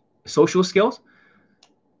 social skills,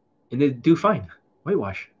 and they do fine.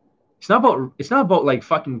 Whitewash. It's not about like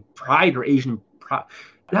fucking pride or Asian pride.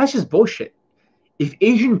 That's just bullshit. If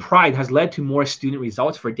Asian pride has led to more student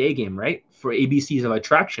results for day game, right, for ABCs of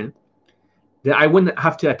attraction, then I wouldn't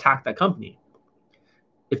have to attack that company.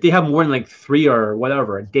 If they have more than like 3 or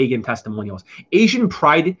whatever day game testimonials, Asian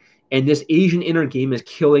pride and this Asian inner game is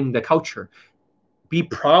killing the culture. Be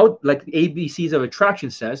proud, like ABCs of attraction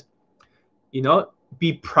says,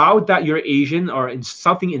 be proud that you're Asian or in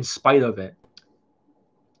something in spite of it.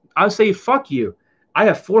 I'll say, fuck you. I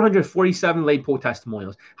have 447 late poll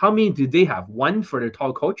testimonials. How many do they have? 1 for their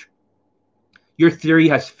tall coach? Your theory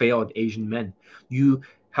has failed, Asian men. You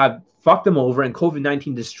have fucked them over, and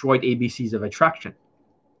COVID-19 destroyed ABCs of attraction.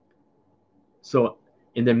 So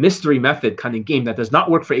in the mystery method kind of game, that does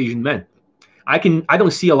not work for Asian men. I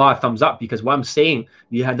don't see a lot of thumbs up because what I'm saying,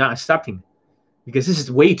 you are not accepting, because this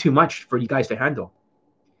is way too much for you guys to handle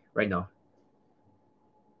right now.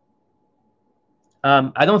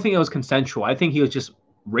 I don't think it was consensual. I think he was just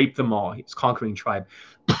raped them all. He's conquering tribe.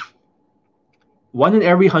 1 in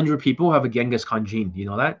every 100 people have a Genghis Khan gene. You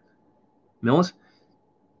know that, Mills?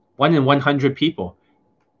 1 in 100 people.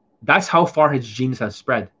 That's how far his genes have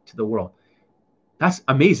spread to the world. That's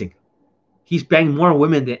amazing. He's banged more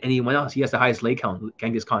women than anyone else. He has the highest leg count,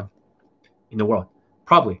 Genghis Khan, in the world,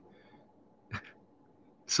 probably.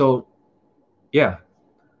 So, yeah.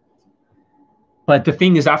 But the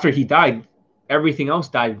thing is, after he died, everything else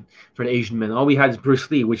died for the Asian men. All we had is Bruce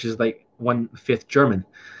Lee, which is like 1/5 German.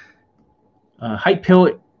 Hype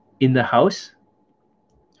pill in the house.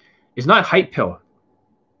 It's not hype pill.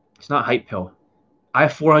 It's not hype pill. I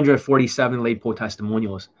have 447 late poll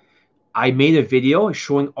testimonials. I made a video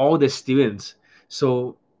showing all the students.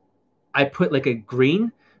 So I put like a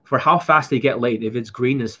green for how fast they get laid. If it's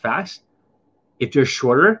green, is fast. If they're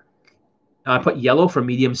shorter, I put yellow for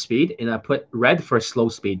medium speed, and I put red for slow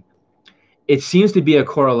speed. It seems to be a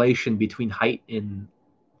correlation between height and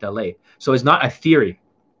delay. So it's not a theory.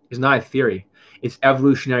 It's not a theory. It's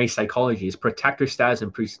evolutionary psychology. It's protector status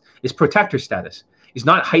it's protector status. It's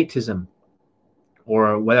not heightism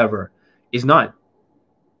or whatever. It's not.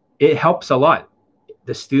 It helps a lot.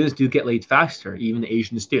 The students do get laid faster, even the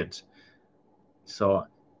Asian students. So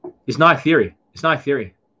it's not a theory. It's not a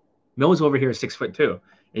theory. Mills over here is 6'2", and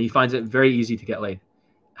he finds it very easy to get laid.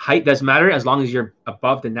 Height doesn't matter as long as you're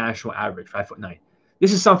above the national average, 5'9".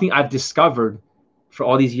 This is something I've discovered for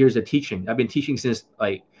all these years of teaching. I've been teaching since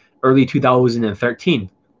like early 2013.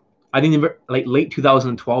 I think like late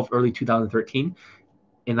 2012, early 2013,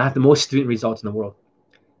 and I have the most student results in the world.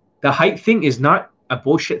 The height thing is not a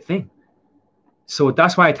bullshit thing. So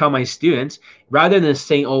that's why I tell my students, rather than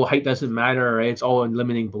saying, oh, height doesn't matter, or it's all in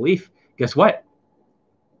limiting belief, guess what?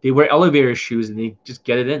 They wear elevator shoes and they just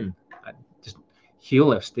get it in. Just heel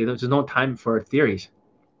lifts. There's no time for theories.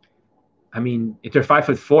 I mean, if they're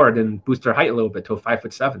 5'4", then boost their height a little bit to a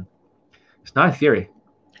 5'7". It's not a theory.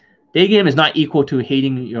 Day game is not equal to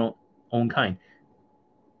hating your own kind.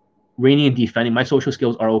 Reigning and defending. My social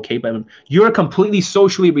skills are okay, but you're completely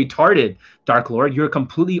socially retarded, Dark Lord. You're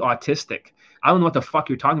completely autistic. I don't know what the fuck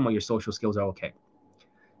you're talking about. Your social skills are okay.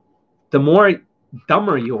 The more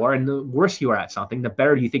dumber you are and the worse you are at something, the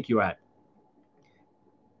better you think you're at.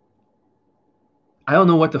 I don't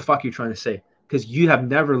know what the fuck you're trying to say, because you have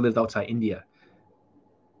never lived outside India.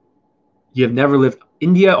 You have never lived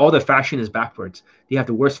India. All the fashion is backwards. They have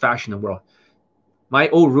the worst fashion in the world. My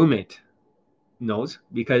old roommate knows,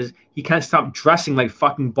 because he can't stop dressing like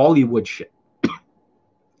fucking Bollywood shit.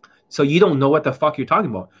 So you don't know what the fuck you're talking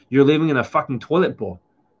about. You're living in a fucking toilet bowl.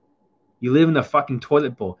 You live in a fucking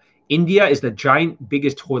toilet bowl. India is the giant,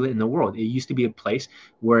 biggest toilet in the world. It used to be a place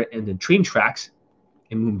where in the train tracks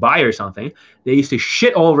in Mumbai or something, they used to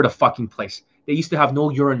shit all over the fucking place. They used to have no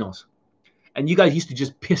urinals. And you guys used to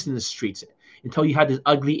just piss in the streets until you had this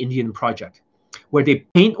ugly Indian project where they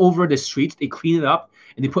paint over the streets, they clean it up,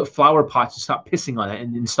 and they put flower pots to stop pissing on it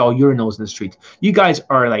and install urinals in the streets. You guys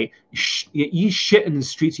are like, you shit in the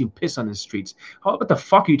streets, you piss on the streets. What the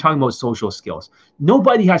fuck are you talking about social skills?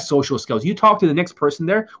 Nobody has social skills. You talk to the next person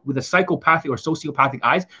there with a psychopathic or sociopathic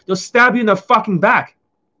eyes, they'll stab you in the fucking back.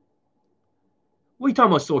 What are you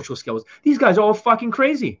talking about social skills? These guys are all fucking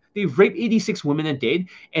crazy. They've raped 86 women a day,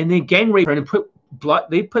 and they gang rape her and put blood.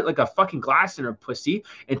 They put like a fucking glass in her pussy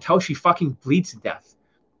until she fucking bleeds to death.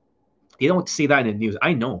 They don't say that in the news.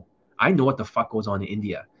 I know what the fuck goes on in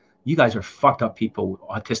India. You guys are fucked up people,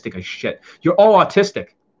 autistic as shit. You're all autistic.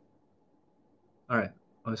 All right,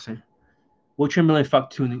 I was saying, Will Chamberlain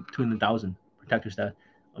fucked 200,000 protectors. That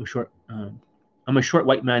I'm a short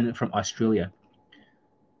white man from Australia.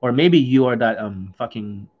 Or maybe you are that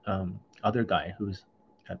fucking other guy who's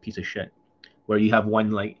a piece of shit, where you have one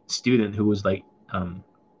like student who was like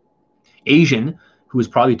Asian, who was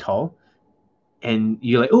probably tall, and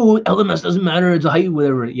you're like, oh, LMS doesn't matter, it's height,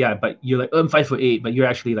 whatever. Yeah, but you're like, oh, I'm 5'8", but you're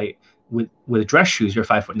actually like with dress shoes, you're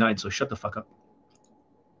 5'9", so shut the fuck up.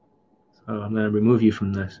 So I'm gonna remove you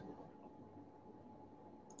from this.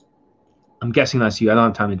 I'm guessing that's you. I don't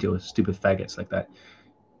have time to deal with stupid faggots like that.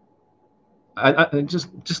 I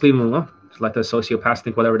just leave them alone. Just let the sociopaths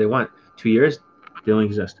think whatever they want. 2 years, they don't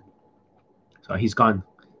exist. So he's gone.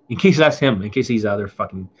 In case that's him, in case he's the other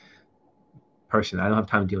fucking person, I don't have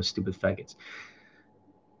time to deal with stupid faggots.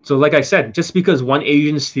 So like I said, just because one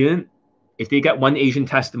Asian student, if they get one Asian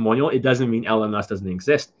testimonial, it doesn't mean LMS doesn't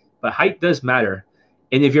exist. But height does matter.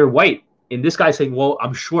 And if you're white, and this guy's saying, well,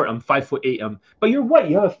 I'm short, I'm 5'8", but you're white,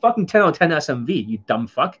 you have a fucking 10 out of 10 SMV, you dumb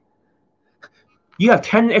fuck. You have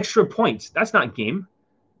 10 extra points. That's not game.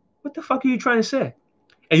 What the fuck are you trying to say?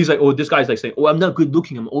 And he's like, oh, this guy's like saying, oh, I'm not good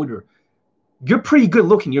looking, I'm older. You're pretty good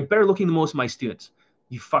looking. You're better looking than most of my students.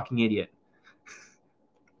 You fucking idiot.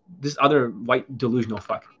 This other white delusional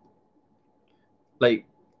fuck. Like,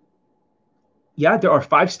 yeah, there are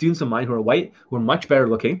 5 students of mine who are white who are much better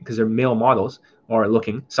looking because they're male models or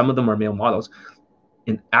looking. Some of them are male models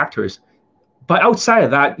and actors. But outside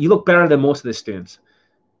of that, you look better than most of the students.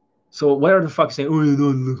 So whatever the fuck saying, oh, you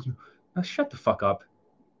don't look. Now shut the fuck up.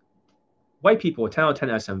 White people, 10 out of 10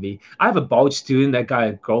 SMV. I have a bald student that got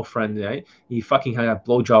a girlfriend, right? He fucking had a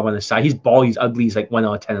blowjob on the side. He's bald, he's ugly, he's like 1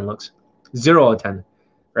 out of 10 in looks. 0 out of 10.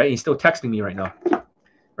 Right? He's still texting me right now.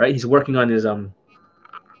 Right? He's working on his I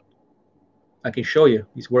can show you.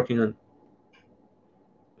 He's working on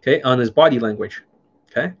on his body language.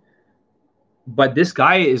 Okay? But this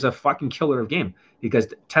guy is a fucking killer of game because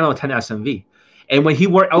 10 out of 10 SMV. And when he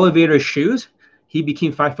wore elevator shoes, he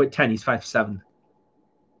became 5'10". He's 5'7".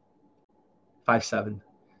 5'7".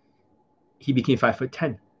 He became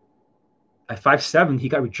 5'10". At 5'7", he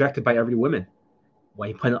got rejected by every woman. When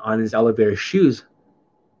he put on his elevator shoes,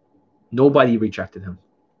 nobody rejected him.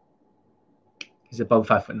 He's above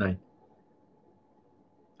 5'9".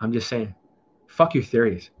 I'm just saying, fuck your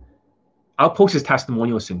theories. I'll post his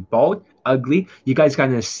testimonial soon. Bald, ugly. You guys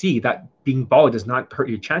gotta see that being bald does not hurt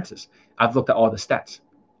your chances. I've looked at all the stats.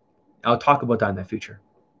 I'll talk about that in the future.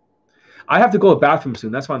 I have to go to the bathroom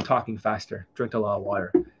soon. That's why I'm talking faster. Drink a lot of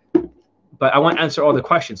water. But I want to answer all the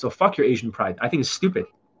questions. So fuck your Asian pride. I think it's stupid.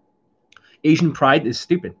 Asian pride is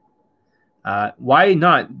stupid. Why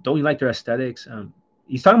not? Don't you like their aesthetics?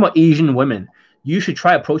 He's talking about Asian women. You should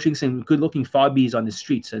try approaching some good-looking fobbies on the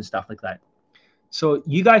streets and stuff like that. So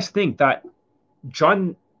you guys think that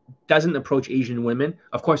John doesn't approach Asian women?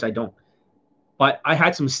 Of course I don't. But I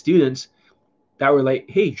had some students that were like,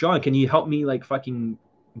 hey, John, can you help me like fucking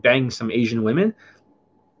bang some Asian women?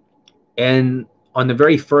 And on the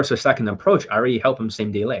very first or second approach, I already helped him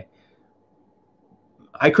same day lay.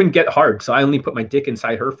 I couldn't get hard, so I only put my dick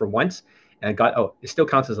inside her for once, and I got out. It still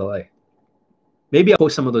counts as a lay. Maybe I'll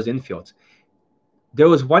post some of those infields. There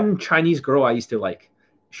was one Chinese girl I used to like.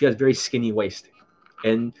 She has very skinny waist.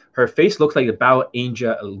 And her face looks like the Bao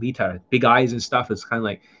Angel Alita. Big eyes and stuff. It's kind of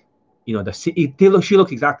like, you know, she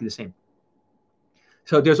looks exactly the same.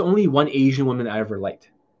 So there's only one Asian woman I ever liked.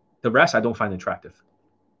 The rest I don't find attractive.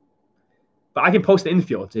 But I can post the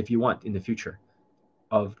infields if you want in the future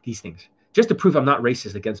of these things. Just to prove I'm not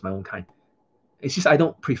racist against my own kind. It's just I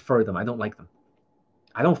don't prefer them. I don't like them.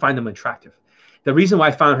 I don't find them attractive. The reason why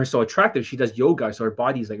I found her so attractive, she does yoga, so her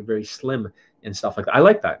body is like very slim and stuff like that. I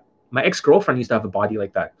like that. My ex-girlfriend used to have a body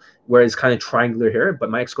like that, where it's kind of triangular hair, but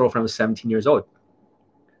my ex-girlfriend was 17 years old.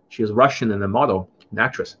 She was Russian and a model, an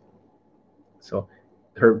actress. So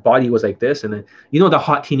her body was like this, and then, you know, the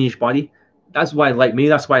hot teenage body? That's why I like, maybe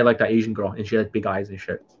that's why I like that Asian girl, and she had big eyes and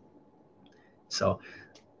shit. So,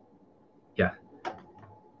 yeah.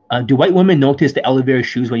 Do white women notice the elevator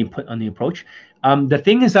shoes when you put on the approach? The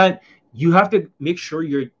thing is that you have to make sure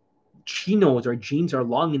chinos or jeans are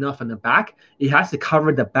long enough on the back, it has to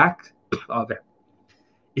cover the back of it.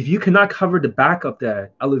 If you cannot cover the back of the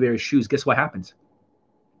elevator shoes, guess what happens?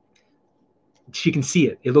 She can see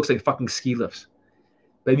it. It looks like fucking ski lifts.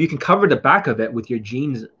 But if you can cover the back of it with your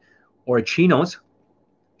jeans or chinos,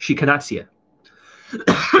 she cannot see it.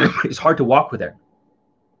 It's hard to walk with it.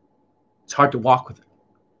 It's hard to walk with it.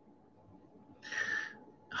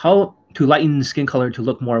 How to lighten the skin color to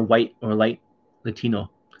look more white or light Latino?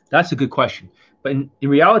 That's a good question. But in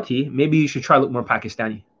reality, maybe you should try to look more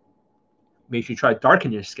Pakistani. Maybe you should try to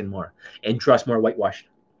darken your skin more and dress more whitewashed.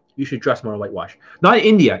 You should dress more whitewashed. Not in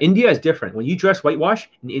India. India is different. When you dress whitewash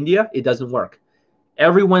in India, it doesn't work.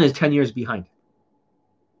 Everyone is 10 years behind.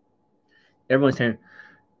 Everyone's 10.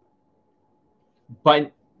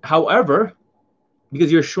 But however,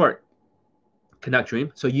 because you're short, cannot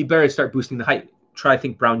dream. So you better start boosting the height. Try to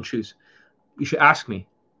think brown shoes. You should ask me.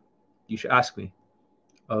 You should ask me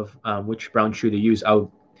of which brown shoe to use.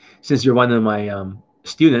 Since you're one of my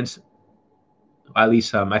students, at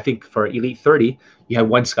least I think for Elite 30, you have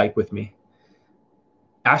one Skype with me.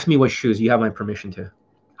 Ask me what shoes. You have my permission to.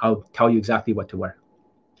 I'll tell you exactly what to wear.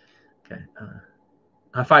 Okay.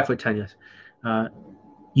 I'm 5'10", yes.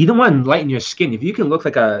 You don't want to lighten your skin. If you can look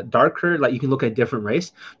like a darker, like you can look at a different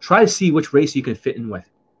race, try to see which race you can fit in with.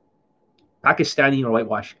 Pakistani or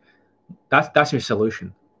whitewash. That's your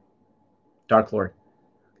solution. Dark Lord.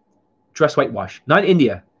 Dress whitewash. Not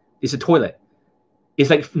India. It's a toilet. It's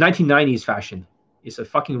like 1990s fashion. It's a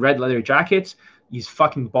fucking red leather jackets. These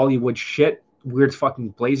fucking Bollywood shit. Weird fucking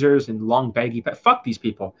blazers and long baggy pants. Fuck these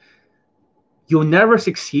people. You'll never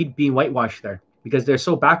succeed being whitewashed there because they're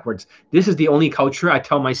so backwards. This is the only culture I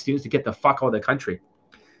tell my students to get the fuck out of the country.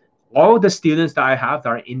 All the students that I have that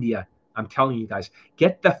are in India, I'm telling you guys,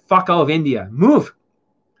 get the fuck out of India. Move.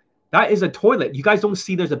 That is a toilet. You guys don't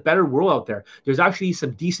see there's a better world out there. There's actually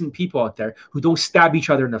some decent people out there who don't stab each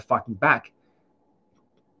other in the fucking back.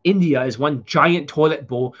 India is one giant toilet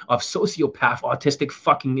bowl of sociopath, autistic,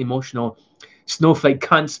 fucking emotional snowflake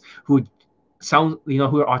cunts who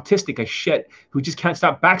who are autistic as shit, who just can't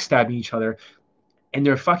stop backstabbing each other. And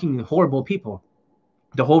they're fucking horrible people.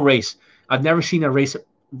 The whole race. I've never seen a race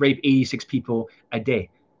rape 86 people a day.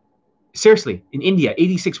 Seriously, in India,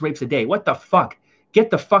 86 rapes a day. What the fuck? Get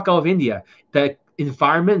the fuck out of India. The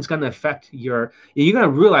environment is going to affect you're going to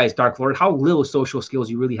realize, Dark Lord, how little social skills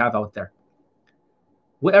you really have out there.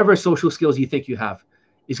 Whatever social skills you think you have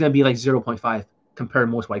is going to be like 0.5 compared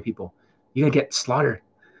to most white people. You're going to get slaughtered.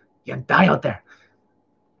 You're going to die out there.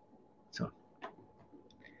 So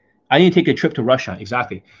I need to take a trip to Russia.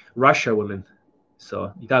 Exactly. Russia women.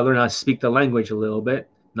 So you got to learn how to speak the language a little bit.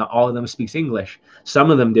 Not all of them speaks English.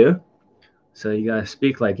 Some of them do. So you got to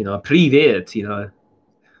speak like, Privet,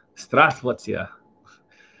 Здравствуйте.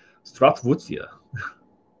 Здравствуйте.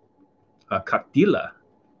 Как дела?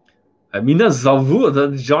 Меня зовут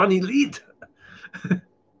Johnny Lead.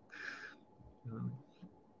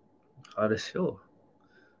 Хорошо.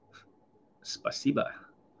 Спасибо.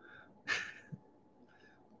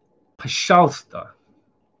 Пожалуйста.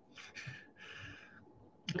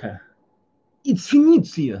 Okay.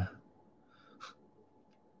 Извините.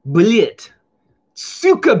 Билет.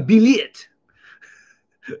 Сука, билет.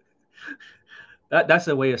 That's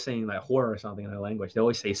a way of saying like horror or something in their language. They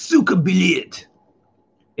always say suka billet.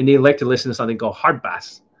 And they like to listen to something called hard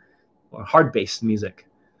bass or hard bass music.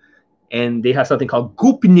 And they have something called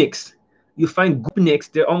goopniks. You find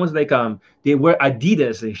goopniks, they're almost like they wear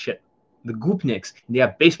Adidas and shit. The goopniks. They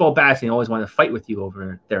have baseball bats and they always want to fight with you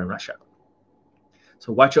over there in Russia.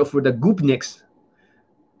 So watch out for the goopniks.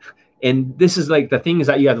 And this is like the thing is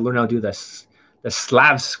that you have to learn how to do this. The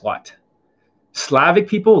Slav squat. Slavic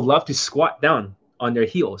people love to squat down on their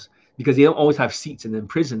heels because they don't always have seats, and in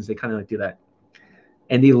prisons they kind of do that.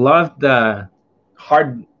 And they love the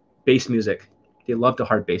hard bass music. They love the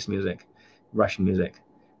hard bass music, Russian music.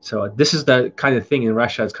 So this is the kind of thing in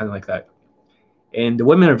Russia. It's kind of like that. And the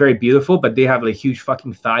women are very beautiful, but they have like huge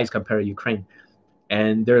fucking thighs compared to Ukraine.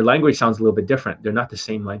 And their language sounds a little bit different. They're not the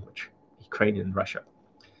same language, Ukrainian and Russia.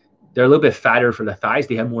 They're a little bit fatter for the thighs.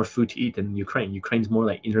 They have more food to eat than Ukraine. Ukraine's more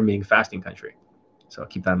like intermittent fasting country. So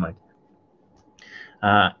keep that in mind.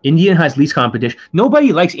 India has least competition.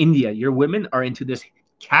 Nobody likes India. Your women are into this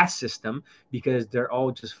caste system because they're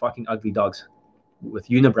all just fucking ugly dogs with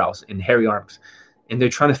unibrows and hairy arms. And they're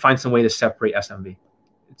trying to find some way to separate SMV.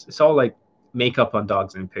 It's all like makeup on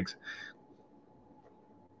dogs and pigs.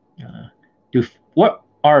 What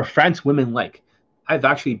are French women like? I've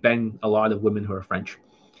actually banged a lot of women who are French.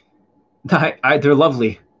 They're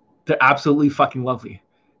lovely. They're absolutely fucking lovely.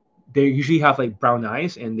 They usually have like brown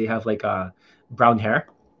eyes and they have like brown hair.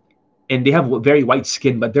 and they have very white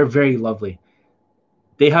skin, but they're very lovely.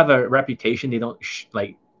 They have a reputation. They don't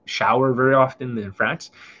like shower very often in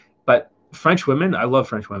France, but French women, I love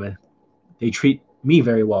French women. They treat me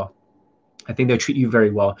very well. I think they treat you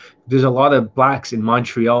very well. There's a lot of blacks in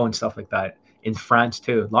Montreal and stuff like that. In France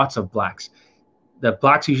too, lots of blacks. The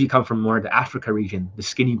blacks usually come from more the Africa region, the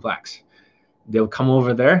skinny blacks. They'll come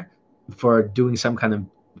over there for doing some kind of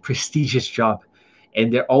prestigious job,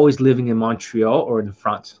 and they're always living in Montreal or in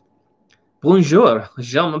France. Bonjour,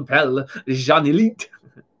 je m'appelle Jean-Élite.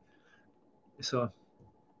 So,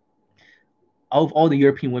 out of all the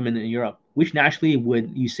European women in Europe, which nationally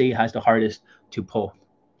would you say has the hardest to pull?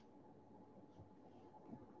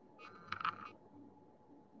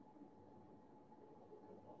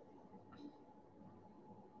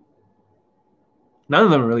 None of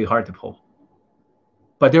them are really hard to pull.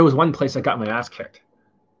 But there was one place I got my ass kicked,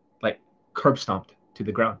 like curb stomped to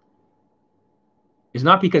the ground. It's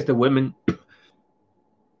not because the women,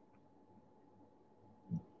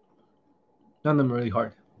 none of them are really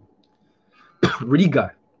hard.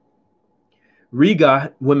 Riga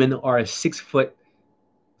women are 6'3"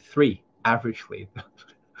 averagely,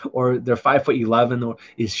 or they're 5'11" or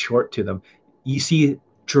is short to them. You see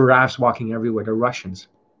giraffes walking everywhere. They're Russians.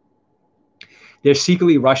 They're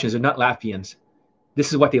secretly Russians. They're not Latvians.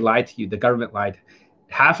 This is what they lied to you. The government lied.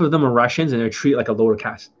 Half of them are Russians, and they're treated like a lower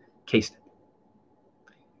caste.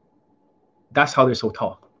 That's how they're so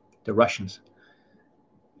tall. They're Russians.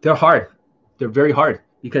 They're hard. They're very hard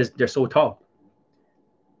because they're so tall.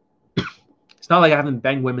 It's not like I haven't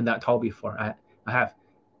banged women that tall before. I have.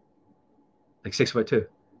 Like 6'2".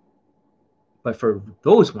 But for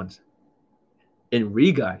those ones, in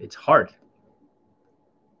Riga, it's hard.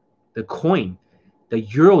 The coin, the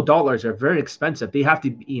euro dollars are very expensive. They have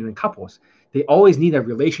to be in couples. They always need a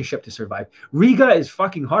relationship to survive. Riga is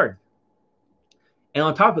fucking hard. And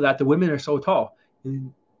on top of that, the women are so tall.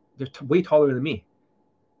 And they're way taller than me.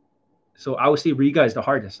 So I would say Riga is the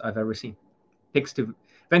hardest I've ever seen.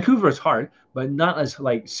 Vancouver is hard, but not as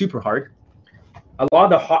like super hard. A lot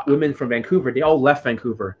of the hot women from Vancouver, they all left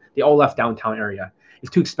Vancouver. They all left downtown area.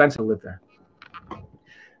 It's too expensive to live there. A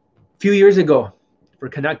few years ago, for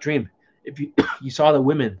Connect Dream, if you saw the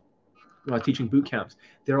women when I was teaching boot camps,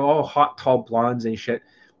 they're all hot, tall blondes and shit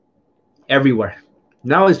everywhere.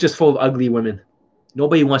 Now it's just full of ugly women.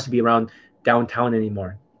 Nobody wants to be around downtown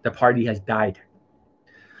anymore. The party has died.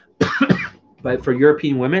 But for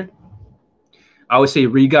European women, I would say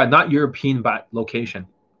Riga, not European, but location.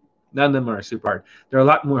 None of them are super hard. They're a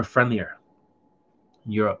lot more friendlier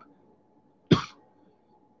in Europe.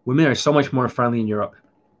 Women are so much more friendly in Europe.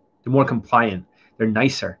 They're more compliant. They're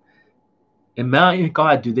nicer. And my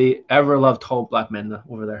God, do they ever love tall black men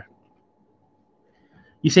over there?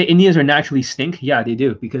 You say Indians are naturally stink? Yeah, they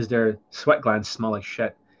do, because their sweat glands smell like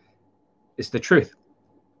shit. It's the truth.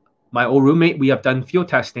 My old roommate, we have done field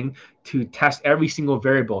testing to test every single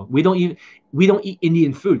variable. We don't eat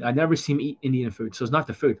Indian food. I never seen him eat Indian food, so it's not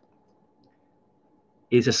the food.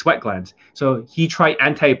 It's the sweat glands. So he tried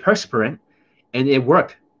antiperspirant, and it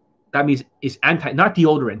worked. That means it's not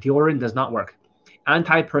deodorant. Deodorant does not work.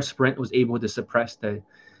 Antiperspirant was able to suppress the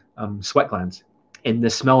sweat glands, and the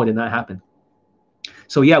smell did not happen.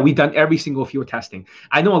 So yeah, we've done every single field testing.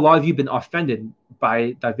 I know a lot of you have been offended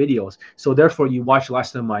by the videos, so therefore you watch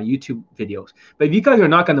less of my YouTube videos. But if you guys are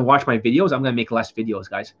not going to watch my videos, I'm going to make less videos,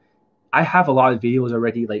 guys. I have a lot of videos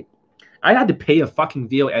already. Like, I had to pay a fucking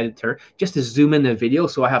video editor just to zoom in the video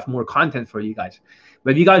so I have more content for you guys.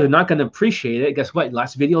 But if you guys are not going to appreciate it, guess what?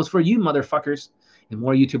 Less videos for you, motherfuckers, and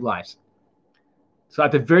more YouTube lives. So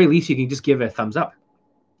at the very least, you can just give it a thumbs up.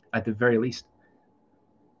 At the very least.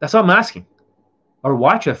 That's all I'm asking. Or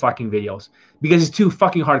watch the fucking videos. Because it's too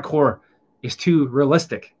fucking hardcore. It's too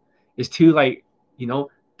realistic. It's too, like, you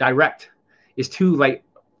know, direct. It's too, like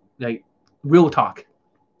real talk.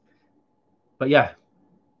 But yeah.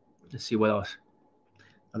 Let's see what else.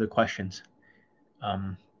 Other questions.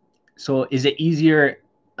 So is it easier?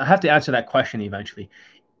 I have to answer that question eventually.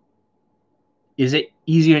 Is it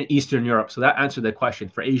easier in Eastern Europe? So that answered the question.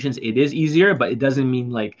 For Asians, it is easier, but it doesn't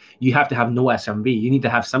mean like you have to have no SMV. You need to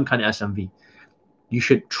have some kind of SMV. You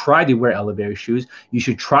should try to wear elevator shoes. You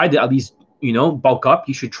should try to at least, you know, bulk up.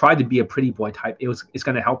 You should try to be a pretty boy type. It's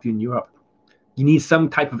going to help you in Europe. You need some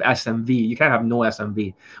type of SMV. You can't have no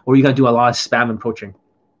SMV, or you're going to do a lot of spam approaching.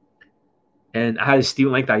 And I had a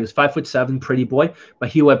student like that. He was 5'7", pretty boy, but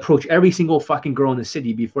he would approach every single fucking girl in the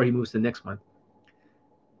city before he moves to the next one.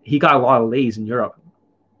 He got a lot of lays in Europe.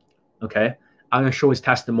 Okay, I'm gonna show his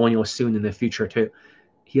testimonial soon in the future too.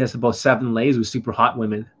 He has about 7 lays with super hot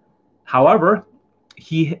women. However,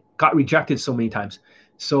 he got rejected so many times.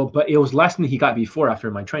 So, but it was less than he got before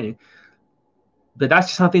after my training. But that's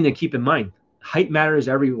just something to keep in mind. Height matters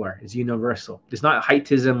everywhere. It's universal. It's not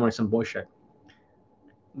heightism or some bullshit.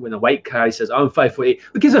 When a white guy says, I'm 5'8",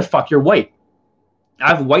 who gives a fuck? You're white. I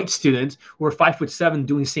have white students who are 5'7"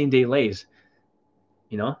 doing same-day lays.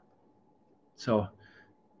 You know? So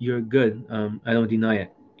you're good. I don't deny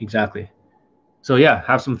it. Exactly. So yeah,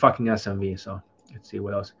 have some fucking SMV. So let's see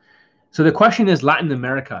what else. So the question is Latin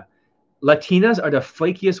America. Latinas are the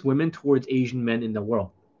flakiest women towards Asian men in the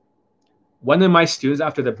world. One of my students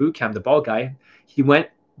after the boot camp, the bald guy, he went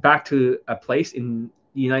back to a place in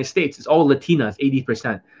the United States. It's all Latinas,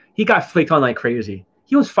 80%. He got flaked on like crazy.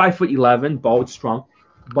 He was 5'11", bald, strong,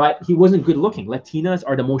 but he wasn't good looking. Latinas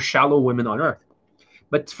are the most shallow women on earth.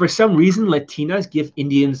 But for some reason, Latinas give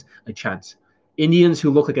Indians a chance. Indians who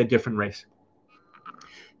look like a different race.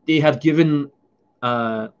 They have given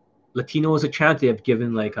Latinos a chance. They have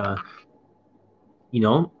given like,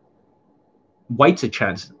 whites a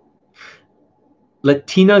chance.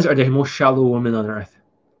 Latinas are the most shallow women on earth.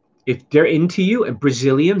 If they're into you, and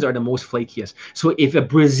Brazilians are the most flakiest. So if a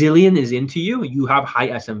Brazilian is into you, you have high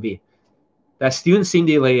SMV. That student,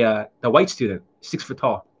 the white student, 6 foot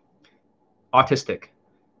tall, autistic.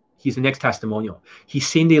 He's the next testimonial. He's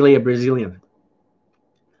same day lay a Brazilian.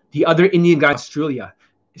 The other Indian guy in Australia,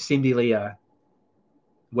 same day lay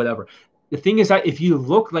whatever. The thing is that if you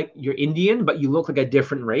look like you're Indian, but you look like a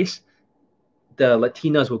different race, the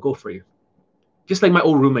Latinas will go for you. Just like my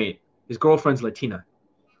old roommate, his girlfriend's Latina.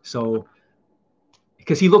 So,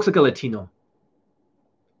 because he looks like a Latino.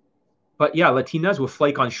 But yeah, Latinas will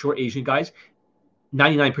flake on short Asian guys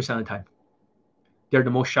 99% of the time. They're the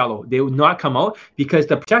most shallow. They will not come out because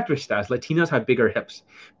the protector stats, Latinas have bigger hips.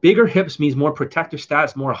 Bigger hips means more protector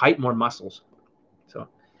stats, more height, more muscles. So,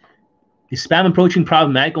 is spam approaching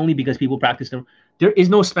problematic only because people practice them? There is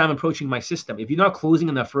no spam approaching my system. If you're not closing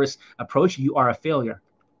in the first approach, you are a failure.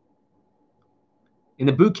 In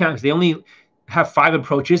the boot camps, they only have 5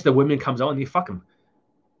 approaches. The women comes out and they fuck them.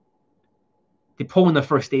 They pull in the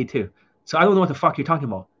first day too. So I don't know what the fuck you're talking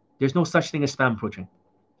about. There's no such thing as spam approaching.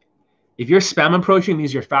 If you're spam approaching, it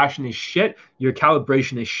means your fashion is shit, your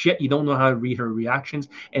calibration is shit, you don't know how to read her reactions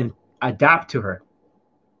and adapt to her.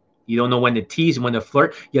 You don't know when to tease, when to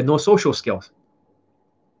flirt. You have no social skills.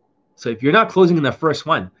 So if you're not closing in the first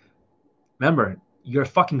one, remember, you're a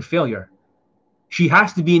fucking failure. She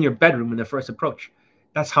has to be in your bedroom in the first approach.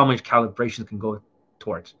 That's how much calibration can go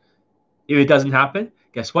towards. If it doesn't happen,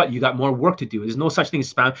 guess what? You got more work to do. There's no such thing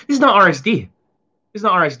as spam. This is not RSD. This is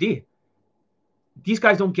not RSD. These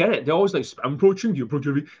guys don't get it. They're always like, spam approaching, you approach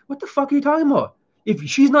every. What the fuck are you talking about? If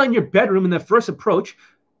she's not in your bedroom in the first approach,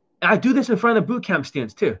 and I do this in front of boot camp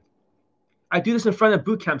students too. I do this in front of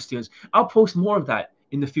boot camp students. I'll post more of that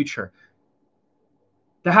in the future.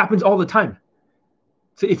 That happens all the time.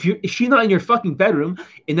 So if she's not in your fucking bedroom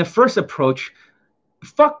in the first approach,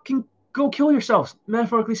 fucking go kill yourselves,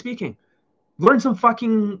 metaphorically speaking. Learn some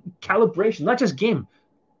fucking calibration, not just game.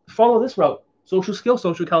 Follow this route. Social skills,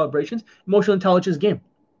 social calibrations, emotional intelligence game.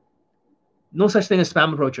 No such thing as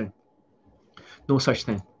spam approaching. No such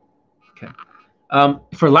thing. Okay.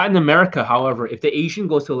 For Latin America, however, if the Asian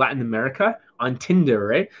goes to Latin America on Tinder,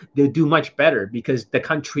 right, they'll do much better because the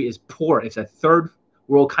country is poor. It's a third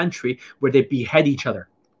world country where they behead each other.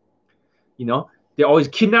 You know, they're always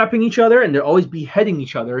kidnapping each other and they're always beheading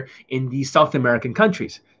each other in these South American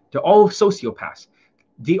countries. They're all sociopaths.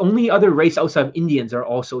 The only other race outside of Indians that are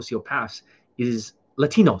all sociopaths is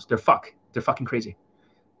Latinos. They're fucking crazy.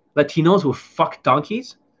 Latinos will fuck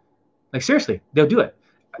donkeys. Like seriously, they'll do it.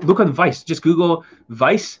 Look on Vice. Just Google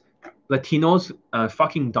Vice, Latinos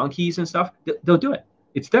fucking donkeys and stuff. They'll do it.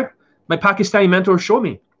 It's there. My Pakistani mentor showed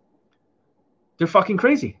me. They're fucking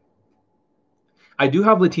crazy. I do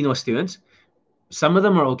have Latino students. Some of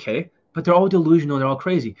them are okay, but they're all delusional. They're all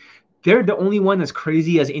crazy. They're the only one that's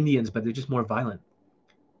crazy as Indians, but they're just more violent.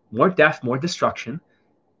 More death, more destruction.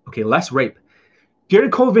 Okay, less rape. During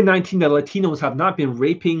COVID-19, the Latinos have not been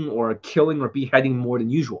raping or killing or beheading more than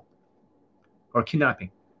usual, or kidnapping.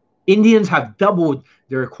 Indians have doubled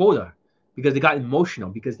their quota because they got emotional,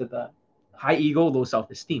 because of the high ego, low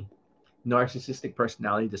self-esteem, narcissistic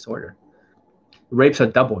personality disorder. Rapes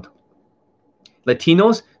have doubled.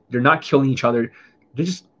 Latinos, they're not killing each other. They're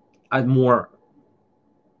just more.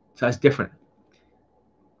 So that's different.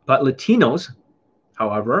 But Latinos,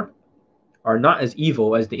 however, are not as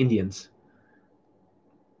evil as the Indians,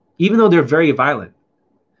 even though they're very violent.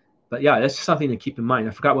 But yeah, that's something to keep in mind.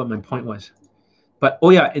 I forgot what my point was. But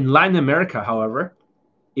oh yeah, in Latin America, however,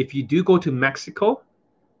 if you do go to Mexico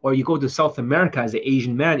or you go to South America as an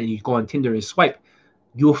Asian man and you go on Tinder and swipe,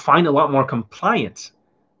 you'll find a lot more compliance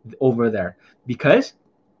over there, because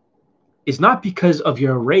it's not because of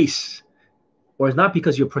your race or it's not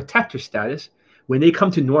because you protect your status. When they come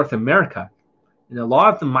to North America, and a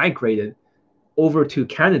lot of them migrated over to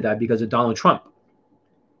Canada because of Donald Trump,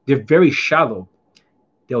 they're very shallow.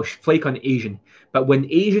 They'll flake on Asian. But when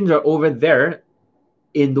Asians are over there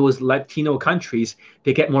in those Latino countries,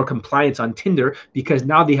 they get more compliance on Tinder because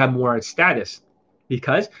now they have more status,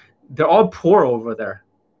 because they're all poor over there.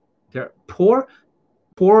 They're poor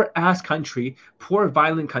ass country, poor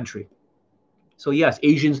violent country. So yes,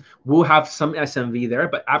 Asians will have some SMV there,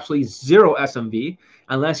 but absolutely zero SMV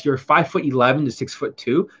unless you're 5'11" to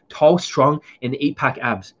 6'2", tall, strong, and 8-pack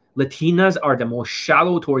abs. Latinas are the most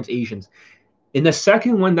shallow towards Asians. And the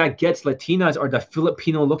second one that gets Latinas are the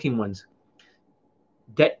Filipino-looking ones.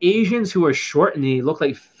 The Asians who are short and they look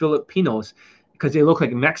like Filipinos because they look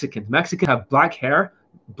like Mexicans. Mexicans have black hair,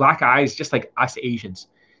 black eyes, just like us Asians.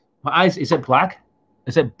 My eyes, is it black?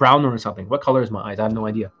 Is it brown or something? What color is my eyes? I have no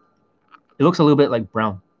idea. It looks a little bit like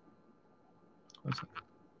brown.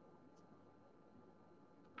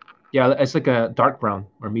 Yeah, it's like a dark brown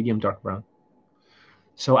or medium dark brown.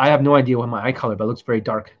 So I have no idea what my eye color, but it looks very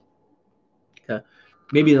dark. Okay.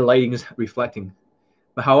 Maybe the lighting is reflecting.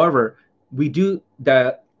 But however, the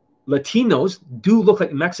Latinos do look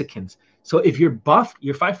like Mexicans. So if you're buff,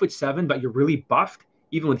 you're 5'7", but you're really buffed,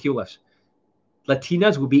 even with heel lifts,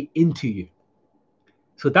 Latinas will be into you.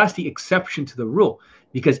 So that's the exception to the rule,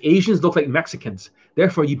 because Asians look like Mexicans.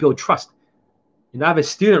 Therefore, you build trust. And I have a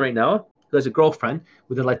student right now who has a girlfriend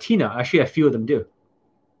with a Latina. Actually, a few of them do.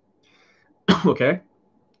 Okay.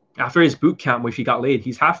 After his boot camp where she got laid,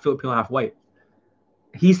 he's half Filipino, half white.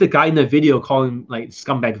 He's the guy in the video calling like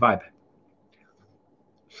scumbag vibe.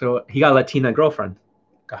 So he got a Latina girlfriend,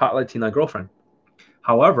 a hot Latina girlfriend.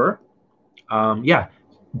 However, yeah,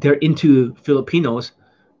 they're into Filipinos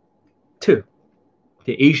too.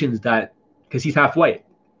 The Asians that, because he's half white,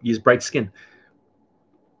 he has bright skin.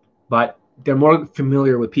 But they're more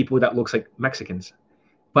familiar with people that looks like Mexicans.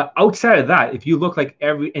 But outside of that, if you look like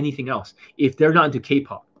anything else, if they're not into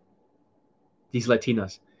K-pop, these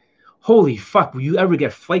Latinas, holy fuck, will you ever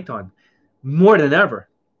get flaked on? More than ever.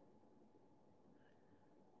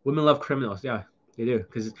 Women love criminals. Yeah, they do.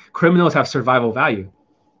 Because criminals have survival value.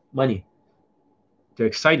 Money. They're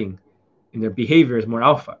exciting. And their behavior is more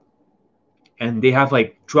alpha. And they have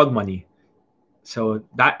like drug money. So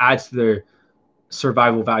that adds to their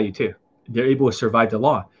survival value too. They're able to survive the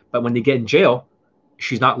law. But when they get in jail,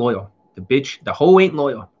 she's not loyal. The hoe ain't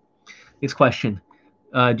loyal. Next question.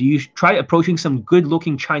 Do you try approaching some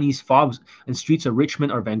good-looking Chinese fobs in streets of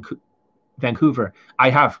Richmond or Vancouver?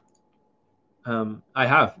 I have. I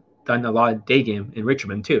have done a lot of day game in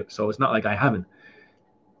Richmond too, so it's not like I haven't.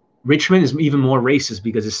 Richmond is even more racist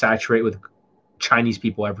because it's saturated with Chinese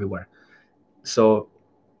people everywhere. So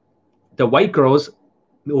the white girls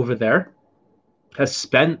over there have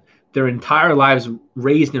spent their entire lives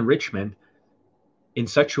raised in Richmond in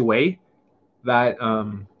such a way that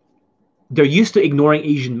they're used to ignoring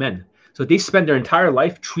Asian men. So they spend their entire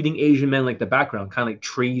life treating Asian men like the background, kind of like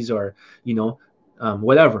trees or,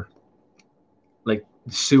 whatever. Like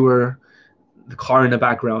the sewer, the car in the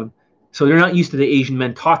background. So they're not used to the Asian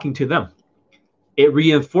men talking to them. It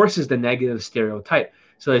reinforces the negative stereotype.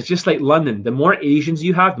 So it's just like London. The more Asians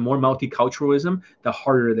you have, the more multiculturalism, the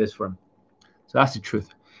harder it is for them. So that's the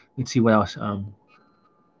truth. Let's see what else.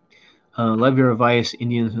 Love your advice.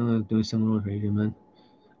 Indians doing similar for Asian men.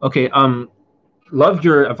 Okay. Love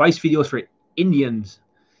your advice videos for Indians.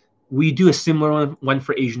 We do a similar one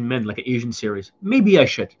for Asian men, like an Asian series. Maybe I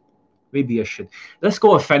should. Let's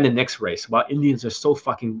go offend the next race while Indians are so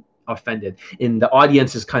fucking offended and the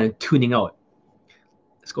audience is kind of tuning out.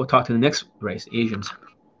 Let's go talk to the next race, Asians.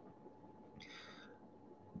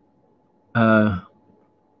 Darth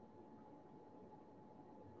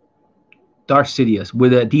Sidious.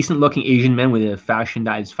 Would a decent-looking Asian man with a fashion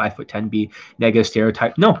that is 5'10" be negative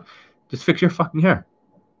stereotype? No. Just fix your fucking hair.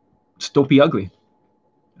 Just don't be ugly.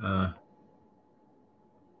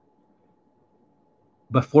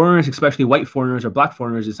 But foreigners, especially white foreigners or black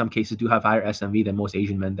foreigners, in some cases do have higher SMV than most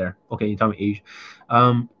Asian men there. Okay, you're talking Asian.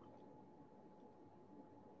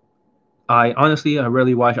 I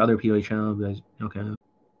rarely watch other POA channels. But okay.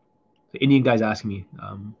 The Indian guy's asking me.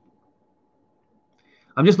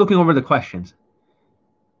 I'm just looking over the questions.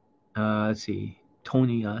 Let's see.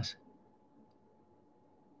 Tony asks.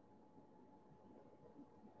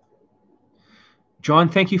 John,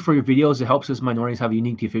 thank you for your videos. It helps us minorities have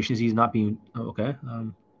unique deficiencies, not being okay.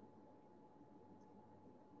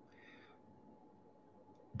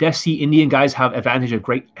 Desi Indian guys have advantage of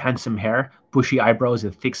great handsome hair, bushy eyebrows,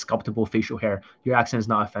 and thick sculptable facial hair. Your accent is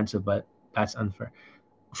not offensive, but that's unfair.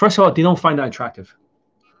 First of all, they don't find that attractive.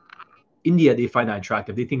 India, they find that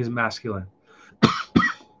attractive. They think it's masculine.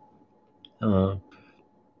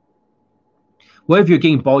 What if you're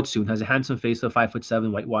getting bald soon? Has a handsome face, a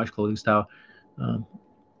 5'7", whitewash clothing style.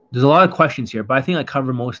 There's a lot of questions here, but I think I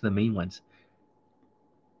cover most of the main ones.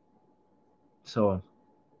 So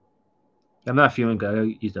I'm not feeling good.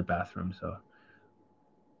 I use the bathroom, so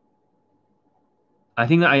I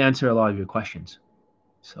think that I answer a lot of your questions.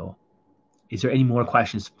 So is there any more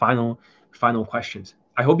questions? Final questions.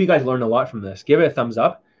 I hope you guys learned a lot from this. Give it a thumbs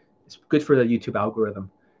up. It's good for the YouTube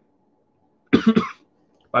algorithm.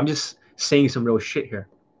 I'm just saying some real shit here.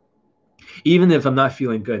 Even if I'm not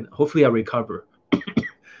feeling good, hopefully I'll recover.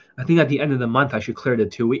 I think at the end of the month, I should clear the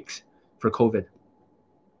 2 weeks for COVID.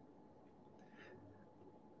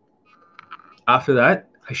 After that,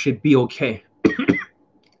 I should be okay.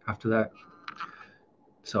 After that.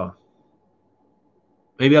 So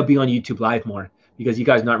maybe I'll be on YouTube Live more because you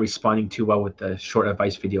guys are not responding too well with the short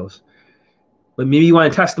advice videos. But maybe you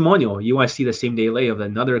want a testimonial. You want to see the same day lay of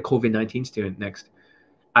another COVID-19 student next.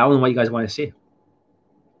 I don't know what you guys want to see.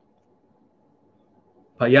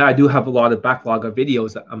 But yeah, I do have a lot of backlog of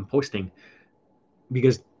videos that I'm posting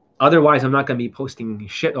because otherwise I'm not going to be posting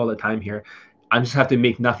shit all the time here. I just have to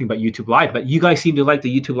make nothing but YouTube Live. But you guys seem to like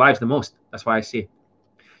the YouTube Lives the most. That's why I see.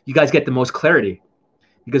 You guys get the most clarity.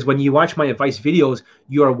 Because when you watch my advice videos,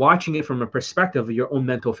 you are watching it from a perspective of your own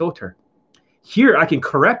mental filter. Here, I can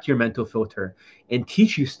correct your mental filter and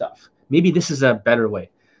teach you stuff. Maybe this is a better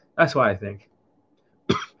way. That's what I think.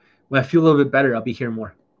 When I feel a little bit better, I'll be here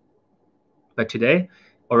more. But today,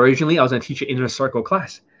 originally, I was going to teach an inner circle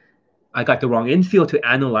class. I got the wrong infield to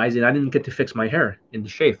analyze it. I didn't get to fix my hair in the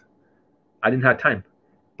shave. I didn't have time.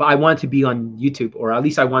 But I wanted to be on YouTube, or at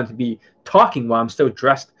least I wanted to be talking while I'm still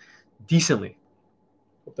dressed decently.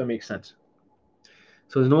 Hope that makes sense.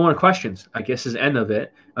 So there's no more questions. I guess is the end of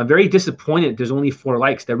it. I'm very disappointed there's only 4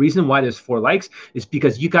 likes. The reason why there's 4 likes is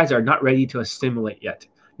because you guys are not ready to assimilate yet.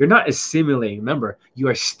 You're not assimilating. Remember, you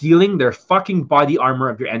are stealing their fucking body armor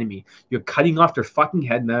of your enemy. You're cutting off their fucking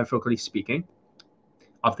head, metaphorically speaking,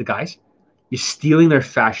 of the guys. You're stealing their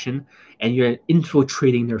fashion, and you're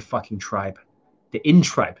infiltrating their fucking tribe. The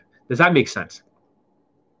in-tribe. Does that make sense?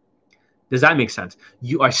 Does that make sense?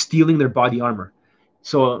 You are stealing their body armor.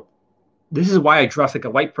 So this is why I dress like a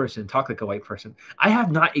white person, talk like a white person. I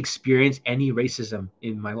have not experienced any racism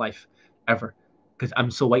in my life, ever, because I'm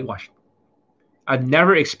so whitewashed. I've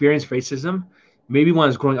never experienced racism. Maybe when I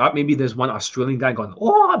was growing up, maybe there's one Australian guy going,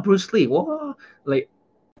 "Oh, Bruce Lee," oh, like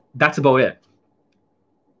that's about it.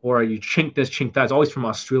 Or you chink this, chink that. It's always from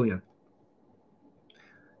Australian.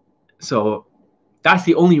 So that's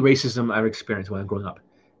the only racism I've experienced when I'm growing up.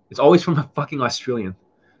 It's always from a fucking Australian.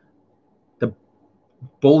 The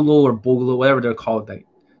Bolo or Bolo, whatever they're called, like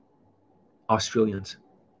Australians.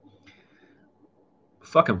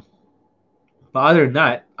 Fuck them. But other than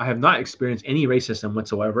that, I have not experienced any racism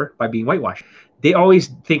whatsoever by being whitewashed. They always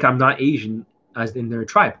think I'm not Asian as in their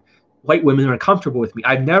tribe. White women are comfortable with me.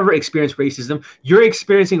 I've never experienced racism. You're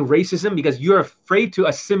experiencing racism because you're afraid to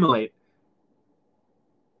assimilate.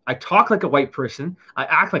 I talk like a white person. I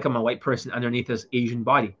act like I'm a white person underneath this Asian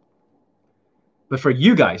body. But for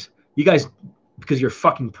you guys, because you're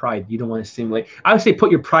fucking pride, you don't want to assimilate. I would say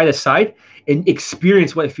put your pride aside and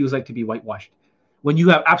experience what it feels like to be whitewashed. When you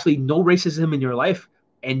have absolutely no racism in your life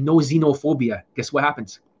and no xenophobia, guess what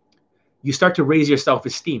happens? You start to raise your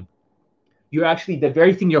self-esteem. You're actually, the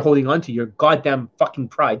very thing you're holding on to, your goddamn fucking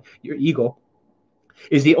pride, your ego,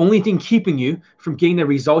 is the only thing keeping you from getting the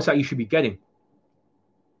results that you should be getting.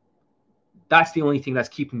 That's the only thing that's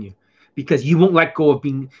keeping you. Because you won't let go of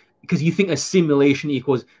being, because you think assimilation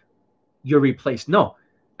equals you're replaced. No.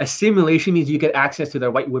 Assimilation means you get access to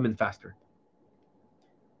their white women faster.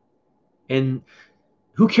 And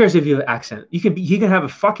who cares if you have an accent? You can have a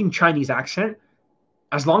fucking Chinese accent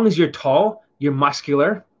as long as you're tall, you're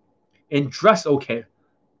muscular, and dress okay,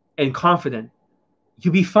 and confident.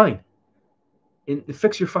 You'll be fine. And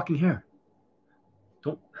fix your fucking hair.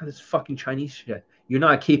 Don't have this fucking Chinese shit. You're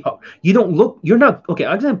not a K-pop. You're not, okay,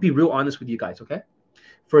 I'm going to be real honest with you guys, okay?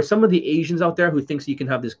 For some of the Asians out there who thinks you can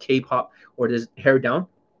have this K-pop or this hair down,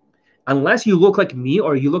 unless you look like me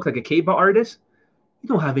or you look like a K-pop artist, you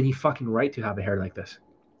don't have any fucking right to have a hair like this.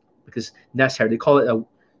 Because nest hair, they call it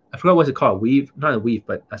I forgot what it's called, a weave, not a weave,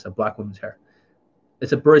 but that's a black woman's hair.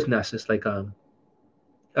 It's a bird's nest. It's like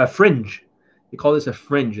a fringe. They call this a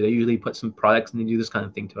fringe. They usually put some products and they do this kind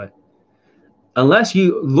of thing to it. Unless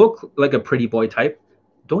you look like a pretty boy type,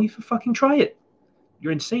 don't even fucking try it.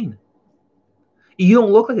 You're insane. You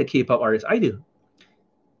don't look like a K-pop artist. I do.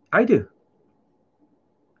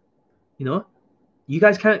 You know? You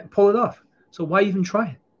guys can't pull it off. So why even try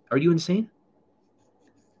it? Are you insane?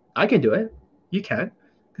 I can do it. You can't.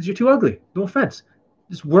 because you're too ugly. No offense.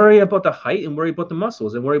 Just worry about the height and worry about the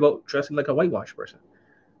muscles and worry about dressing like a whitewash person.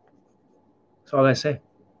 That's all I say.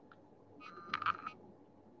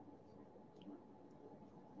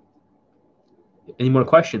 Any more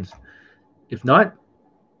questions? If not,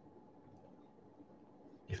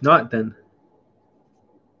 then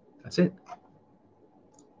that's it.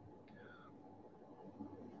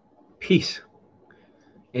 Peace.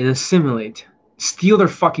 And assimilate. Steal their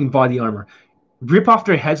fucking body armor. Rip off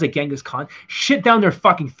their heads like Genghis Khan. Shit down their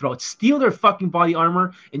fucking throats. Steal their fucking body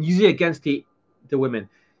armor and use it against the women.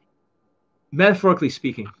 Metaphorically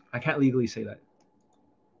speaking. I can't legally say that.